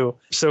could do.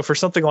 So for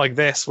something like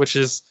this, which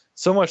is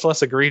so much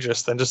less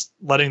egregious than just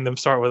letting them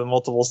start with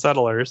multiple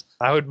settlers,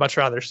 I would much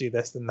rather see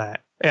this than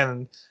that.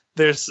 And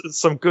there's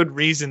some good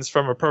reasons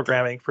from a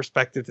programming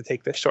perspective to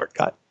take this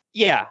shortcut.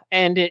 Yeah,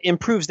 and it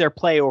improves their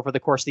play over the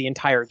course of the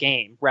entire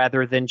game,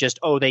 rather than just,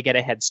 they get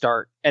a head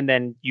start, and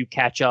then you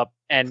catch up,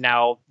 and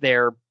now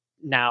they're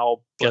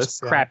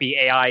just crappy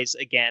AIs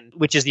again,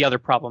 which is the other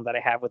problem that I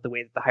have with the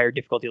way that the higher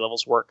difficulty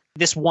levels work.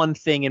 This one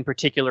thing in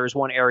particular is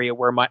one area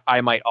where I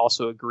might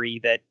also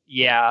agree that,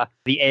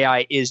 the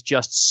AI is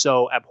just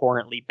so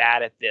abhorrently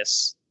bad at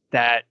this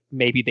that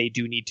maybe they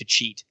do need to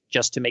cheat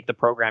just to make the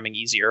programming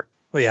easier.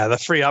 Well, yeah, the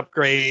free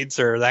upgrades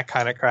or that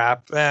kind of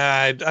crap.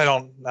 I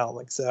don't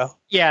think so.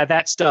 Yeah,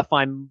 that stuff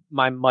I'm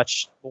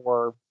much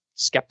more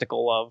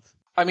skeptical of.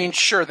 I mean,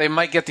 sure, they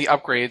might get the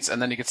upgrades,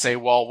 and then you could say,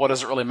 well, what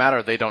does it really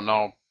matter? They don't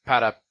know how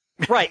to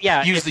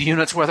use the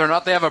units, whether or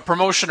not they have a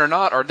promotion or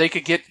not, or they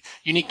could get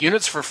unique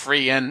units for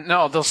free, and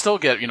no, they'll still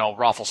get,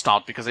 raffle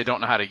stomped because they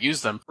don't know how to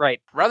use them. Right.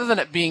 Rather than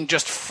it being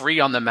just free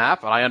on the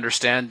map, and I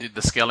understand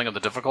the scaling of the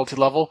difficulty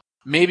level,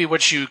 maybe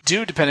what you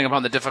do, depending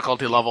upon the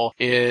difficulty level,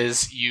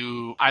 is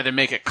you either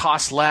make it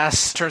cost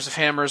less in terms of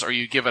hammers, or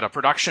you give it a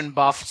production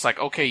buff. It's like,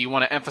 okay, you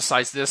want to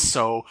emphasize this,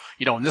 so,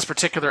 in this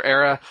particular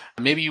era,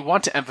 maybe you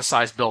want to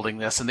emphasize building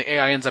this, and the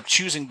AI ends up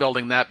choosing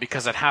building that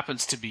because it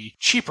happens to be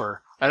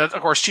cheaper. And of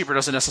course, cheaper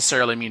doesn't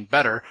necessarily mean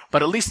better,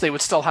 but at least they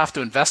would still have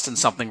to invest in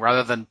something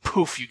rather than,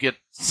 poof, you get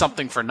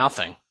something for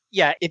nothing.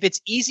 Yeah, if it's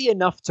easy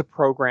enough to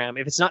program,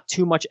 if it's not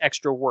too much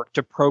extra work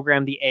to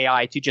program the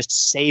AI to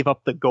just save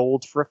up the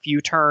gold for a few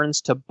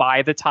turns to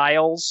buy the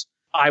tiles,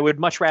 I would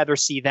much rather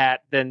see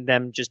that than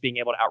them just being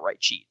able to outright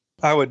cheat.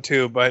 I would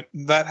too, but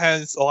that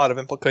has a lot of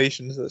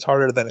implications. It's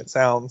harder than it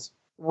sounds.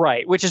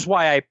 Right, which is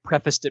why I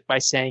prefaced it by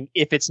saying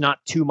if it's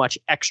not too much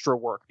extra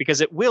work,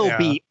 because it will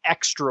be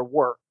extra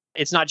work.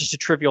 It's not just a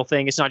trivial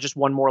thing. It's not just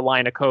one more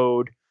line of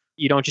code.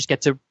 You don't just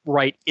get to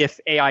write if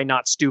AI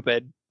not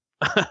stupid.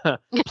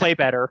 Play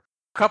better.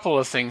 Couple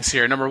of things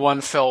here. Number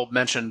one, Phil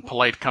mentioned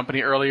polite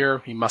company earlier.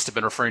 He must have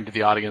been referring to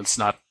the audience,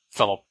 not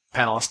fellow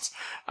panelists.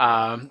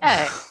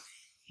 Hey.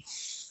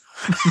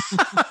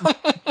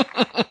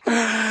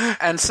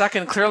 And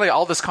second, clearly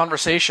all this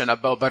conversation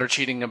about better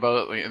cheating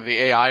about the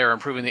AI or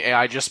improving the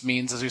AI just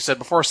means, as we said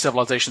before,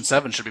 Civilization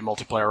 7 should be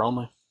multiplayer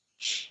only.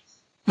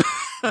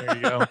 There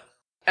you go.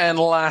 And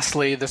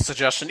lastly, the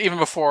suggestion, even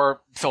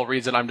before Phil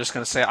reads it, I'm just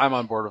going to say I'm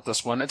on board with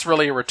this one. It's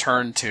really a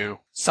return to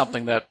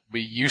something that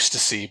we used to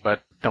see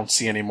but don't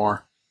see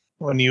anymore.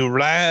 When you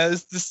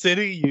razz the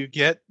city, you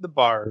get the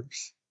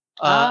barbs.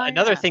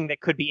 Another thing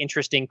that could be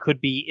interesting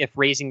could be if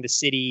raising the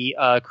city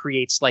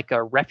creates like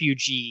a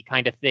refugee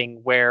kind of thing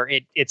where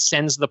it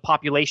sends the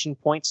population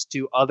points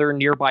to other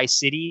nearby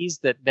cities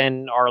that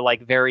then are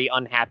like very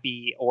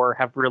unhappy or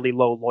have really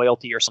low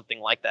loyalty or something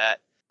like that.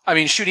 I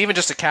mean, shoot, even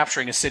just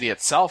capturing a city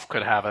itself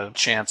could have a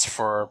chance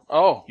for,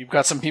 you've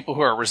got some people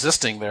who are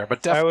resisting there.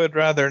 But I would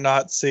rather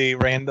not see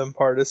random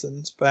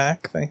partisans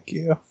back. Thank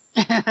you.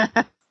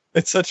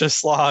 It's such a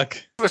slog.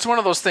 It's one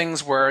of those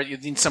things where you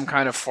need some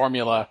kind of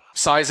formula.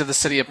 Size of the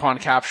city upon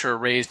capture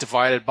raised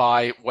divided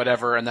by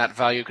whatever, and that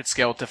value could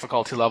scale with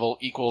difficulty level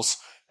equals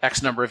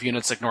X number of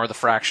units, ignore the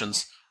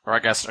fractions. Or I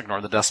guess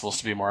ignore the decimals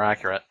to be more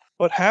accurate.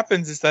 What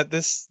happens is that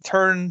this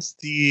turns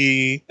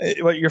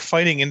what you're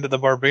fighting into the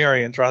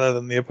barbarians rather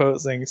than the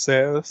opposing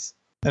civs.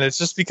 And it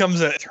just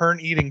becomes a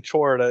turn-eating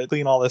chore to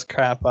clean all this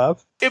crap up.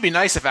 It'd be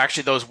nice if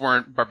actually those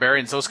weren't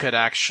barbarians. Those could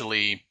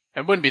actually...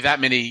 It wouldn't be that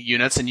many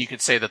units, and you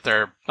could say that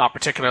they're not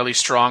particularly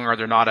strong or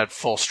they're not at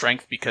full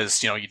strength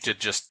because, you did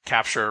just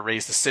capture or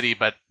raise the city,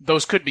 but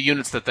those could be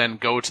units that then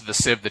go to the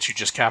civ that you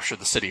just captured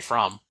the city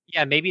from.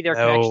 Yeah, maybe there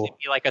can actually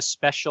be like a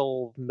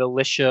special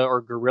militia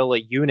or guerrilla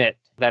unit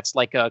that's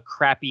like a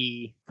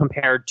crappy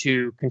compared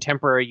to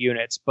contemporary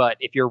units, but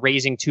if you're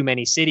raising too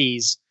many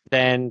cities,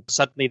 then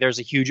suddenly there's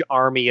a huge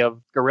army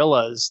of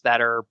guerrillas that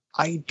are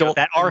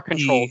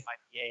controlled by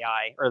the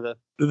AI or the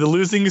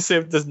losing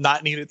civ does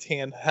not need its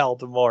hand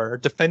held more.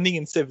 Defending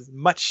in civ is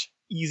much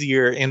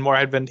easier and more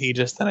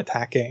advantageous than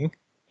attacking.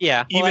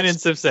 Yeah. Even in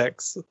Civ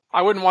 6.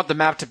 I wouldn't want the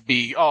map to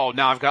be,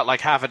 now I've got like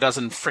half a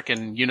dozen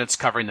frickin' units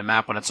covering the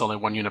map when it's only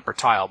one unit per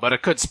tile. But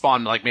it could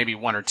spawn like maybe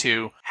one or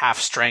two half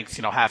strength,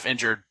 half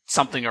injured,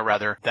 something or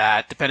other,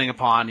 that depending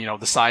upon,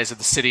 the size of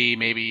the city,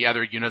 maybe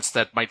other units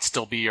that might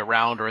still be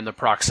around or in the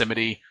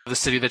proximity of the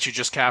city that you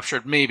just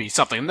captured, maybe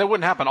something. And that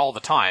wouldn't happen all the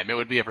time. It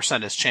would be a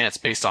percentage chance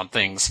based on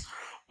things.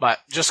 But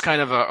just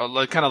kind of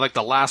like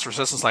the last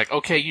resistance, like,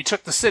 okay, you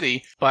took the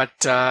city, but,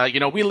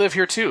 we live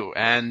here too,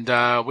 and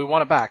we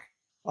want it back.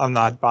 I'm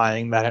not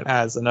buying that it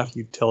has enough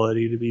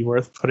utility to be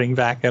worth putting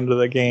back into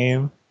the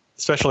game,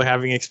 especially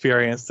having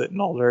experienced it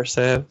in older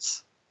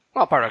civs.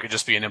 Well, part of it could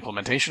just be an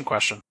implementation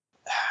question.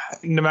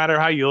 No matter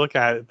how you look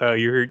at it, though,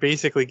 you're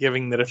basically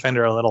giving the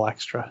defender a little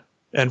extra.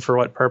 And for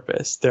what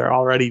purpose? They're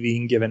already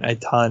being given a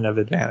ton of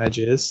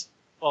advantages.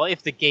 Well,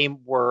 if the game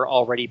were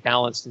already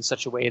balanced in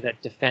such a way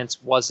that defense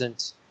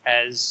wasn't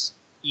as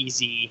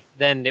easy,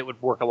 then it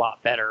would work a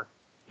lot better.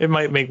 It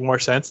might make more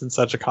sense in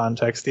such a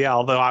context, yeah,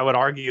 although I would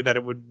argue that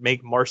it would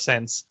make more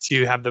sense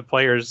to have the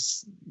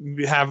players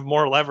have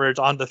more leverage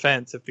on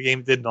defense if the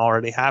game didn't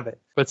already have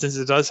it. But since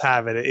it does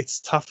have it,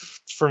 it's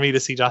tough for me to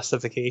see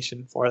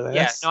justification for this.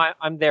 Yeah, no,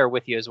 I'm there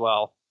with you as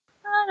well.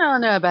 I don't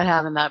know about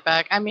having that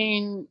back. I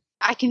mean,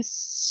 I can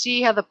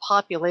see how the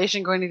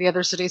population going to the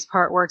other cities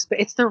part works, but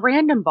it's the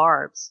random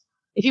barbs.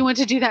 If you went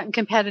to do that in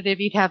competitive,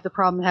 you'd have the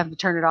problem of having to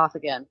turn it off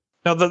again.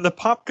 Now, the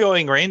pop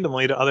going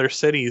randomly to other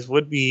cities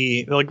would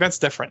be, that's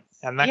different.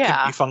 And that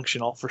could be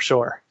functional for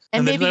sure.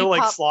 And there's no,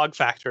 slog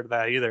factor to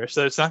that either.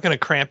 So it's not going to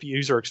cramp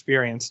user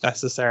experience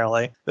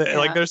necessarily. Yeah.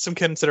 Like, there's some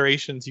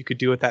considerations you could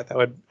do with that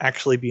would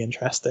actually be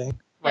interesting.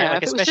 Right,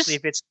 like especially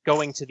if it's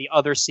going to the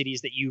other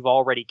cities that you've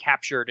already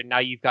captured and now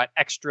you've got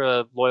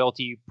extra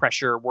loyalty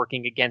pressure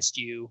working against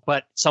you.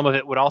 But some of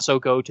it would also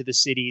go to the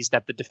cities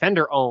that the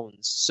defender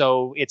owns.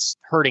 So it's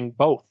hurting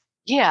both.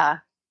 Yeah.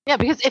 Yeah,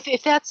 because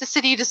if that's the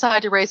city you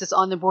decide to raise that's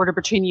on the border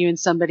between you and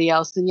somebody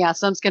else, then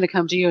some's going to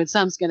come to you and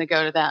some's going to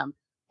go to them.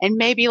 And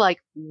maybe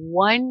like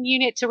one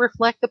unit to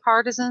reflect the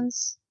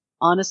partisans,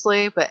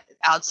 honestly. But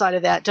outside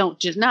of that,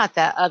 not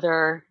that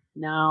other,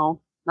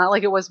 no, not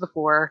like it was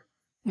before.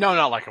 No,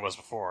 not like it was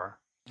before.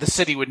 The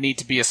city would need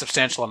to be a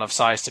substantial enough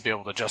size to be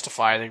able to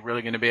justify. Are they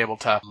really going to be able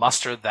to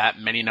muster that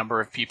many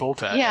number of people?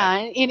 Yeah,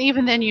 and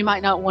even then you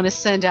might not want to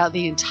send out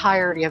the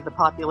entirety of the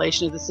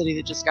population of the city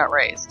that just got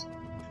raised.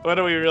 What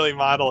are we really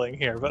modeling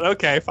here? But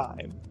okay,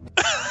 fine.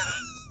 I'm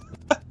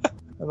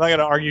not going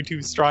to argue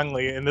too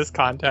strongly in this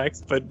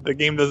context, but the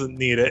game doesn't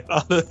need it.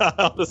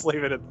 I'll just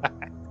leave it at that.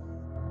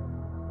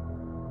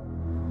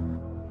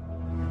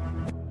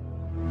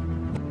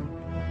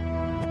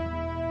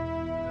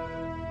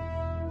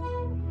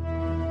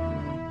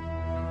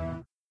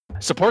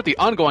 Support the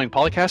ongoing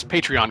PolyCast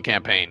Patreon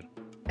campaign.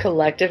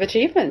 Collective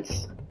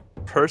achievements.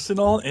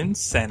 Personal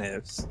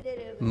incentives.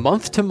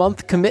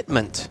 Month-to-month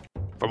commitment.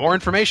 For more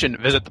information,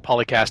 visit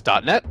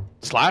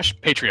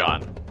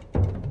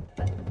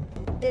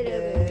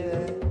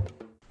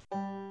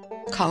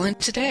thepolycast.net/Patreon. Call in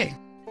today.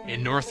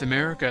 In North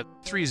America,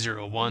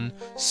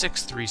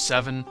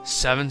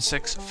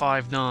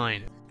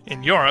 301-637-7659.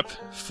 In Europe,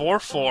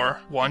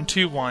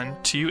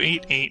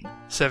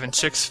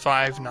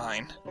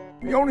 44121-288-7659.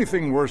 The only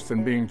thing worse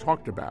than being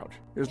talked about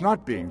is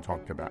not being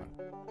talked about.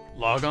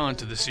 Log on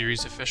to the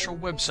series' official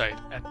website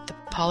at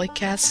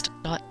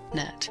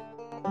thepolycast.net.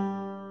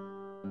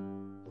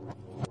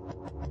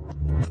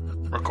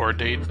 Record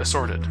date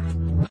assorted.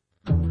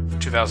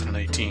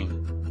 2018.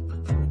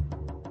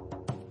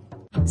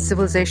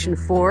 Civilization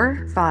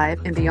 4,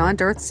 5, and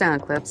Beyond Earth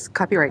sound clips.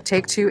 Copyright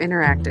Take-Two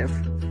Interactive.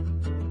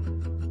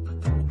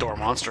 Door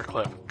Monster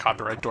clip.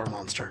 Copyright Door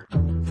Monster.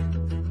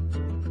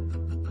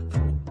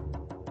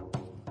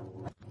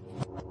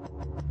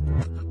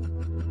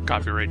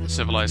 Copyright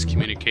Civilized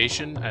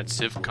Communication at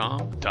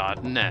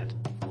civcom.net.